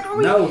killing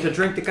Gregory? No, to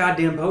drink the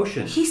goddamn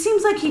potion. He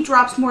seems like he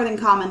drops more than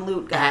common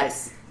loot,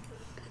 guys.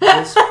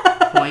 At this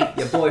point,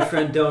 Your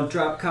boyfriend don't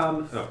drop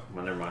com. Oh,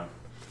 well, never mind.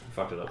 I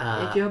fucked it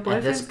up. If your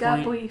at this boyfriend's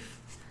got point, beef.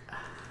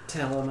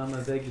 Tell him I'm a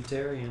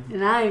vegetarian.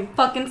 And I'm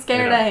fucking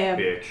scared Yeah, of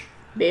him. Bitch.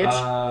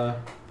 Bitch.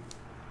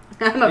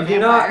 I'm a If you're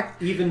vampire.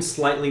 not even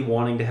slightly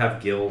wanting to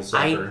have gills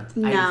I ever.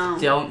 No.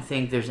 don't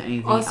think there's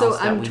anything Also, else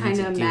that I'm we trying need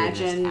to to do in this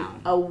imagine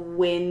town. a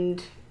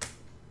wind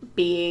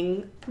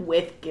being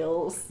with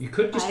gills. You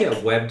could just Like-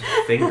 get webbed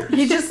fingers.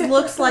 He just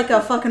looks like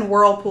a fucking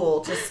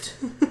whirlpool. Just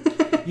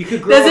You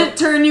could grow Does up it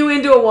turn you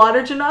into a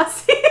water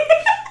genasi?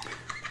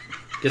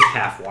 just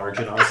half water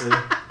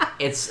genasi.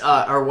 It's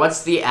or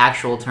what's the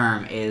actual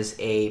term is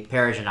a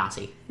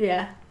paragenasi.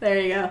 Yeah, there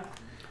you go.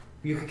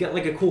 You could get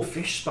like a cool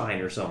fish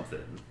spine or something.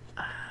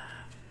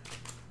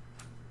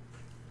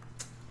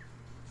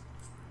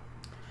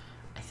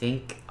 I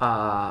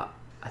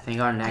think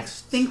our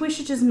next. I think we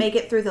should just make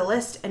it through the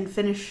list and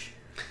finish.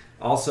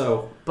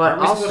 Also, But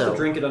aren't we supposed also- to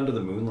drink it under the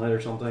moonlight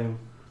or something?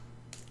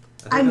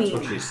 I think mean,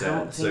 that's what she I said.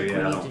 don't So think we yeah,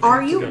 I need don't to think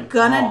Are it's a you good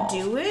gonna call.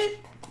 do it?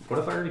 What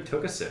if I already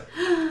took a sip?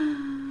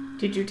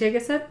 Did you take a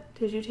sip?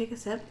 Did you take a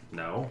sip?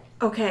 No.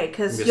 Okay, I'm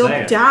because just you'll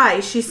saying. die.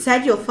 She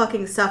said you'll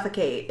fucking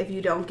suffocate if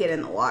you don't get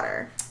in the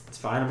water. It's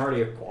fine. I'm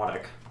already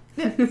aquatic.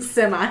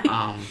 Semi.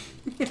 I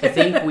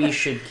think we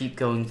should keep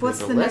going through What's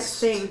the the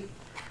list. next thing?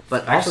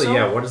 But Actually, also,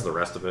 yeah. What is the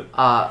rest of it?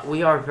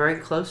 we are very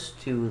close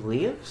to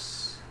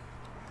Leos.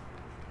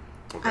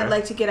 Okay. I'd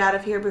like to get out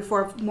of here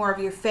before more of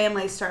your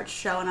family starts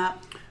showing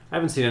up. I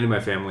haven't seen any of my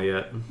family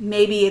yet.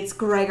 Maybe it's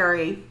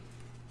Gregory.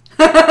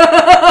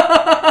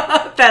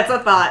 That's a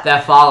thought.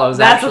 That follows.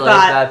 That's a actually,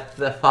 thought.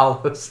 that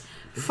follows.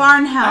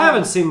 Farnhelm. I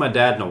haven't seen my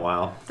dad in a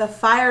while. The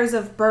Fires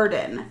of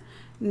Burden.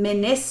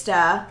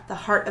 Minista, the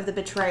heart of the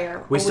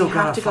betrayer. We still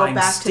have gotta to go find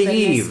back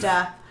Steve. to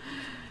Minista.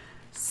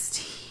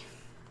 Steve.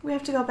 We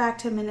have to go back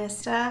to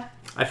Minista.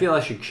 I feel I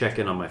should check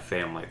in on my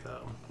family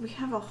though. We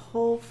have a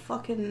whole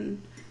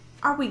fucking...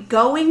 Are we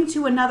going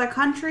to another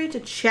country to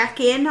check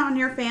in on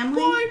your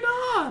family?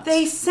 not?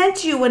 They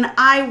sent you an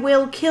I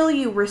will kill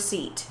you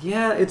receipt.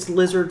 Yeah, it's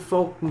lizard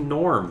folk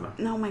norm.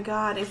 Oh my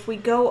god, if we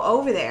go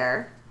over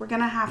there, we're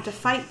gonna have to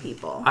fight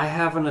people. I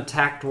have an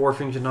attack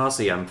dwarfing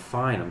genasi. I'm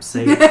fine. I'm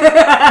safe.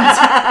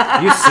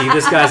 You see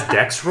this guy's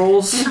dex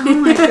rolls? Oh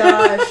my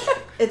gosh.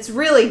 It's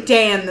really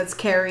Dan that's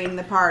carrying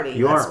the party.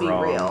 You Let's aren't be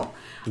wrong. real.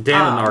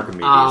 Dan and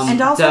Archimedes.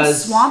 And also,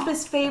 Does- swamp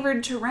is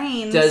favored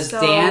terrain. Does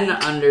so... Dan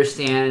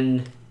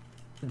understand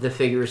the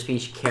figure of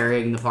speech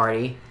carrying the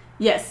party,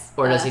 Yes.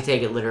 or does he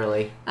take it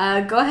literally?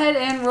 Go ahead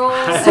and roll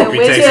I a hope he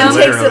takes it Dan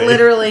wisdom. takes it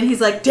literally and he's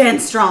like,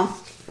 Dan's strong.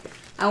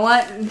 I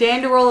want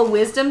Dan to roll a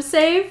wisdom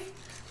save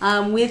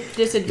with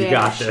you disadvantage.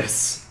 got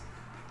this.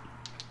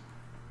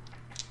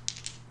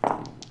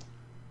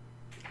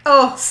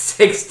 Oh,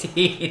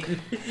 16.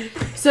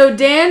 So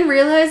Dan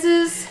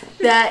realizes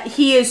that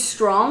he is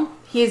strong.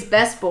 He is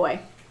best boy.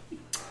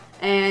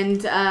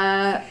 And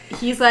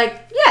he's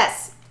like,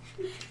 yes,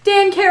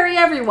 Dan carry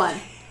everyone.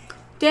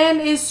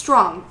 Dan is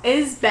strong,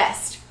 is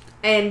best.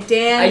 And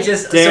Dan...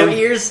 So Dan-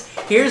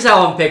 here's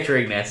how I'm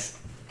picturing this.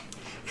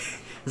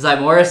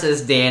 Zymora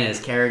says Dan is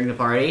carrying the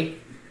party.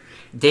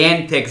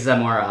 Dan picks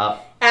Zymora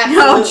up.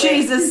 Absolutely. Oh,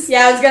 Jesus.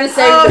 Yeah, I was going to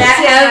say, Oh,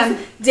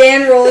 have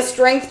Dan roll a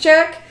strength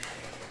check.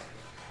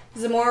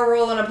 Zamora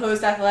roll an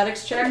opposed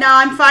athletics check. no,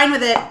 I'm fine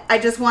with it. I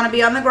just want to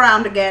be on the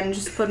ground again.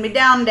 Just put me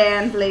down,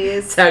 Dan,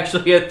 please. It's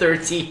actually a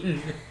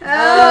 13.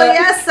 Oh,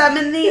 yes, I'm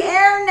in the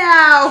air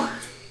now.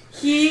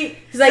 He's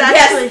like,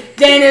 Actually- yes,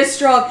 Dan is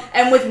strong.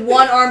 And with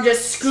one arm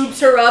just scoops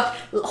her up,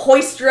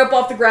 hoists her up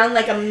off the ground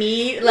like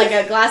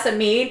a glass of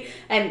mead,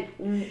 and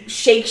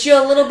shakes you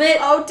a little bit,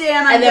 Oh,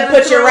 Dan, I'm and then gonna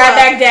puts you throw right up.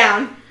 back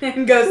down.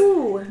 And goes,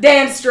 Ooh.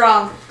 Dan's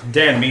strong.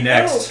 Dan, me Oh,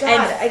 next. God,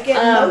 And, I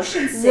get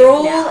motion sick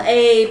roll now.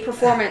 a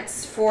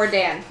performance for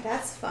Dan.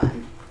 That's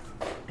fun.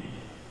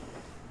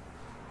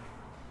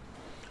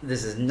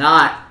 This is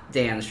not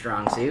Dan's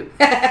strong suit.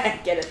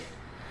 Get it.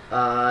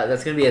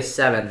 That's gonna be a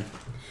 7.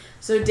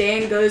 So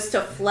Dan goes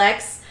to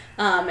flex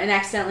and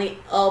accidentally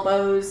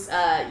elbows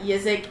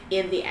Yizik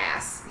in the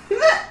ass.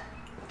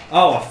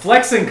 Oh, a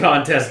flexing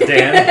contest,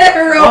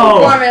 Dan. Roll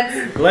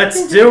performance.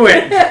 Let's do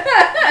it.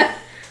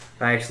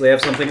 I actually have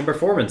something in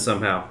performance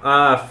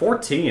somehow.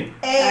 14.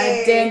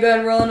 Hey. Dan, go ahead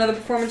and roll another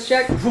performance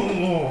check.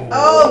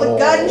 Oh, the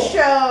gun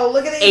show.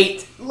 Look at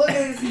these. 8. Look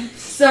at these.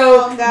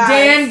 So Oh, guys.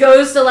 Dan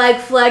goes to like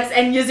flex,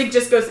 and Yizik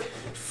just goes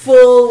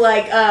full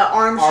like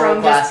Armstrong,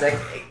 Arnold just classic.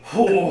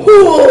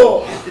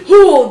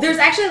 Ooh, there's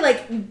actually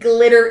like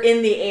glitter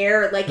in the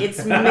air, like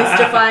it's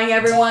mystifying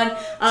everyone.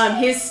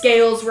 His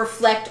scales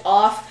reflect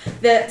off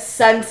the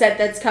sunset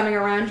that's coming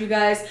around you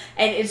guys,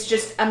 and it's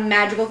just a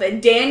magical thing.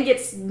 Dan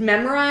gets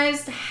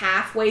memorized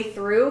halfway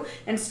through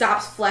and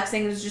stops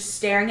flexing and is just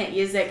staring at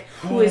Yizik,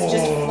 who is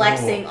just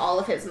flexing all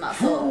of his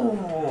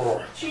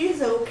muscle.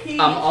 She's okay.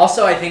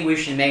 Also, I think we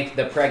should make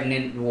the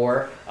pregnant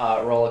dwarf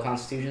roll a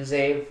Constitution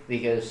save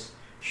because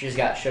she just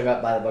got shook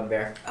up by the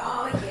bugbear.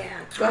 Oh yeah,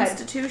 Go ahead.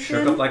 Constitution.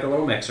 Shook up like a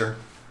little mixer.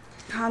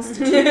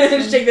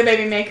 Constitution. Shake the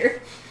baby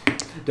maker.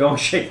 Don't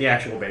shake the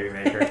actual baby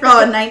maker.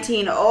 Oh,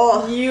 19.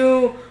 Oh.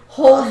 You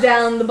hold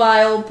down the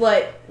bile,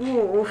 but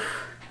Ooh.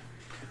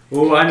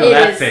 Ooh, I know It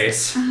that is-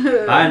 face.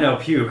 I know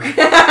puke.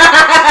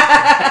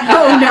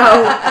 Oh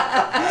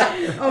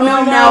no. Oh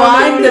no, now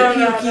I'm the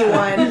pukey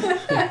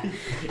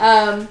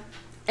one.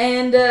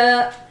 And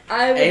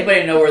I would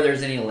Anybody know where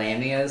there's any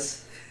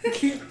lamnias?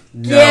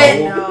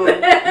 No. No.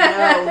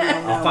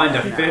 I'll find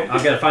a fit.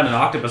 I'll gotta find an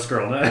octopus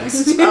girl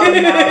next. Oh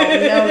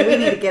no, we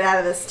need to get out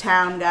of this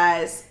town,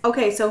 guys.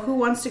 Okay, so who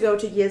wants to go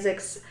to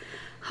Yizik's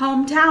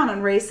hometown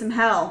and raise some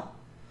hell?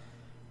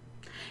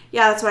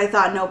 Yeah, that's what I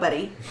thought.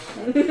 Nobody.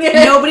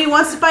 Nobody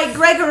wants to fight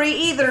Gregory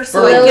either,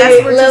 so I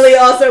guess we're Lily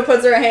just... also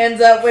puts her hands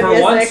up with For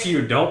Yizik. once,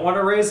 you don't want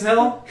to raise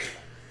hell.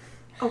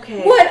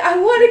 Okay. What? I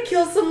want to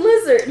kill some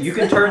lizards. You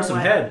can turn some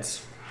What?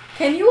 heads.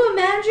 Can you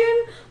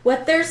imagine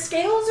what their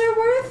scales are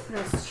worth?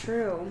 That's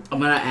true. I'm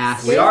gonna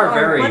ask. We are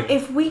very. But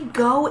if we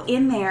go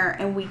in there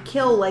and we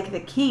kill, like, the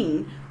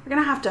king, we're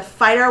gonna have to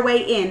fight our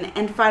way in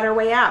and fight our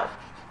way out.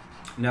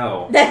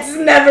 No. That's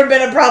never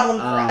been a problem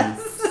for Um,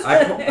 us.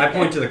 I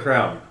point to the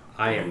crowd.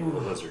 I am the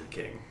Lizard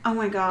King. Oh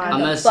my god. I'm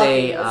the gonna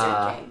say. fucking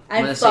Lizard King. I'm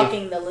I'm gonna say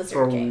fucking the Lizard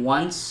for King.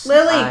 once.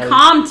 Lily,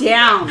 calm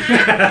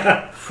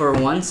down. For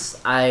once,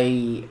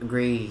 I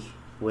agree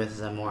with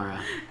Zamora.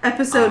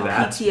 Episode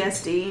That's-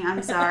 PTSD.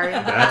 I'm sorry.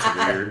 That's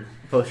weird.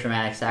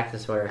 Post-traumatic sac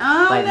disorder.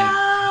 Oh Lightning. no.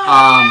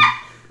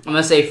 I'm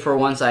gonna say for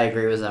once I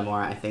agree with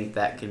Zamora. I think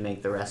that could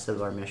make the rest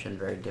of our mission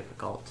very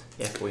difficult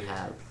if we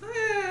have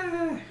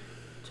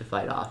to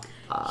fight off.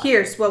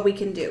 Here's what we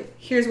can do.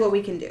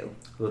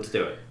 Let's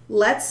do it.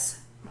 Let's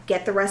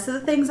get the rest of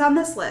the things on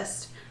this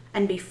list,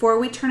 and before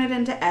we turn it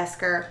into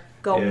Esker,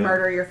 go Yeah.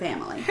 murder your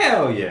family.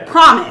 Hell yeah.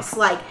 Promise,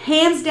 like,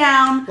 hands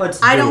down.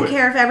 Let's I do don't it.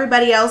 care if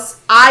everybody else.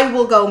 I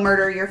will go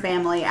murder your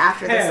family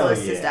after this Hell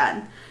list is yeah.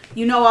 done.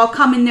 You know I'll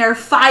come in there,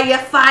 fire,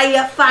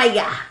 fire,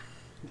 fire.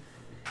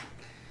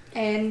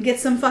 And Get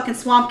some fucking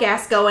swamp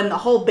gas going. The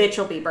whole bitch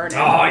will be burning.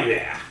 Oh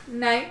yeah.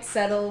 night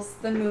settles,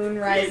 the moon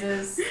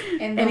rises,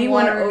 and the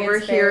Anyone water gets very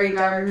overhearing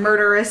our dark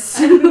murderous?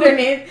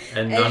 underneath.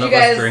 And as none you of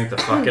guys us drink the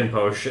fucking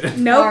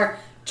potion. Nope. are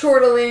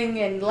chortling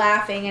and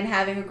laughing and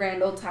having a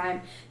grand old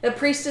time. The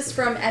priestess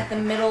from at the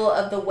middle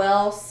of the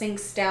well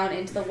sinks down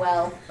into the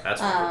well That's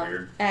fucking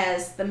weird.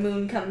 as the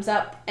moon comes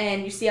up,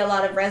 and you see a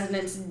lot of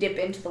residents dip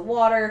into the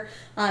water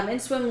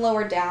and swim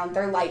lower down,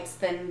 their lights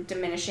then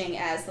diminishing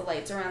as the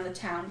lights around the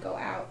town go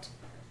out.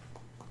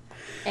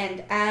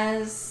 And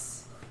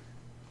as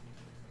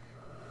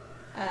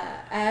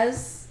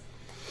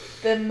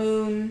the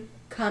moon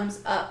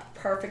comes up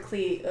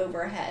perfectly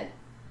overhead,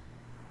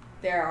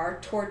 there are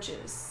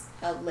torches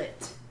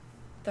lit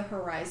the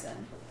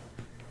horizon,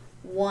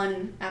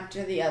 one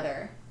after the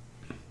other.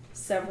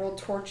 Several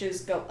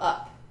torches go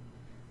up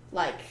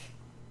like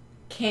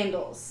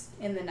candles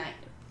in the night,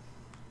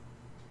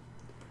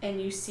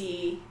 and you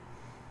see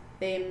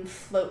them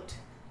float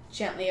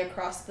gently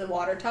across the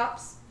water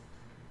tops.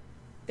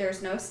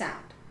 There's no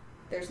sound.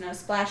 There's no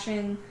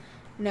splashing,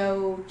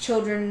 no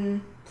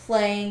children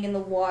playing in the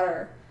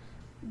water.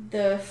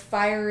 The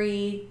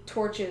fiery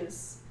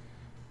torches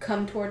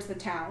come towards the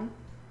town,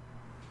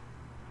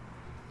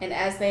 and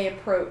as they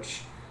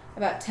approach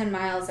about 10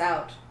 miles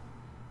out,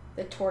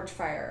 the torch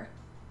fire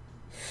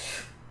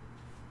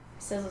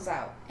sizzles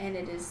out, and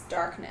it is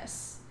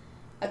darkness.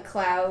 A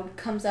cloud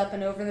comes up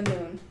and over the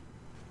moon,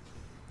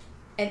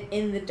 and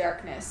in the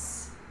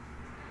darkness,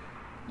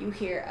 you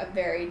hear a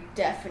very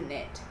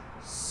definite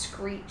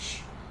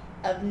screech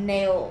of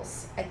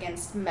nails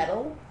against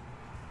metal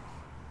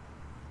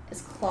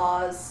as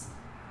claws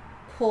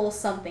pull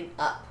something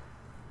up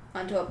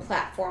onto a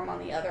platform on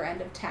the other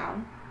end of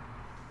town.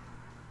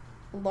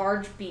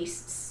 Large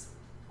beasts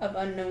of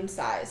unknown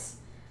size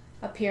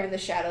appear in the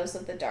shadows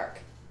of the dark.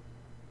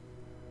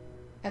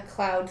 A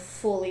cloud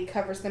fully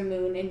covers the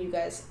moon, and you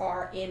guys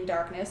are in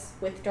darkness.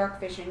 With dark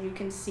vision, you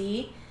can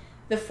see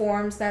the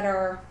forms that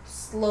are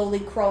slowly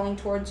crawling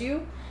towards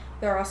you.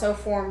 There are also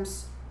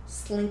forms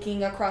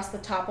slinking across the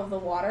top of the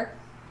water.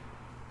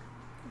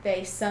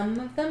 Some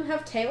of them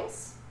have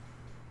tails.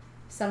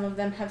 Some of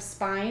them have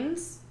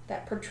spines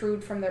that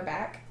protrude from their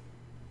back.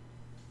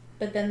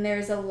 But then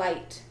there's a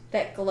light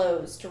that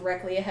glows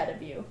directly ahead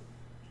of you.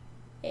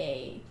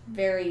 A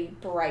very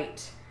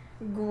bright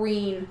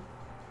green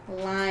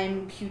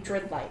lime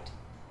putrid light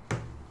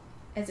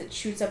as it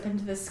shoots up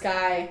into the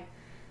sky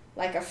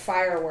like a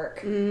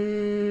firework.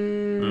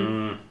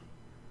 And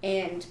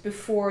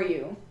before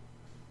you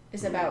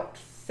is about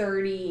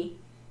 30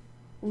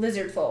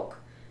 lizard folk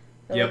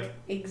They Yep. look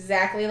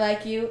exactly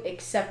like you,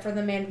 except for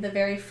the man at the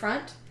very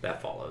front,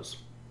 That follows.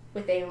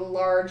 with a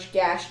large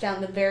gash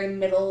down the very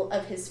middle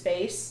of his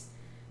face.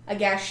 A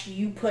gash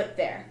you put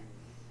there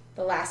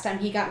the last time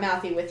he got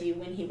mouthy with you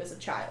when he was a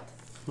child.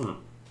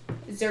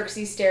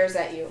 Xerxes stares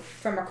at you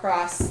from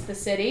across the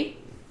city,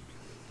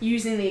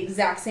 using the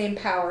exact same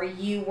power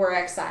you were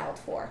exiled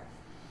for.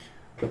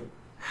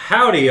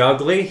 Howdy,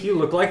 ugly. You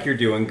look like you're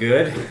doing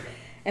good.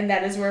 And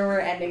that is where we're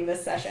ending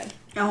this session.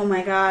 Oh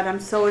my god, I'm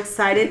so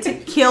excited to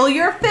kill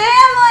your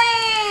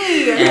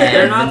family!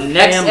 They're not And the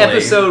next family.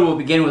 episode will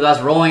begin with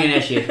us rolling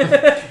initiative.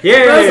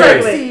 Yay!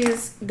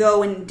 Xerxes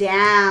going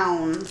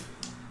down.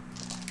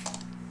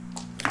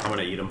 I'm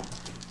gonna eat them.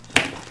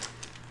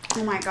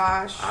 Oh my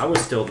gosh. I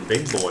was still the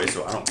big boy,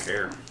 so I don't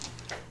care.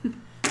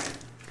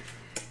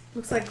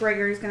 Looks like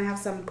Gregory's gonna have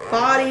some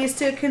bodies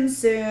to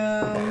consume.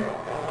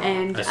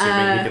 And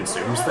Assuming he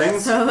consumes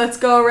things. so let's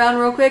go around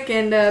real quick,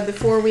 and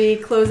before we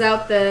close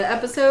out the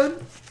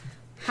episode,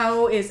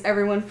 how is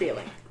everyone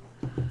feeling?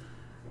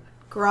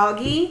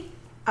 Groggy.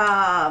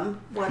 What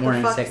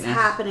Morning the fuck sickness. is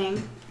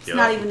happening? It's Yeah.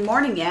 not even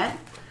morning yet.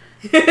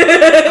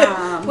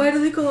 Why do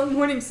they call it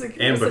morning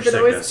sickness? Ambush If it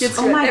always sickness. gets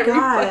Oh you my at every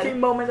God. fucking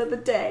moment of the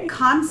day.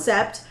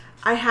 Concept,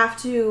 I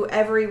have to,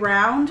 every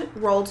round,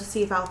 roll to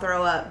see if I'll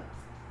throw up.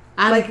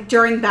 I'm Like,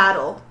 during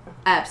battle.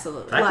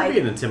 absolutely. That like- could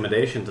be an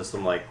intimidation to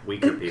some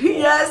weaker people.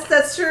 Yes,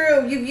 that's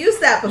true. You've used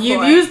that before.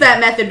 You've used that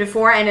method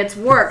before, and it's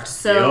worked.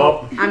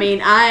 So Yup. I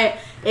mean,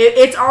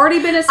 it's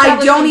already been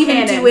established. I don't in even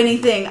canon. do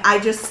anything. I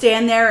just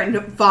stand there and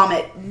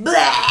vomit. Blah,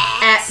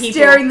 At people.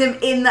 staring them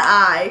in the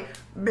eye.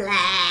 Blah.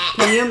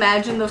 Can you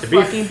imagine the To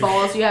be fucking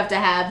balls you have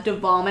to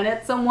vomit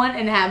at someone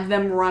and have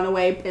them run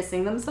away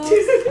pissing themselves?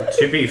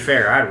 To be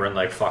fair, I'd run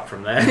like fuck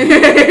from that.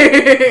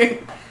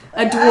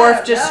 A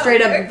dwarf just no,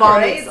 straight you're up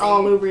vomits crazy.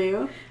 all over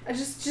you. I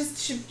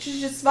she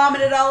just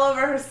vomited all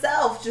over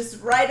herself,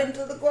 just right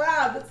into the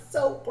ground. It's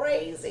so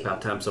crazy.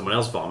 About time someone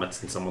else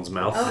vomits in someone's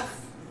mouth. Oh,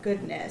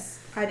 goodness.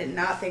 I did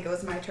not think it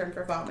was my turn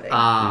for vomiting.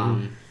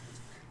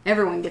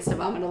 Everyone gets to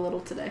vomit a little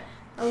today.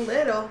 A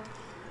little.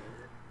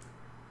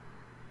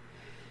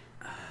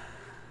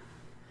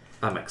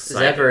 I'm excited.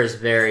 Zephyr is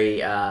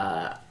very,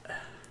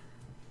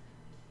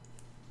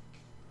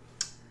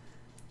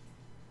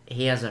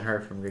 he hasn't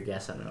heard from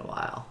Gregesson in a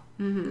while.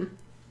 Mm-hmm.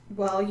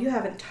 Well, you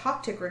haven't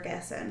talked to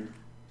Gregesson.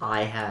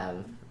 I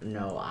have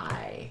no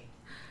eye.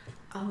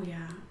 Oh,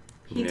 yeah.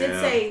 He did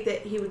Yeah. say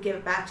that he would give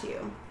it back to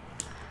you.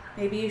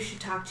 Maybe you should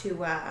talk to,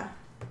 Gregory.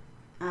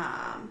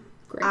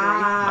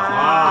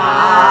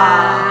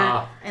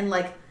 and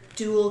like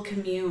dual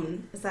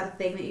commune. Is that a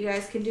thing that you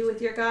guys can do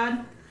with your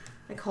god?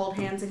 Like hold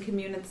hands and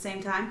commune at the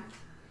same time?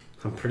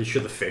 I'm pretty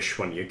sure the fish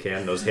one you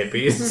can, those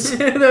hippies.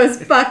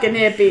 Those fucking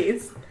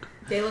hippies.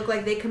 They look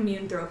like they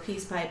commune through a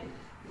peace pipe.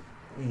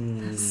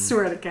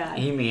 Swear to God.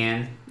 Hey,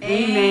 man.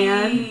 Hey,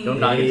 man. Don't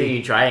knock it till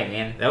you try it,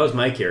 man. That was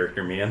my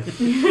character, man.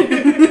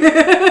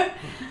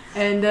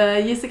 And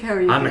Yusik, how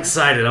are you? I'm doing?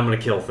 excited. I'm gonna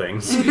kill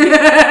things. It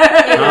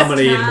I'm is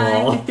gonna eat them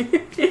time. all.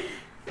 Eat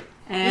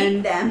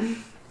And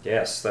them.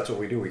 Yes, that's what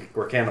we do.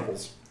 We're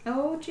cannibals.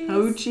 Oh, jeez.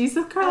 oh, jeez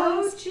of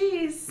Oh, Christ.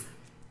 jeez.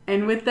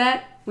 And with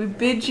that, we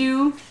bid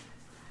you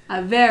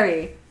a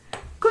very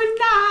good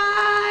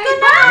night.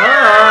 Good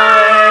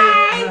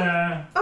night. Bye.